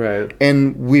time. Right.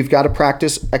 And we've got to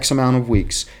practice X amount of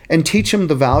weeks and teach them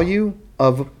the value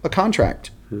of a contract.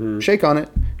 Shake on it.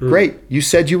 Great. You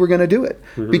said you were going to do it.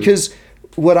 Because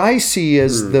what I see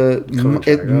as Contract,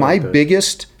 I my like that.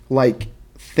 biggest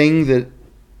thing that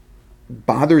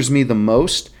bothers me the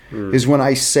most is when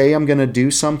I say I'm going to do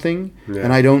something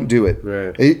and I don't do it.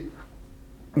 Right.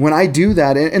 When I do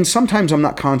that, and sometimes I'm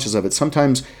not conscious of it.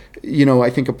 Sometimes, I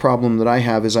think a problem that I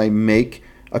have is I make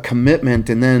a commitment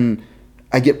and then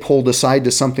I get pulled aside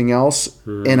to something else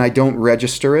and I don't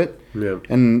register it. Yeah.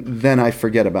 And then I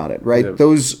forget about it, right?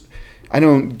 Yeah. I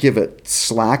don't give it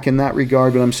slack in that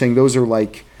regard, but I'm saying those are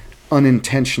like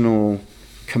unintentional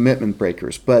commitment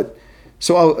breakers. But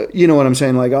so you know what I'm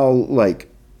saying? Like I'll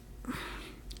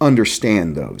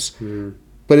understand those.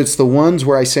 But it's the ones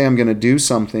where I say I'm going to do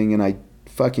something and I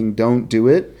fucking don't do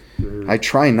it. I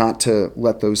try not to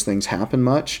let those things happen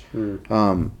much.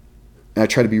 And I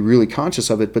try to be really conscious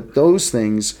of it, but those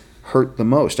things hurt the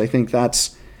most. I think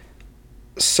that's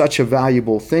such a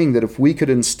valuable thing that if we could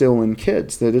instill in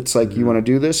kids that it's like, you want to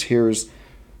do this, here's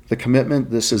the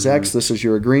commitment, this is X, this is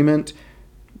your agreement.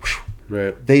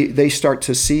 Right. They start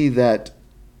to see that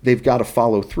they've got to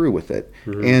follow through with it.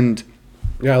 And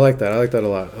Yeah, I like that. I like that a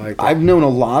lot. I like that. I've known a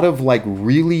lot of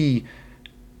really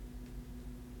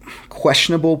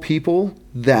questionable people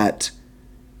that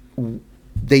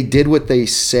they did what they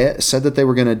said that they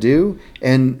were going to do,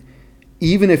 and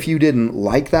even if you didn't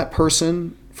like that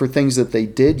person for things that they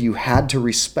did, you had to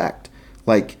respect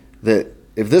like that.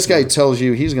 If this guy tells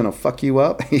you he's going to fuck you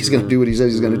up, he's going to do what he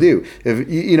says he's going to do.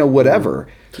 If whatever,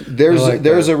 there's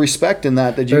that. a respect in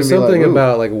that you There's can be something like, "Ooh."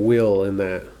 about will in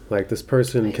that. Like this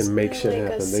person can Isn't make that shit like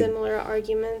happen. a similar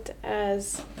argument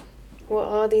as what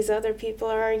all these other people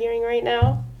are arguing right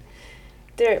now?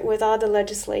 With all the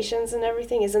legislations and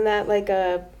everything, isn't that like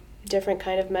a different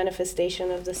kind of manifestation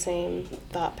of the same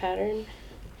thought pattern?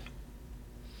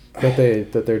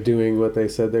 that they're doing what they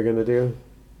said they're gonna do.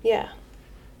 Yeah.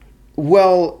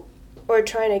 Well, Or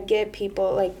trying to get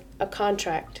people like a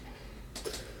contract.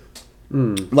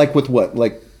 like with what?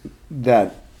 Like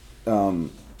that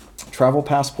travel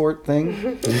passport thing?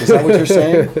 Is that what you're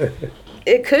saying?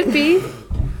 It could be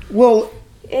Well,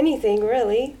 anything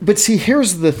really. but see,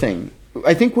 here's the thing.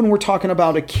 I think when we're talking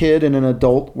about a kid and an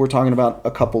adult, we're talking about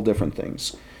a couple different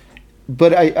things.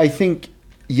 But I think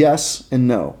yes and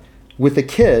no. with a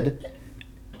kid,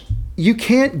 you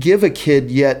can't give a kid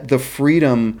yet the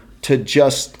freedom to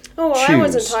just Oh, well, choose, I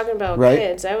wasn't talking about right?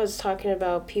 kids. I was talking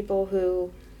about people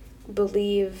who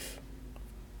believe,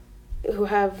 who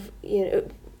have,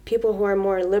 people who are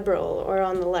more liberal or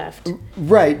on the left.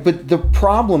 Right, but the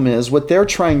problem is what they're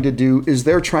trying to do is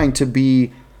they're trying to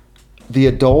be the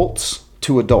adults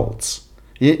to adults.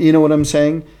 You know what I'm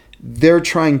saying? They're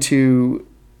trying to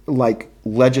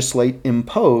legislate,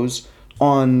 impose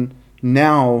on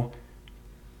now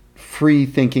free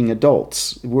thinking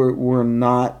adults. We're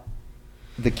not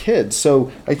the kids.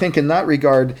 So I think in that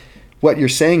regard, what you're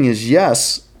saying is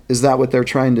yes. Is that what they're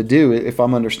trying to do? If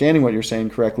I'm understanding what you're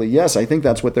saying correctly, yes, I think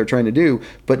that's what they're trying to do.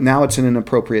 But now it's in an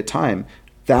appropriate time.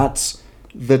 That's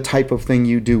the type of thing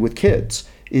you do with kids.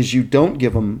 Is you don't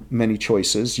give them many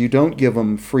choices. You don't give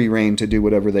them free reign to do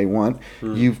whatever they want.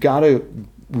 You've got to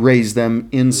raise them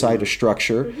inside a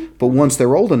structure. But once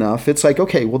they're old enough, it's like,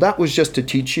 okay, well, that was just to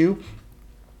teach you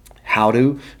how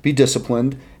to be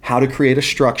disciplined, how to create a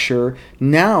structure.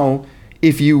 Now,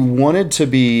 if you wanted to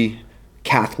be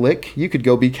Catholic, you could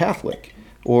go be Catholic.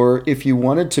 Or if you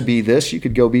wanted to be this, you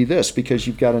could go be this, because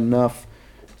you've got enough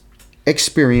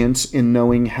experience in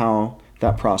knowing how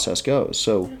that process goes.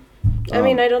 So, I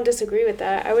mean, I don't disagree with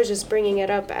that. I was just bringing it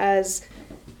up as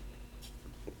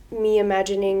me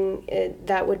imagining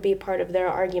that would be part of their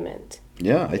argument.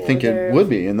 yeah, I think it would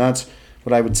be. And that's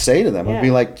what I would say to them. I'd be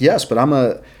Yeah. like, yes, but I'm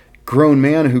a grown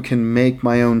man who can make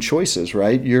my own choices,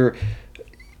 right?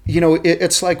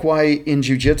 It's like why in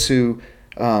jiu-jitsu,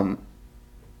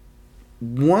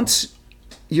 once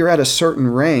you're at a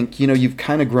certain rank, you've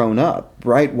kind of grown up,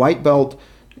 right? White belt,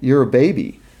 you're a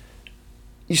baby.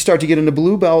 You start to get into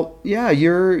blue belt, yeah,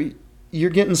 you're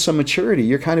getting some maturity.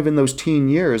 You're kind of in those teen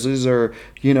years. These are,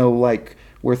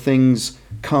 where things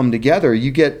come together.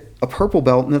 You get a purple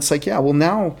belt and it's like, yeah, well,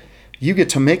 now you get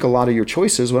to make a lot of your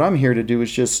choices. What I'm here to do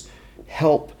is just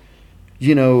help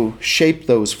shape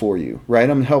those for you, right?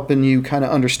 I'm helping you kind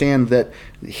of understand that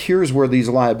here's where these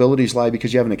liabilities lie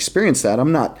because you haven't experienced that.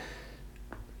 I'm not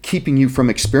keeping you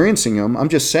from experiencing them. I'm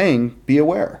just saying, be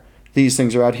aware. These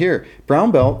things are out here.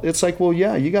 Brown belt, it's like, well,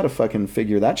 yeah, you got to fucking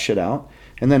figure that shit out.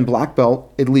 And then black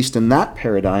belt, at least in that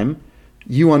paradigm,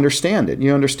 you understand it.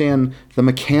 You understand the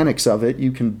mechanics of it.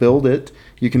 You can build it.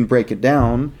 You can break it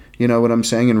down, you know what I'm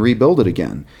saying, and rebuild it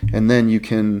again. And then you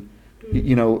can,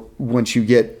 once you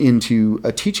get into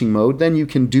a teaching mode, then you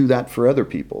can do that for other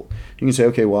people. You can say,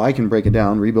 okay, well, I can break it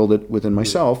down, rebuild it within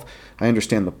myself. I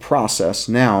understand the process.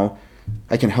 Now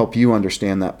I can help you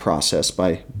understand that process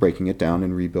by breaking it down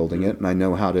and rebuilding it. And I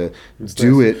know how to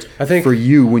do it for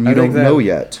you when you don't know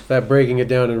yet. That breaking it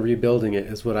down and rebuilding it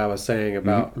is what I was saying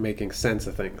about making sense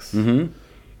of things.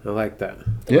 I like that.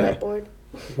 The whiteboard.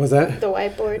 Was that? The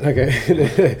whiteboard.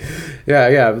 Okay.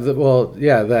 yeah.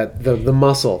 The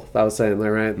muscle I was saying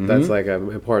there, right? That's like an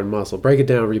important muscle. Break it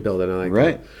down, rebuild it. I like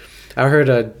that. I heard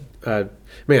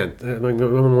man, I'm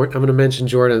going to mention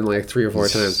Jordan like 3 or 4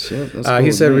 times.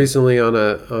 He said recently on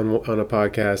a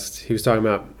podcast, he was talking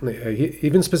about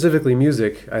even specifically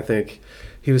music. I think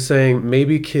he was saying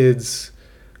maybe kids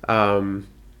that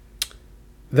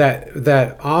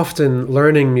often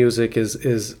learning music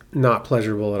is not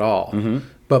pleasurable at all,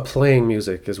 but playing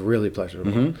music is really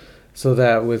pleasurable. So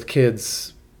that with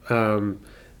kids,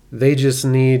 they just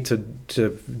need to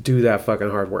do that fucking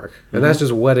hard work, and that's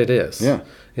just what it is. Yeah.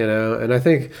 And I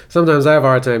think sometimes I have a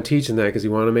hard time teaching that because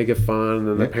you want to make it fun,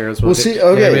 and the parents want to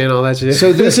and all that shit.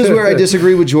 So this is where I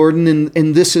disagree with Jordan,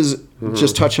 and this is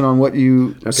just touching on what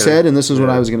you said, and this is what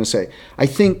I was going to say. I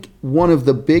think one of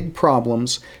the big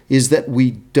problems is that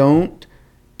we don't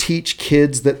teach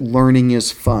kids that learning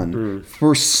is fun.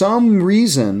 For some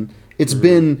reason, it's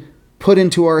been put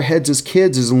into our heads as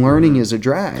kids as learning is a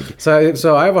drag.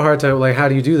 So I have a hard time, like, how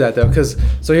do you do that though? Because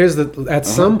at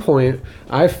some point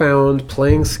I found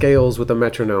playing scales with a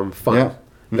metronome fun. Yeah.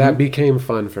 That became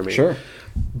fun for me. Sure.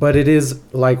 But it is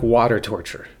like water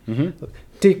torture.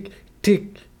 Tick,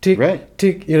 tick, tick, Right.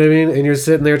 tick. You know what I mean? And you're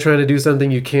sitting there trying to do something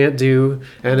you can't do,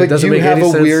 and But it doesn't you make have any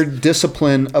a sense. weird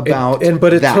discipline about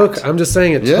But it that. took. I'm just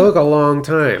saying, it took a long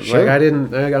time. Sure. Like I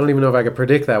don't even know if I could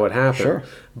predict that would happen. Sure.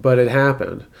 But it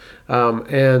happened.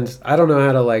 And I don't know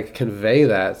how to like convey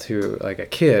that to like a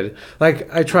kid.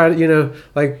 Like I tried,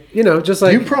 just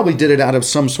like You probably did it out of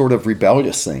some sort of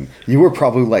rebellious thing. You were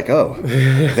probably like, oh,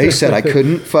 they said I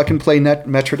couldn't fucking play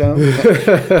metronome.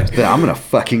 Then I'm going to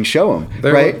fucking show them,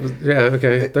 right?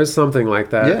 Okay. There's something like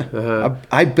that. Yeah. Uh-huh.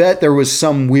 I bet there was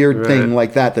some weird thing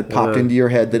like that popped into your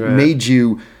head that made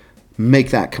you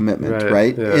make that commitment,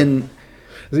 right? Yeah. And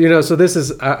so this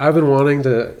is, I've been wanting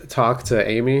to talk to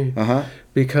Amy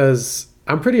because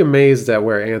I'm pretty amazed at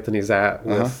where Anthony's at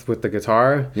with the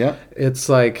guitar. Yeah. It's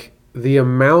like the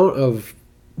amount of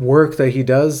work that he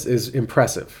does is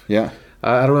impressive. Yeah.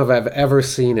 I don't know if I've ever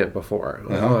seen it before,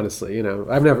 honestly.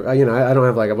 I've never, I don't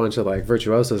have like a bunch of like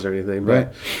virtuosos or anything,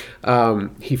 but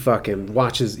he fucking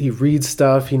watches, he reads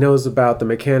stuff, he knows about the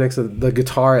mechanics of the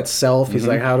guitar itself. He's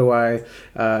like, how do I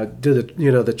do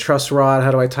the truss rod?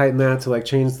 How do I tighten that to like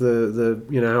change the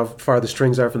how far the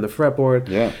strings are from the fretboard?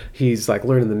 Yeah. He's like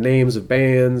learning the names of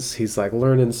bands. He's like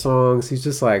learning songs. He's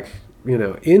just like,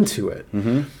 into it.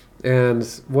 Mm-hmm. And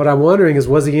what I'm wondering is,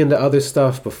 was he into other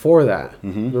stuff before that?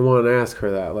 Mm-hmm. I wanted to ask her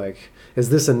that. Like,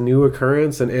 is this a new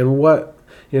occurrence? And what,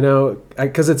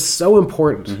 because it's so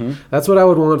important. Mm-hmm. That's what I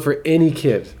would want for any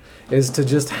kid, is to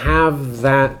just have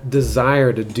that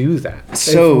desire to do that.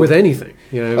 So, with anything.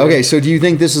 Okay, so do you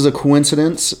think this is a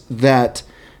coincidence that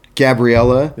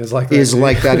Gabriella is like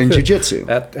that in jiu-jitsu?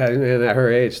 At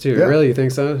her age, too. Yeah. Really? You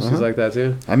think so? She's like that,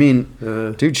 too? I mean,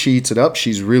 dude, she eats it up.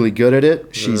 She's really good at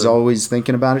it. She's always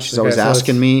thinking about it. She's always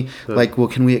asking me, like, well,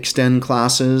 can we extend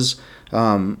classes?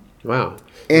 Wow.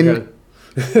 And,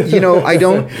 I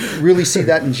don't really see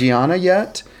that in Gianna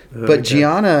yet. But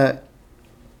Gianna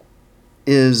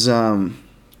is...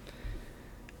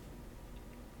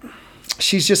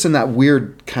 she's just in that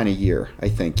weird kind of year, I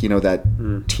think,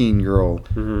 that teen girl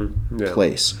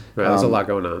place. Right, there's a lot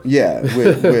going on. Yeah,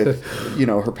 with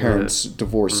her parents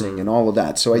divorcing and all of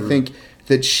that. So I think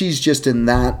that she's just in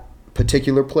that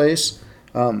particular place.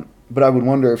 But I would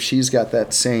wonder if she's got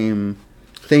that same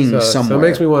thing somewhere. So it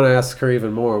makes me want to ask her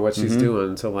even more what she's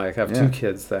doing to like have two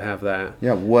kids that have that.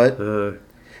 Yeah, what?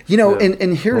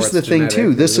 And here's the thing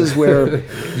too. This is where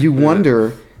you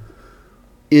wonder,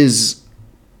 is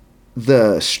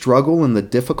the struggle and the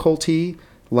difficulty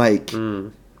like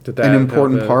an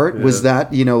important part? Yeah. Was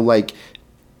that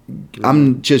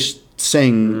I'm just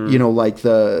saying like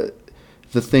the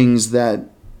things that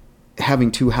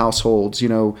having two households,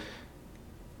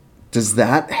 does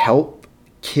that help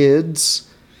kids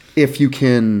if you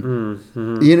can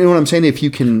you know what I'm saying, if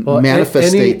you can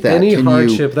manifestate any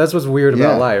hardship? That's what's weird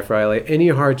about life, right? Like any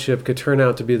hardship could turn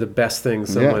out to be the best thing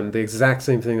the exact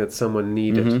same thing that someone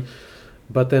needed.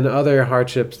 But then other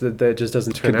hardships that just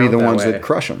doesn't turn out that way. Could be the ones that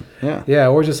crush them. Yeah. Yeah,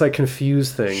 or just like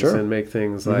confuse things and make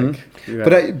things like...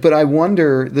 But I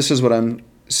wonder, this is what I'm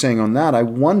saying on that, I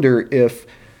wonder if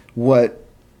what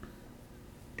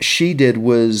she did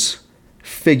was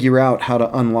figure out how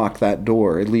to unlock that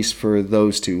door, at least for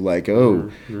those two. Like,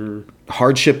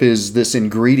 hardship is this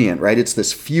ingredient, right? It's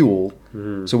this fuel.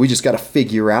 So we just got to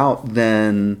figure out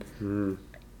then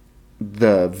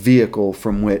the vehicle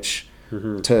from which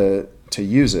to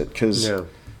use it. Because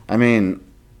I mean,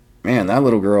 man, that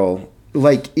little girl,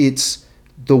 like, it's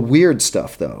the weird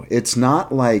stuff though. It's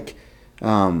not like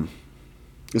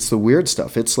it's the weird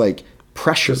stuff. It's like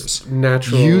pressures, just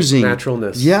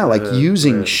naturalness. Yeah, like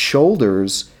using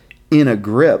shoulders in a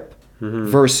grip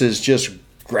versus just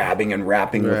grabbing and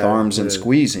wrapping with arms and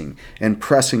squeezing and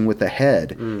pressing with the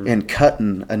head and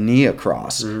cutting a knee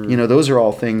across. Those are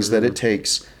all things that it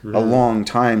takes a long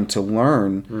time to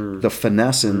learn the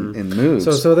finesse in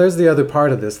moves. So there's the other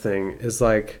part of this thing is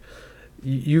like,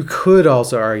 you could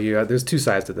also argue, there's two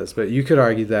sides to this, but you could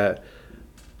argue that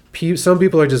some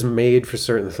people are just made for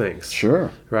certain things. Sure.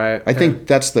 Right? I think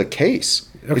that's the case.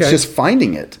 Okay. It's just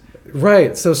finding it.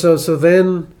 Right. So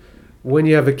then when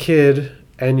you have a kid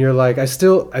and you're like, it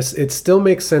still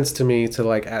makes sense to me to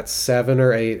like at 7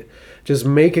 or 8, just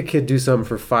make a kid do something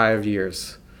for 5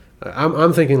 years.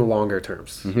 I'm thinking longer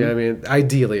terms. You know what I mean?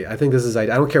 Ideally, I think this is, I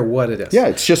don't care what it is. Yeah,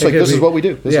 it's just like, this is what we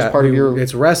do. This is part of your...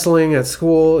 It's wrestling at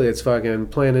school. It's fucking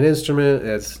playing an instrument.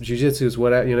 It's jiu-jitsu. It's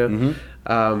whatever,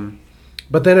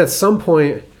 but then at some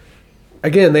point,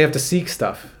 again, they have to seek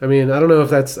stuff. I mean, I don't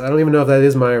even know if that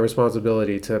is my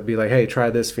responsibility to be like, hey, try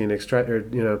this, Phoenix,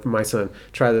 my son,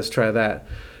 try this, try that.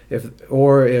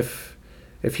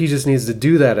 If he just needs to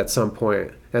do that at some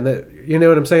point, and that, you know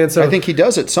what I'm saying? So I think he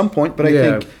does at some point, but I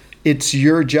think it's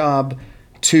your job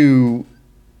to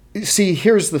see.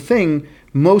 Here's the thing: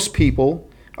 most people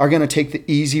are going to take the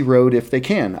easy road if they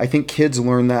can. I think kids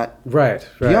learn that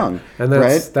young, and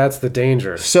that's the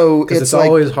danger. So it's like,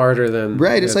 always harder than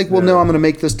It's like, well, no, I'm going to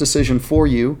make this decision for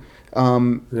you.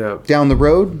 Down the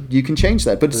road, you can change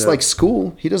that. But it's like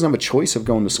school. He doesn't have a choice of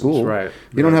going to school. Right.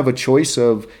 You don't have a choice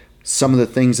of some of the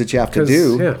things that you have to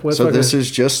do. So this is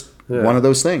just one of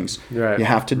those things you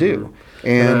have to do.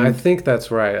 And I think that's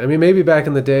right. I mean, maybe back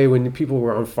in the day when people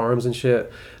were on farms and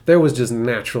shit, there was just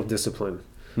natural discipline.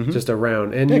 Just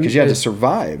around, and because you had to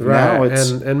survive. Right, now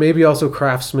it's... and maybe also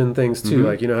craftsman things too,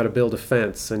 like how to build a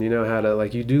fence, and how to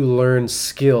you do learn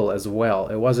skill as well.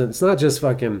 It's not just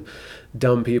fucking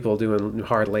dumb people doing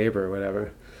hard labor or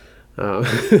whatever.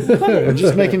 I'm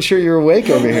just making sure you're awake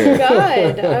over here.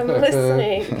 God, I'm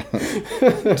listening.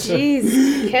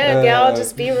 Jeez, can't a gal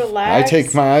just be I relaxed?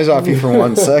 take my eyes off you for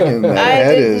 1 second. That I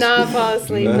head did is not fall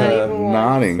asleep, not even once.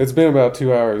 nodding. It's been about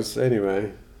 2 hours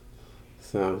anyway.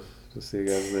 So, just so you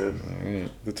guys know All right.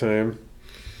 the time.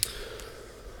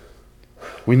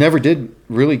 We never did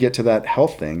really get to that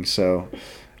health thing, so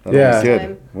that'll Yeah. be good.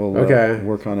 Time. We'll Okay.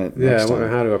 work on it Yeah, next time.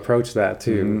 how to approach that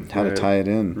too. How to Right. tie it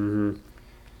in. Mm-hmm.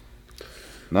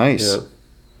 Nice. Yeah.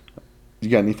 You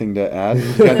got anything to add?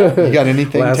 You got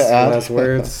anything Last, to add? last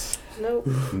words. Nope.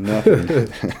 Nothing.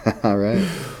 All right.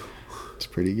 It's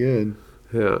pretty good.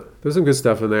 Yeah, there's some good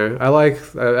stuff in there. I like,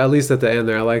 at least at the end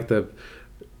there, I like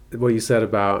what you said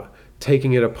about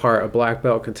taking it apart. A black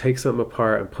belt can take something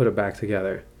apart and put it back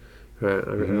together. Right,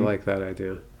 I like that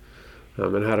idea,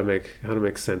 and how to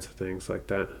make sense of things like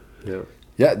that. Yeah,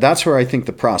 Yeah, that's where I think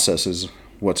the process is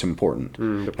what's important.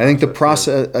 I think the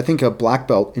process. I think a black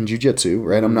belt in jiu-jitsu,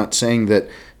 right? I'm not saying that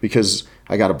because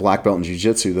I got a black belt in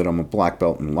jiu-jitsu that I'm a black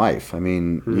belt in life. I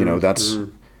mean, that's.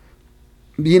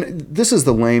 This is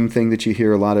the lame thing that you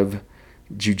hear a lot of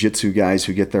jiu-jitsu guys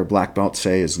who get their black belt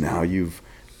say is now you've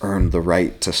earned the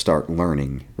right to start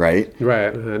learning, right?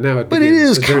 right. Now, But it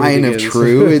is kind of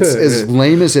true. It's as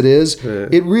lame as it is.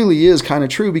 It really is kind of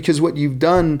true because what you've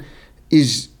done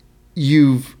is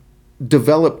you've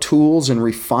developed tools and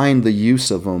refined the use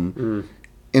of them.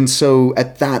 And so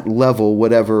at that level,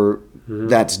 whatever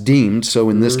that's deemed, so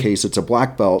in this case it's a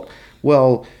black belt,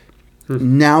 well,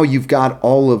 now you've got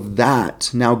all of that.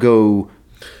 Now go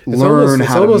learn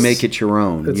how to make it your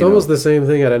own. It's almost the same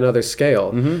thing at another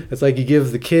scale. It's like you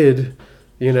give the kid,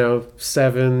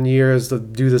 7 years to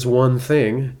do this one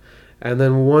thing, and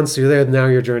then once you're there, now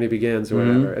your journey begins or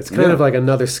whatever. It's kind of like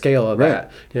another scale of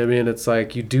that. You know what I mean? It's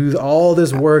like you do all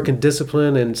this work and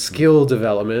discipline and skill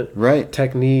development,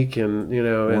 technique and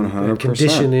and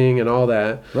conditioning and all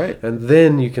that, and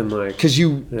then you can because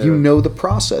you know the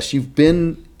process. You've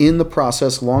been in the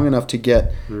process long enough to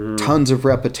get tons of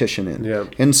repetition in.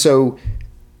 And so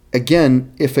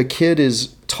again, if a kid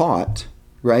is taught,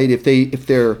 right, if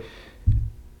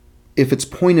it's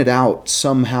pointed out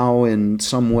somehow in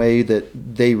some way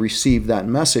that they receive that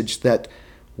message that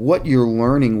what you're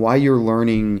learning, why you're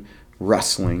learning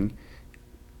wrestling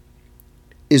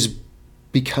is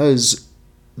because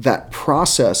that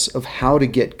process of how to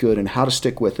get good and how to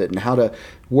stick with it and how to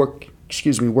work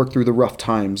through the rough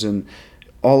times and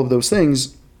all of those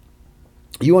things,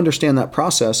 you understand that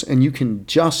process and you can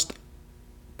just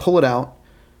pull it out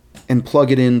and plug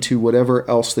it into whatever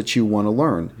else that you want to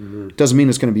learn. Doesn't mean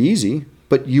it's going to be easy,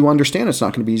 but you understand it's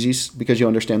not going to be easy because you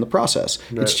understand the process.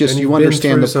 It's just you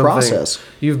understand the process.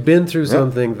 You've been through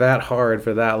something that hard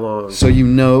for that long. So you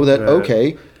know that,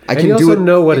 okay, I can do it. You also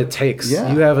know what it takes.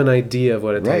 Yeah. You have an idea of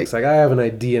what it takes. Like I have an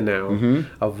idea now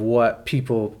of what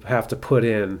people have to put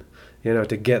in,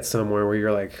 to get somewhere where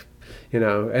you're like,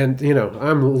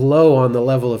 I'm low on the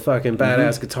level of fucking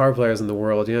badass guitar players in the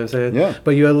world, you know what I'm saying? Yeah.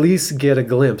 But you at least get a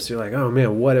glimpse. You're like, oh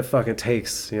man, what it fucking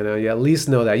takes, You at least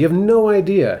know that. You have no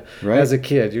idea as a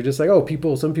kid. You're just like,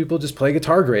 some people just play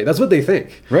guitar great. That's what they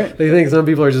think. Right. They think some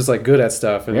people are just like good at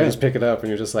stuff and you just pick it up and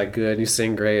you're just like good and you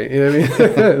sing great. You know what I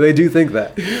mean? They do think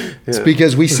that. Yeah. It's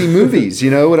because we see movies,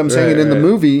 you know what I'm saying? In the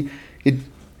movie, The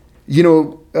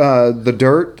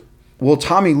Dirt. Well,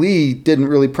 Tommy Lee didn't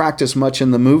really practice much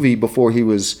in the movie before he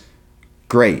was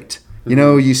great.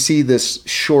 You see this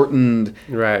shortened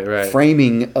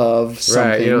framing of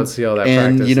something. You don't see all that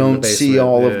and practice you don't in the see basement.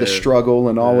 all of the struggle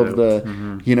and all of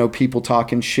the, people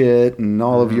talking shit and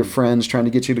all of your friends trying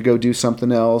to get you to go do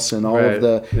something else and all of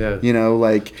the,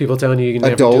 like people telling you can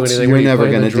never adults, do anything. you're never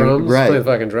going to do play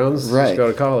fucking drums. Just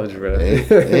go to college.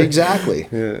 Exactly.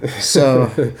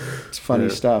 So it's funny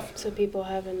stuff. So people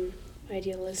have an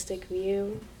idealistic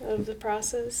view of the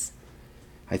process.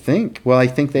 I think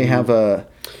they have a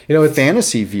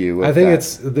fantasy view. I think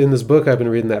it's in this book I've been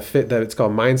reading that it's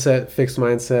called Mindset, Fixed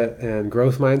Mindset, and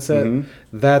Growth Mindset.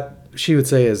 That she would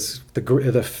say is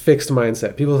the fixed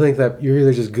mindset. People think that you're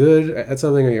either just good at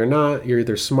something or you're not. You're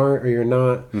either smart or you're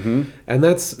not. And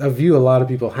that's a view a lot of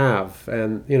people have.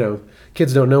 And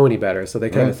kids don't know any better, so they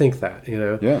kind of think that.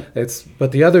 Yeah.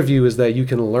 But the other view is that you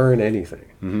can learn anything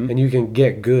and you can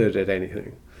get good at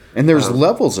anything. And there's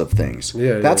levels of things.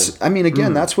 That's I mean,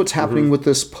 again, that's what's happening with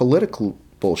this political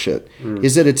bullshit,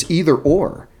 is that it's either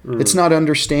or. It's not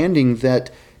understanding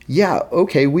that,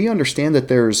 we understand that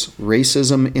there's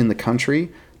racism in the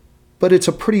country, but it's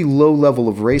a pretty low level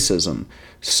of racism.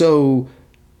 So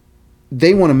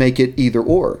they want to make it either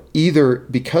or. Either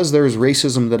because there's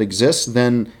racism that exists,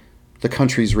 then the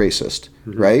country's racist,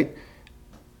 right?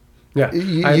 Yeah.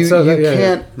 You, I- you, so you that- yeah,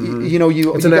 can't, yeah. Mhm. you know,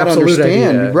 you It's you an got to absolute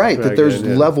understand, idea. right, that Very there's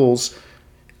good, yeah. levels.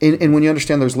 And when you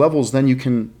understand there's levels, then you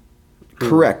can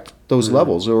correct those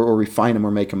levels or refine them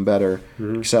or make them better,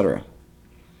 etc.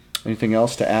 Anything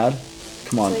else to add?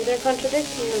 Come on. It's like they're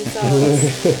contradicting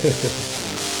themselves.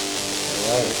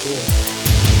 All right, cool.